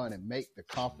a run and make the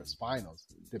conference finals,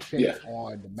 depending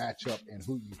on the matchup and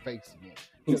who you face against.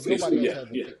 Because nobody else has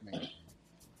a big man.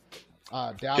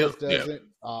 Dallas doesn't.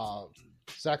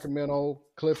 Sacramento,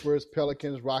 Clippers,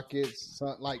 Pelicans, Rockets.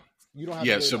 Like you don't have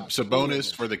Yeah, to worry about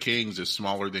Sabonis for the Kings is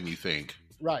smaller than you think.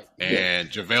 right. And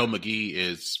JaVale McGee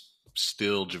is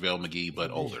still JaVale McGee,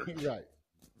 but older. Right.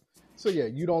 So, yeah,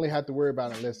 you'd only have to worry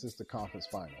about it unless it's the conference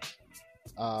final.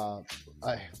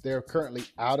 They're currently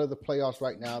out of the playoffs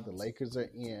right now. The Lakers are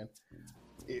in.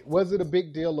 Was it a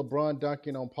big deal, LeBron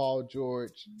dunking on Paul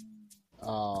George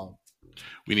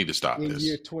We need to stop in this.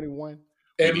 year 21?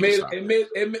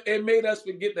 It made us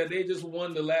forget that they just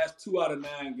won the last 2 out of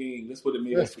 9 games. That's what it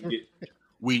made us forget.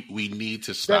 We need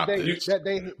to stop this.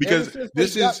 Because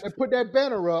this they put that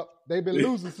banner up. They've been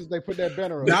losing since they put that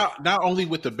banner up. Not only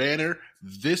with the banner,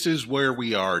 this is where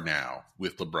we are now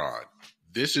with LeBron.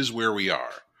 This is where we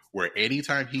are. Where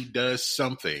anytime he does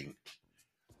something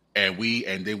and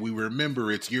then we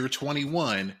remember it's year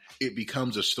 21, it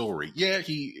becomes a story. Yeah,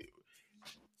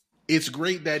 it's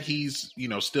great that he's,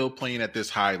 still playing at this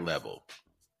high level.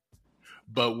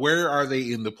 But where are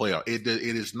they in the playoff? It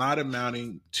is not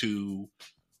amounting to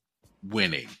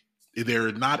winning.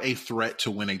 They're not a threat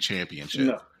to win a championship.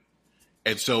 No.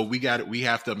 And so we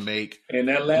have to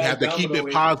keep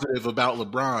it positive about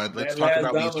LeBron. Let's talk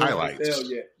about these highlights.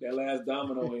 That last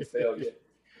domino ain't fell yet.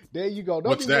 There you go.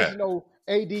 Don't What's that?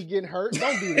 AD getting hurt.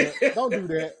 Don't do that. Don't do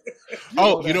that.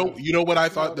 You know what I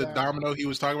thought the domino he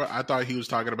was talking about? I thought he was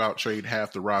talking about trade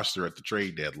half the roster at the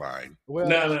trade deadline. Well,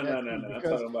 no.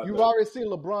 Because you've already seen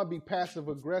LeBron be passive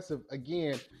aggressive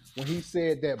again when he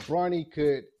said that Bronny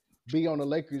could be on the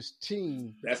Lakers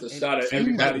team. That's a shot at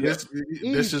everybody.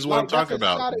 This is what I'm talking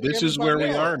about. This is where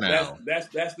we are now. That's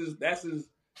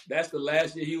the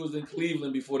last year he was in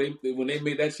Cleveland when they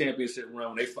made that championship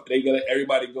run. They got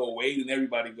everybody go. Wade and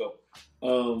everybody go.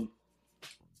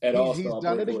 He's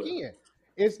done it again.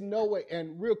 It's no way.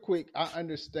 And real quick, I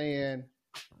understand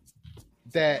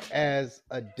that as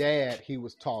a dad, he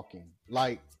was talking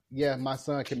like, "Yeah, my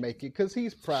son can make it," because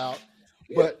he's proud.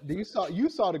 But you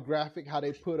saw the graphic how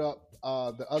they put up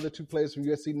the other 2 players from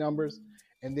USC numbers,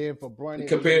 and then for Bronny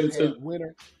compared to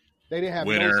Winner, they didn't have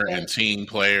winner and team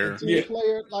player.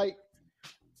 Player, like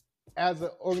as an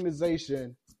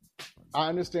organization, I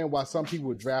understand why some people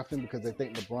would draft him because they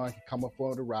think LeBron can come up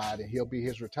for the ride and he'll be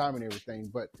his retirement and everything.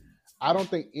 But I don't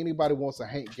think anybody wants a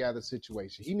Hank Gather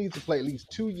situation. He needs to play at least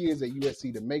 2 years at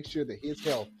USC to make sure that his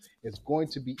health is going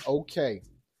to be okay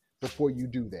before you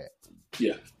do that.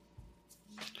 Yeah.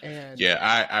 And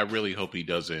I really hope he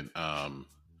doesn't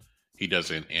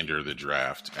enter the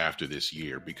draft after this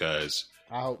year because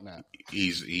I hope not.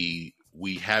 We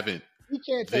haven't. He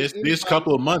can't this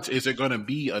couple of months isn't going to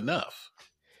be enough.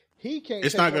 He can't.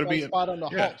 It's take not going to be spot on the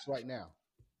Hawks right now.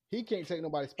 He can't take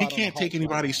nobody's spot. He can't take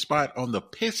anybody's spot on the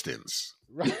Pistons.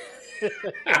 Right.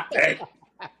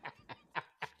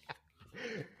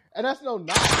 And that's no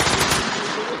knock.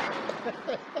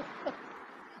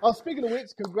 Oh, speaking of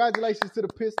which, congratulations to the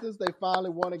Pistons. They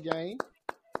finally won a game.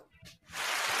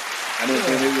 I didn't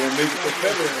think they were going to make it to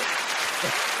February.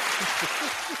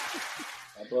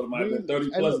 I thought it might have been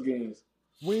 30-plus games.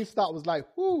 Wingstop was like,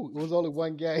 whoo, it was only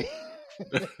 1 game.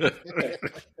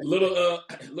 Little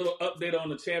update on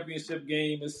the championship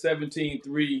game. It's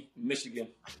 17-3 Michigan.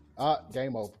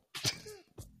 Game over.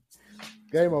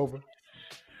 Game over.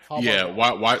 Yeah,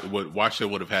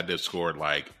 Washington would have had to have scored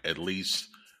like at least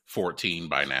 14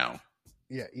 by now.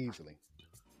 Yeah, easily.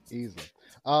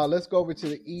 Let's go over to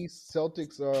the East.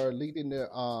 Celtics are leading the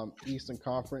Eastern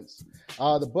Conference.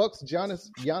 The Bucks,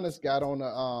 Giannis got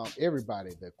on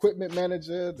everybody, the equipment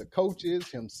manager, the coaches,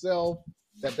 himself,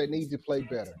 that they need to play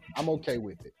better. I'm okay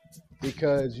with it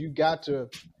because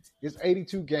it's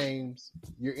 82 games.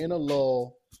 You're in a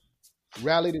lull.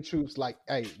 Rally the troops like,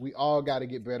 hey, we all got to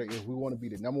get better if we want to be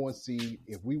the number 1 seed,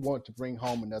 if we want to bring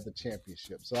home another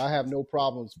championship. So I have no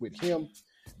problems with him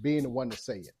being the one to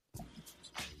say it.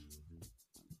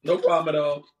 No problem at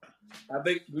all. I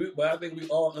think we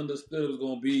all understood it was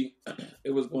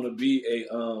going to be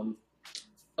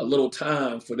a little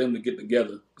time for them to get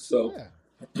together. So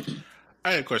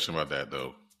I had a question about that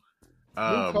though.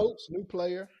 New coach, new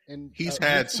player, and he's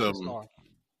had some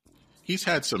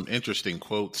interesting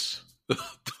quotes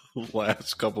the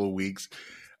last couple of weeks.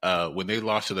 When they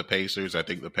lost to the Pacers, I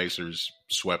think the Pacers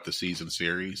swept the season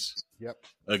series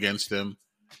against them.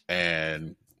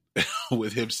 And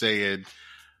with him saying,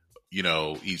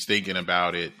 he's thinking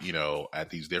about it, at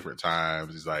these different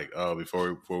times. He's like, oh,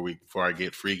 before I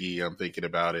get freaky, I'm thinking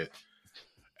about it.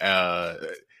 And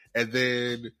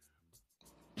then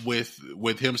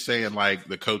with him saying like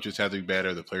the coaches have to be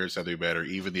better, the players have to be better,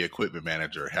 even the equipment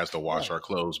manager has to wash our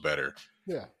clothes better.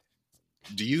 Yeah.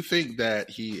 Do you think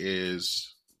that he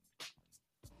is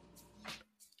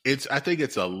I think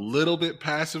it's a little bit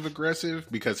passive aggressive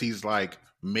because he's like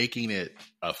making it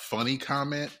a funny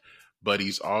comment, but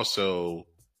there's also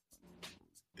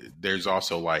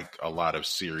like a lot of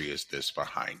seriousness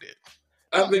behind it.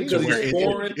 I think because he's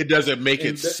foreign, it doesn't make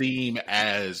it seem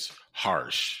as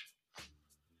harsh.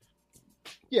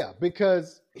 Yeah,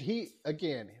 because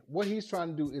what he's trying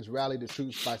to do is rally the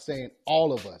troops by saying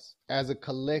all of us as a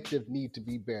collective need to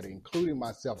be better, including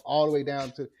myself, all the way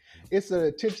down to, it's an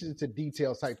attention to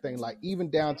detail type thing, like even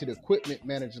down to the equipment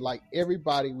manager, like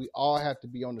everybody, we all have to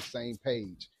be on the same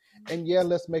page. And yeah,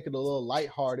 let's make it a little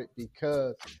lighthearted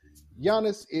because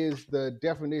Giannis is the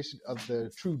definition of the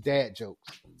true dad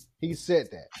jokes. He said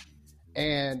that.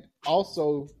 And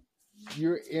also,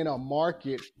 you're in a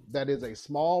market that is a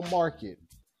small market,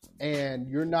 and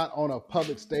you're not on a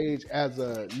public stage as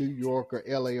a New York or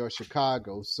LA or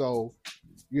Chicago. So,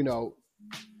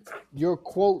 your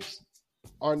quotes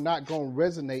are not going to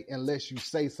resonate unless you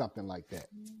say something like that.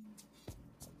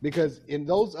 Because in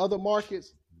those other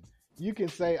markets, you can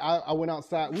say, I went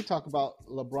outside. We talk about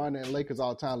LeBron and Lakers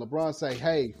all the time. LeBron say,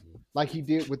 hey, like he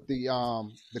did with the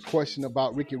question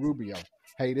about Ricky Rubio.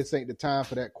 Hey, this ain't the time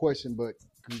for that question, but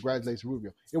congratulations,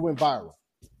 Rubio. It went viral.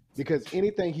 Because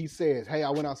anything he says, hey, I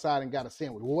went outside and got a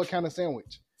sandwich. Well, what kind of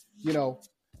sandwich?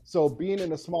 So being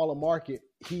in a smaller market,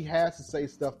 he has to say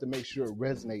stuff to make sure it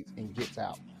resonates and gets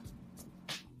out.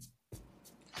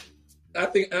 I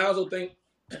also think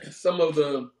some of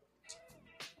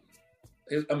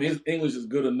his English is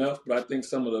good enough, but I think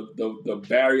some of the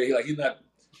barrier,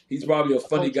 he's probably a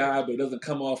funny guy, but it doesn't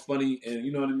come off funny, and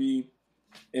you know what I mean,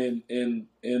 in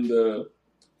the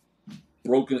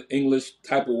broken English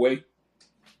type of way.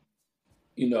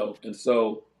 And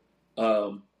so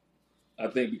I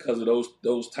think because of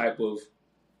those type of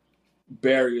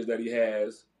barriers that he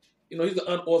has, he's an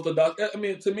unorthodox. I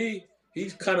mean, to me,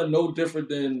 he's kind of no different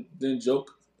than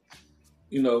Joke.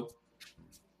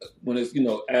 When it's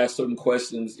asked certain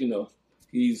questions, he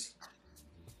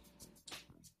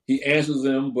answers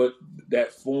them, but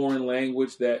that foreign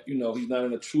language that he's not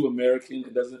in a true American.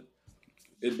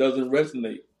 It doesn't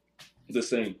resonate the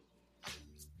same.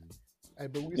 Hey,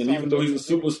 and even though he's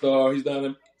a superstar, he's not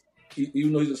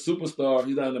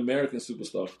an American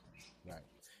superstar. Right.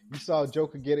 You saw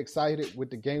Joker get excited with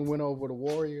the game win over the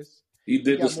Warriors. He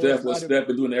did the step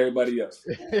and doing everybody else.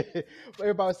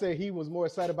 Everybody said he was more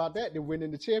excited about that than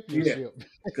winning the championship.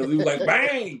 Because he was like,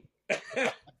 bang!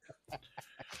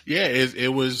 Yeah,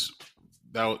 it was.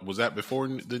 Was that before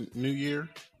the New Year?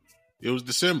 It was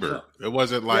December. Yeah. It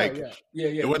wasn't like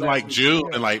it wasn't like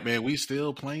June and like, man, we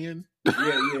still playing.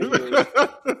 Yeah.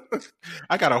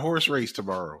 I got a horse race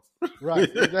tomorrow. Right.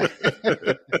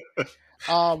 Exactly.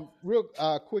 Real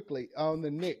quickly on the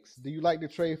Knicks, do you like the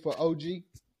trade for OG?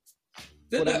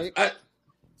 I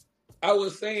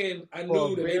was saying I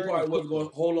knew that they probably wasn't going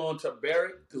to hold on to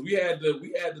Barrett because we had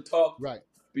the talk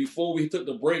before we took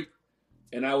the break,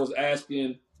 and I was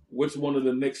asking which one of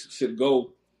the Knicks should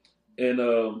go,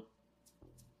 and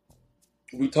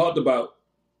we talked about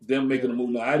them making a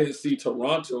move. Now I didn't see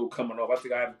Toronto coming off. I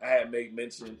think I had made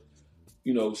mention,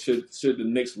 should the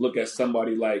Knicks look at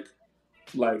somebody like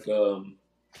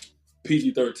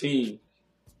PG-13,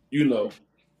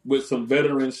 with some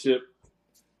veteranship.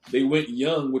 They went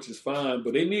young, which is fine,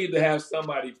 but they needed to have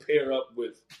somebody pair up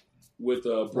with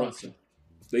Brunson.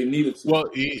 They needed to.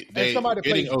 Well,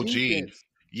 getting OG. Defense.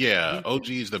 Yeah, OG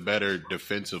is the better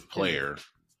defensive player,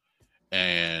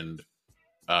 and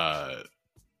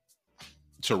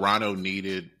Toronto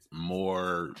needed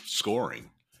more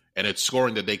scoring, and it's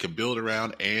scoring that they could build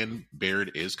around. And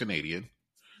Barrett is Canadian,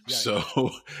 so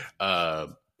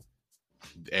and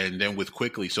then with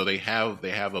Quickly, so they have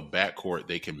a backcourt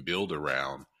they can build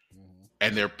around.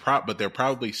 And they're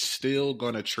probably still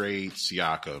going to trade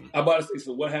Siakam. I'm about to say,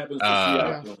 so what happens to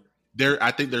Siakam? I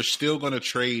think they're still going to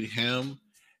trade him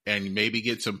and maybe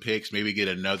get some picks, maybe get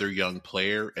another young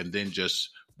player, and then just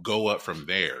go up from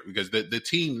there. Because the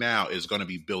team now is going to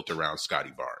be built around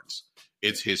Scotty Barnes.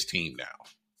 It's his team now.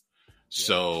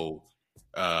 So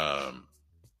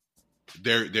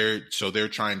they're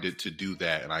trying to do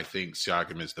that, and I think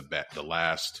Siakam is the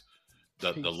last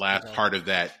part of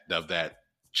that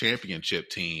championship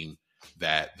team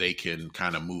that they can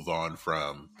kind of move on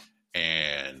from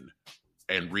and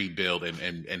rebuild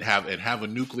and have a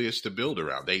nucleus to build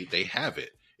around. They have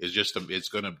it. It's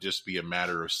going to just be a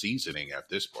matter of seasoning at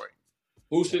this point.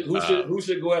 Who should go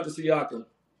after Siakam?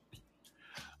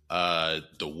 The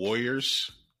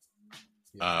Warriors.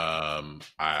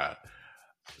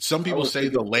 Some people say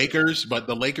the Lakers, but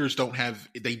the Lakers don't have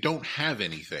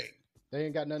anything. They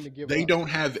ain't got nothing to give They up. don't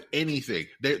have anything.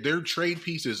 Their trade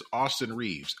piece is Austin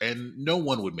Reeves, and no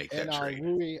one would make that And trade.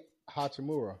 Rui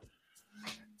Hachimura.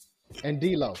 And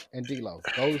D'Lo.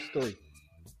 Those three.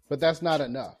 But that's not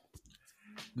enough.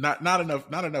 Not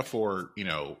enough for, you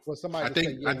know. For somebody I to think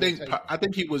say, yeah, I we'll think take it. I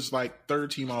think he was like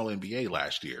third team All NBA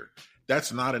last year.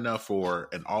 That's not enough for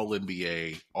an All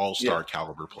NBA, All Star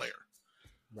caliber player.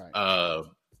 Right.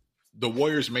 The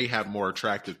Warriors may have more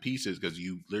attractive pieces because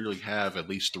you literally have at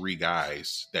least 3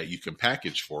 guys that you can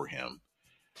package for him.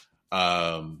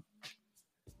 I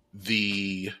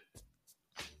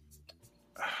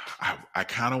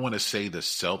kind of want to say the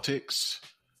Celtics.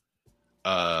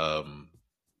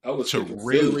 To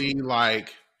really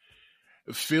like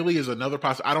Philly is another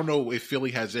possibility. I don't know if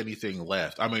Philly has anything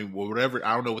left. I mean, whatever.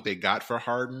 I don't know what they got for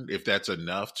Harden. If that's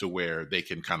enough to where they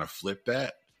can kind of flip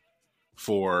that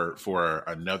for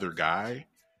another guy,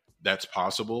 that's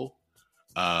possible.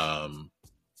 Miami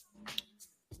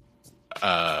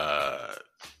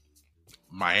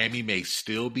may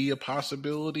still be a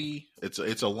possibility. It's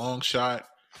a long shot.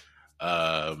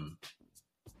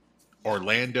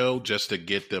 Orlando, just to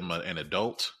get them an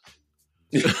adult,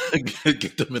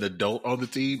 get them an adult on the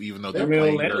team, even though they're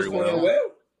playing very well.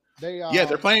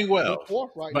 They're playing well,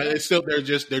 but it's still they're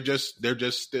just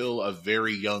still a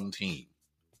very young team.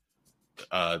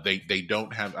 They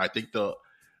don't have. I think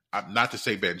not to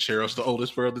say Banchero's the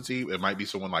oldest player on the team. It might be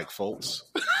someone like Fultz,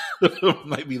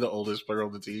 might be the oldest player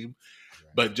on the team,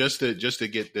 but just to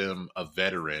get them a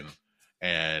veteran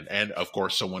and of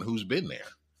course someone who's been there.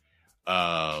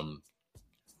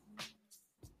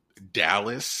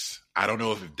 Dallas. I don't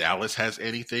know if Dallas has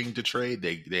anything to trade.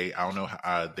 They I don't know.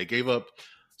 They gave up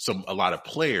a lot of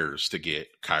players to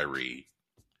get Kyrie,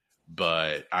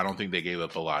 but I don't think they gave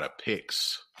up a lot of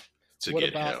picks to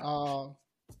get him. What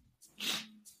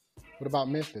about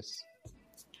Memphis?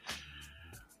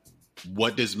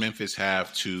 What does Memphis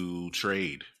have to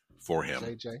trade for him?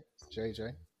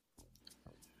 JJ.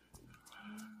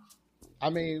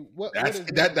 I mean,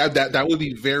 that would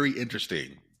be very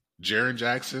interesting. Jaren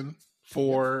Jackson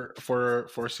for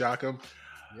Siakam.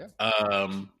 Yeah.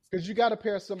 Because you got to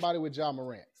pair somebody with Ja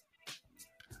Morant.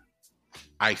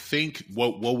 I think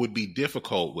what would be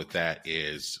difficult with that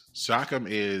is Siakam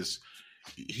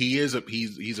he's a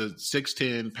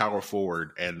 6'10" power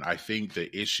forward, and I think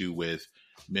the issue with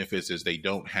Memphis is they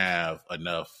don't have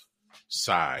enough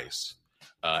size.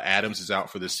 Adams is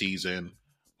out for the season.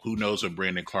 Who knows when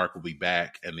Brandon Clark will be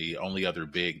back? And the only other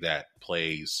big that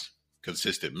plays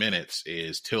consistent minutes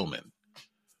is Tillman,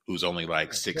 who's only like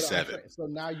 6'7". So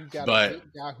now you got a big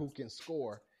guy who can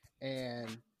score,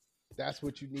 and that's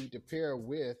what you need to pair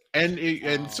with.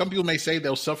 And some people may say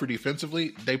they'll suffer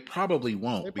defensively. They probably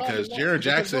won't because Jaren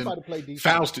Jackson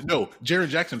fouls. Jaren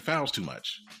Jackson fouls too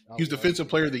much. He's Defensive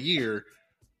Player of the Year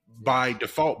by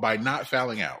default by not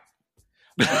fouling out.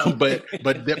 but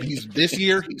this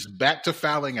year he's back to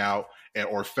fouling out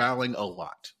or fouling a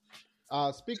lot.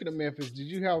 Speaking of Memphis, did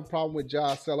you have a problem with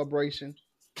Ja's celebration?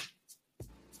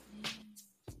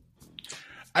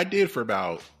 I did for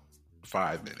about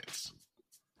 5 minutes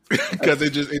because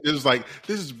it just like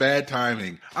this is bad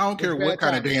timing. I don't care what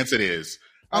kind of dance it is.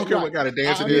 I don't care what kind of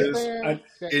dance it is.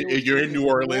 You're in New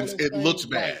Orleans. It looks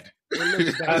bad. It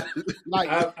looks bad.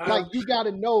 like you got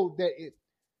to know that it.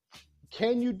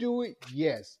 Can you do it?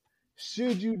 Yes.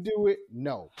 Should you do it?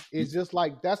 No. It's just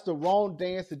like that's the wrong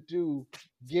dance to do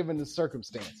given the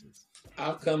circumstances.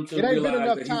 I've come to realize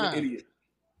that he's an idiot.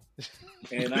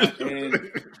 And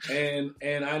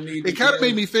I need. It kind of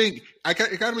made me think. It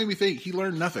kind of made me think he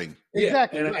learned nothing.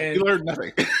 Exactly. And he learned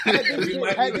nothing. We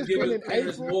might need to give his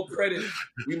parents more credit.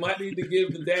 We might need to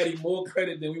give the daddy more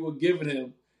credit than we were giving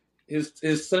him.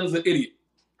 His son's an idiot.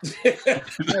 Hey,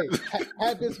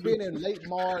 had this been in late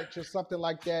March or something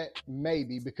like that,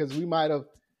 maybe because we might have.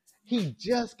 He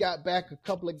just got back a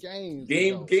couple of games.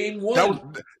 Game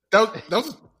one. That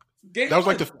was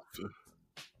like the.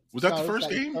 Was that the first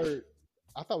game?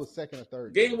 I thought it was second or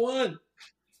third. Game one.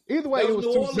 Either way, it was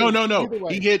too soon. No.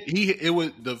 It was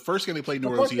the first game they played New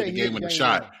Orleans. He hit the game with a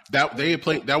shot. That they had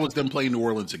played. That was them playing New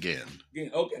Orleans again.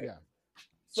 Okay. Yeah.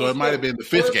 So it might have been the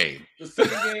fifth game. The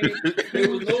second game,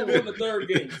 it was no more than the third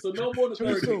game. So no more than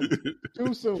the third game.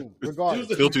 Too soon,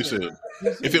 regardless. Still too soon.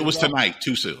 If it was tonight,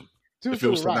 too soon. If it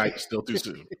was tonight, still too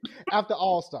soon. After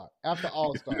All-Star, then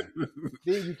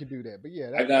you can do that. But yeah,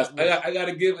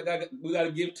 we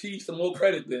gotta give T some more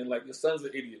credit. Then, like your son's an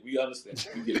idiot. We understand.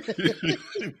 We get it.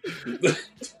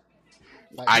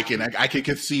 I can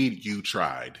concede you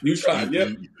tried. You tried.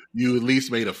 Yep. You at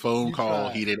least made a phone call.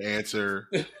 He didn't answer.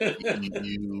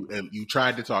 You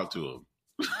tried to talk to him.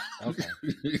 Okay.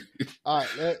 All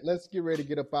right, let's get ready to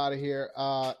get up out of here.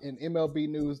 In MLB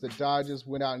news, the Dodgers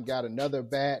went out and got another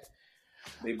bat.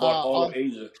 They bought all of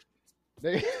Asia.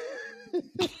 They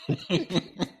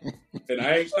And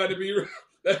I ain't trying to be.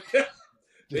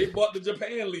 They bought the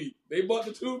Japan League. They bought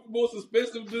the two most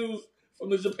expensive dudes from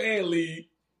the Japan League.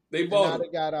 They bought. Now they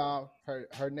got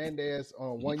Hernandez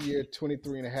on 1 year,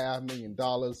 $23.5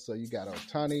 million. So you got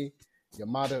Ohtani,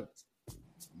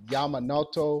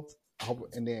 Yamamoto,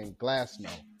 and then Glasnow.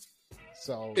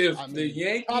 So If the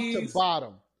Yankees, top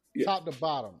to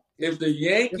bottom. If the It's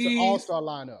Yankees, an all-star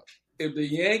lineup. If the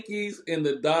Yankees and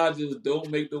the Dodgers don't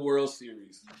make the World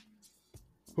Series,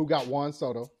 Who got Juan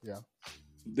Soto? Yeah,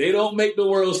 they don't make the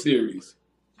World Series.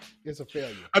 it's a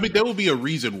failure. I mean, there will be a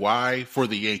reason why for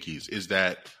the Yankees is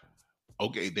that,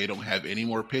 okay, they don't have any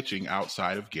more pitching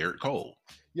outside of Garrett Cole.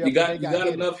 Yeah, you got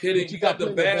enough hitting. But You got the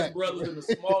plenty of Bass brothers in the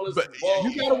smallest But ball.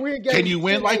 You got to win games. Can you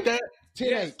win like that?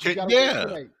 10-8. You gotta Yeah. win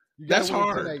 10-8. You gotta That's win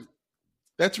hard. 10-8.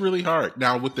 That's really hard.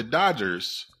 Now, with the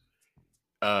Dodgers,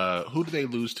 who do they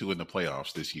lose to in the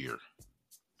playoffs this year?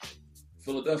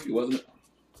 Philadelphia, wasn't it?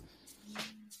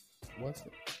 What's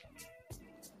it?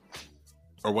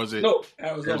 Or was it? No,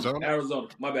 Arizona.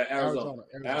 My bad, Arizona.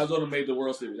 Arizona. Arizona made the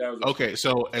World Series. Arizona. Okay,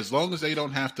 so as long as they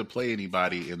don't have to play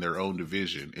anybody in their own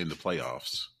division in the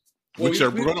playoffs, Well, which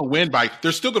they're going to win by,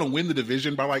 they're still going to win the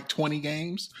division by like 20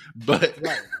 games, but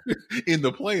Right. in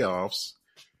the playoffs,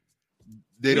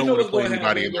 they We don't know want to what's play gonna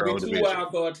anybody happen. in their own There'll be two division.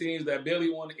 wild card teams that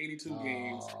barely won 82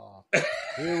 games.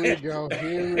 Here we go.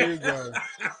 Here we go.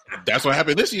 That's what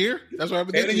happened this year. That's what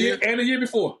happened And this the year. year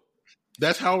before.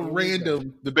 That's how Here we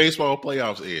random the baseball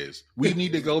playoffs is. We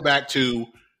need to go back to,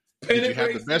 did you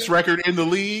have the best record in the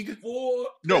league?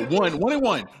 No, one and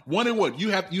one. You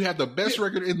have the best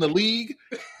record in the league.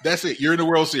 That's it. You're in the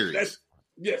World Series.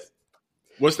 Yes.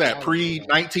 What's that? Pre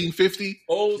 1950?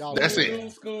 Old school, That's it. new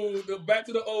school, back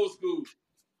to the old school.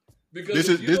 Because This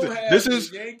if is you this don't is have this the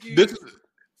is Yankees,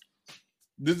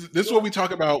 this is what we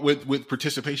talk about with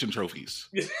participation trophies.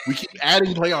 We keep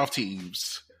adding playoff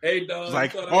teams. Hey, Don, It's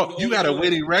like, I thought I was oh, the you got a only one.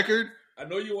 winning record. I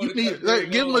know you You want to need cut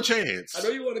Greg give him off. a chance. I know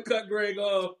you want to cut Greg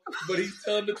off, but he's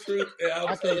telling the truth, and I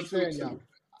I'm telling can't the truth stand y'all. too.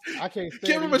 I can't stand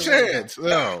Give him a either one of chance. y'all.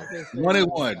 No, I can't stand 1 and either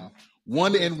one of 1, y'all.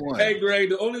 1 and 1. Hey, Greg,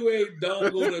 the only way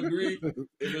Don going to agree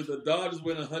is if the Dodgers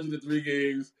win 103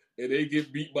 games and they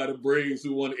get beat by the Braves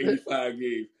who won 85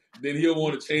 games. Then he'll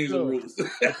want to change the rules.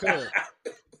 Because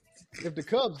if the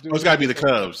Cubs do, Oh, it's got to be the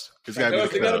Cubs. It's got to be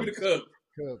It the gotta Cubs. be the Cubs.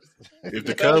 Cubs. If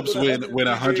the Cubs win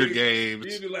 100 games,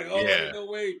 He'd be like, "Oh, yeah. ain't no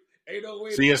way, ain't no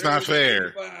way." See, it's not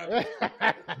fair.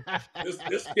 85.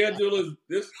 This schedule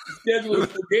is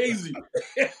fugazi.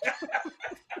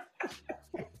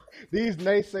 These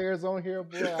naysayers on here,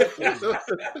 boy, I tell you.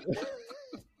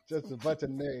 Just a bunch of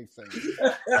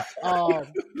naysayers.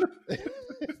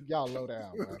 Y'all low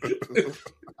down,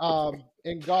 man.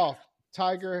 In golf,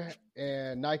 Tiger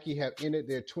and Nike have ended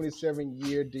their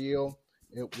 27-year deal.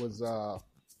 It was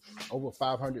over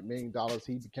 $500 million.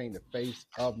 He became the face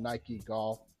of Nike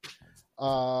Golf.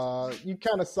 You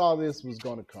kind of saw this was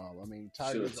going to come. I mean,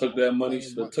 Tiger Should have took that money.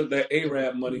 Should have took that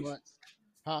Arab money.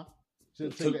 Huh?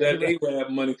 Took that Arab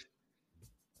money.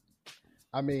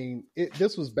 I mean,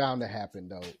 this was bound to happen,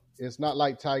 though. It's not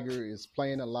like Tiger is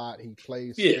playing a lot. He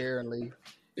plays sparingly.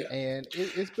 Yeah. And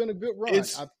it's been a good run.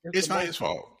 It's not his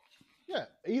fault. Yeah,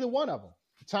 either one of them.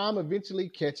 Time eventually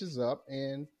catches up,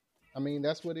 and I mean,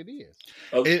 that's what it is.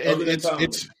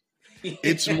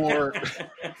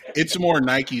 It's more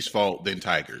Nike's fault than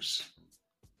Tiger's.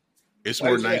 It's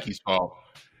more Nike's fault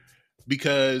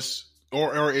because,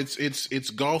 or it's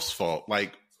golf's fault.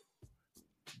 Like,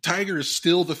 Tiger is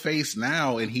still the face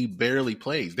now, and he barely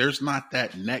plays. There's not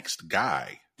that next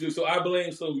guy. Dude, so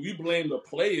you blame the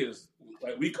players.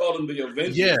 Like, we call them the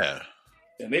Avengers. Yeah.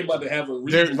 And they about to have a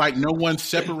They're like, no one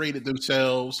separated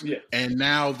themselves. Yeah. And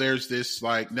now there's this,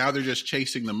 like, now they're just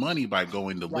chasing the money by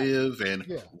going to Live. And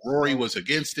Rory was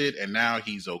against it, and now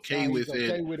he's okay with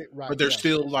it. Right, but they're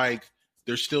still like,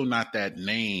 there's still not that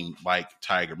name like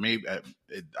Tiger. Maybe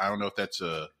I don't know if that's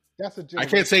I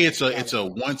can't say it's a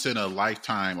once in a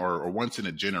lifetime or once in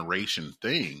a generation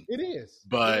thing. It is,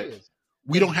 but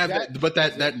we don't have that. But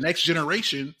that next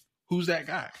generation, who's that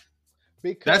guy?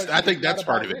 Because I think that's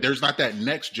part of it. There's not that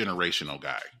next generational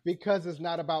guy. Because it's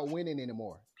not about winning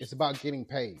anymore. It's about getting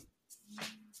paid.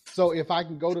 So if I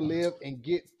can go to Live and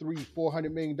get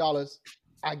 $300-400 million,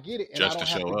 I get it, and just I don't to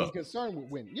have show to up. be concerned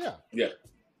with winning. Yeah. Yeah.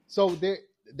 So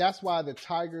that's why the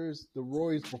Tigers, the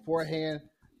Royals beforehand,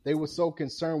 they were so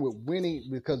concerned with winning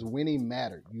because winning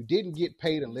mattered. You didn't get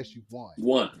paid unless you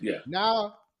won. Yeah.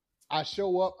 Now I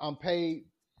show up, I'm paid.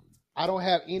 I don't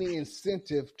have any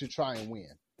incentive to try and win.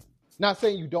 Not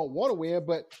saying you don't want to win,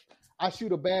 but I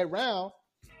shoot a bad round.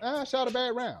 I shot a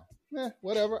bad round.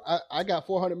 Whatever. I got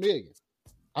 400 million.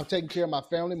 I'm taking care of my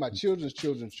family, my children's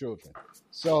children.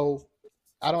 So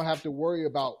I don't have to worry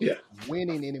about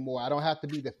winning anymore. I don't have to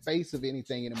be the face of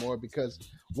anything anymore because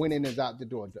winning is out the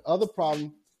door. The other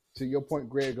problem, to your point,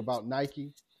 Greg, about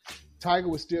Nike, Tiger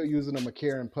was still using a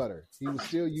McCarran putter. He was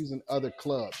still using other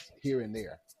clubs here and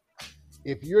there.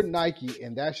 If you're Nike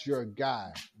and that's your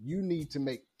guy, you need to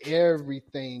make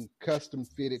everything custom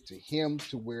fitted to him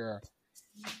to where,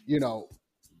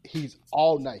 he's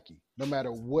all Nike, no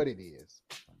matter what it is.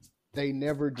 They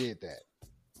never did that.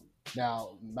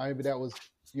 Now, maybe that was,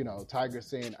 Tiger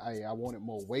saying, I wanted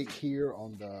more weight here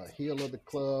on the heel of the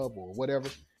club or whatever.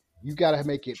 You got to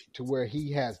make it to where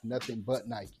he has nothing but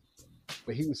Nike.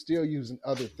 But he was still using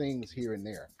other things here and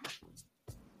there.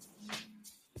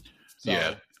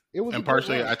 So, it was, and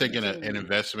partially, I think an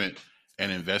investment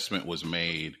was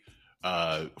made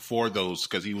for those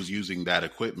because he was using that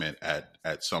equipment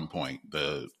at some point,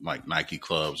 the like Nike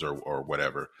clubs or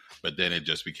whatever. But then it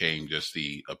just became just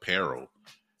the apparel,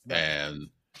 and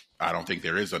I don't think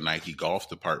there is a Nike golf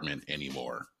department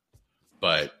anymore.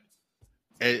 But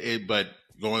but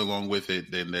going along with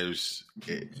it, then there's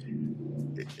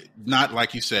not,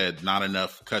 like you said, not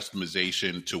enough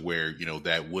customization to where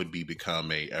that would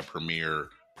become a premier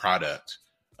product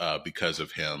because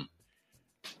of him.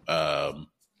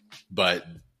 But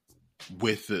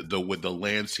with the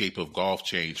landscape of golf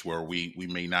change, where we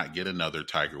may not get another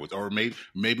Tiger Woods, or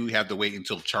maybe we have to wait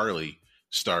until Charlie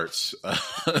starts.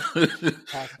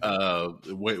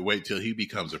 Wait till he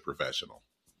becomes a professional.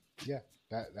 Yeah,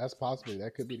 that's possibly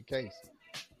that could be the case.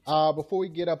 Before we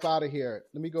get up out of here,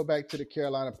 let me go back to the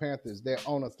Carolina Panthers. Their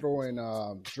owner throwing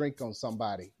drink on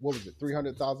somebody. What was it?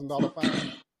 $300,000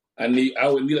 fine. I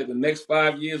would need like the next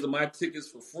 5 years of my tickets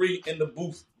for free in the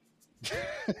booth.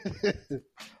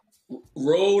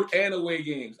 Road and away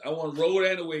games. I want road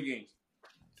and away games.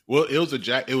 Well, it was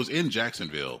in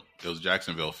Jacksonville. It was a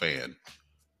Jacksonville fan.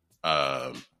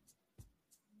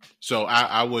 So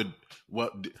I would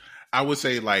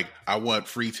say, like, I want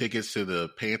free tickets to the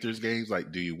Panthers games.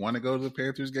 Like, do you want to go to the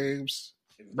Panthers games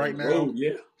right now? Oh,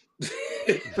 yeah.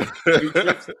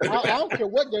 I don't care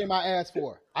what game I ask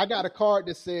for. I got a card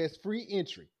that says free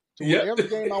entry to whatever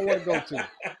game I want to go to.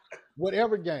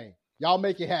 Whatever game. Y'all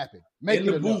make it happen. Make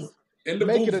it enough.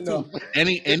 Make it enough.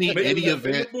 Any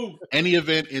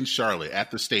event in Charlotte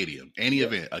at the stadium, any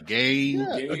event, a game,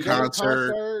 a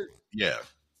concert. Yeah.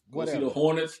 Go see the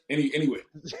Hornets, anywhere.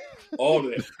 All of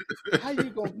that. How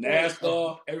you gonna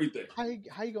NASCAR, everything. How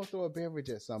you gonna throw a beverage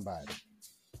at somebody?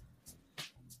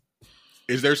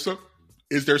 Is there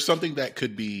something that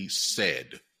could be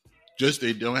said? Just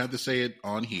they don't have to say it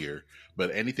on here,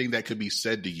 but anything that could be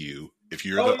said to you if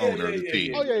you're the owner of the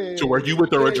team, to where you would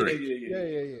throw a drink.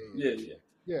 Yeah.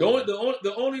 The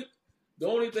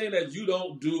only thing that you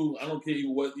don't do, I don't care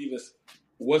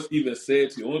what's even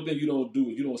said to you. The only thing you don't do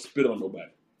is you don't spit on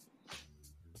nobody.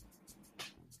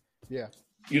 Yeah.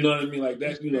 You know what I mean? Like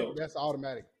that, That's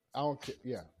automatic. I don't care.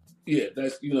 Yeah. Yeah,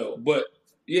 that's but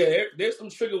yeah, there's some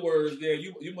trigger words there.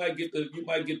 You might get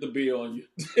the beer on you.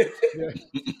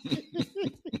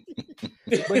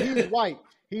 But he's white.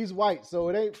 He's white, so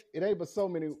it ain't but so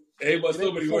many. Ain't but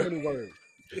so many words.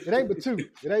 It ain't but two.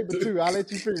 I'll let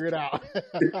you figure it out.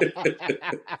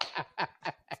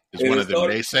 It's one of them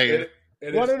naysayers.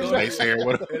 And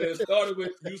it started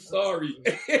with "you sorry."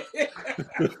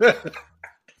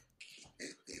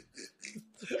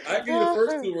 I give you the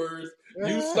first 2 words.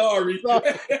 You sorry.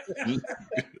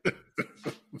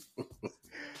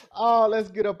 Oh,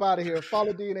 let's get up out of here.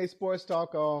 Follow DNA Sports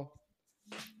Talk on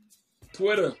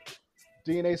Twitter.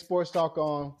 DNA Sports Talk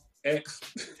on X.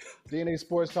 DNA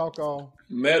Sports Talk on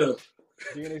Meta.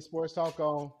 DNA Sports Talk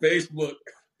on Facebook.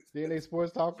 DNA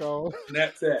Sports Talk on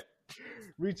Snapchat.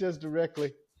 Reach us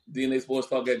directly. DNA Sports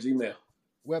Talk at Gmail.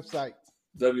 Website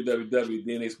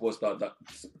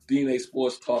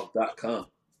www.dnasportstalk.com.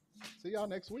 See y'all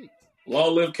next week.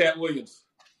 Long live Cat Williams.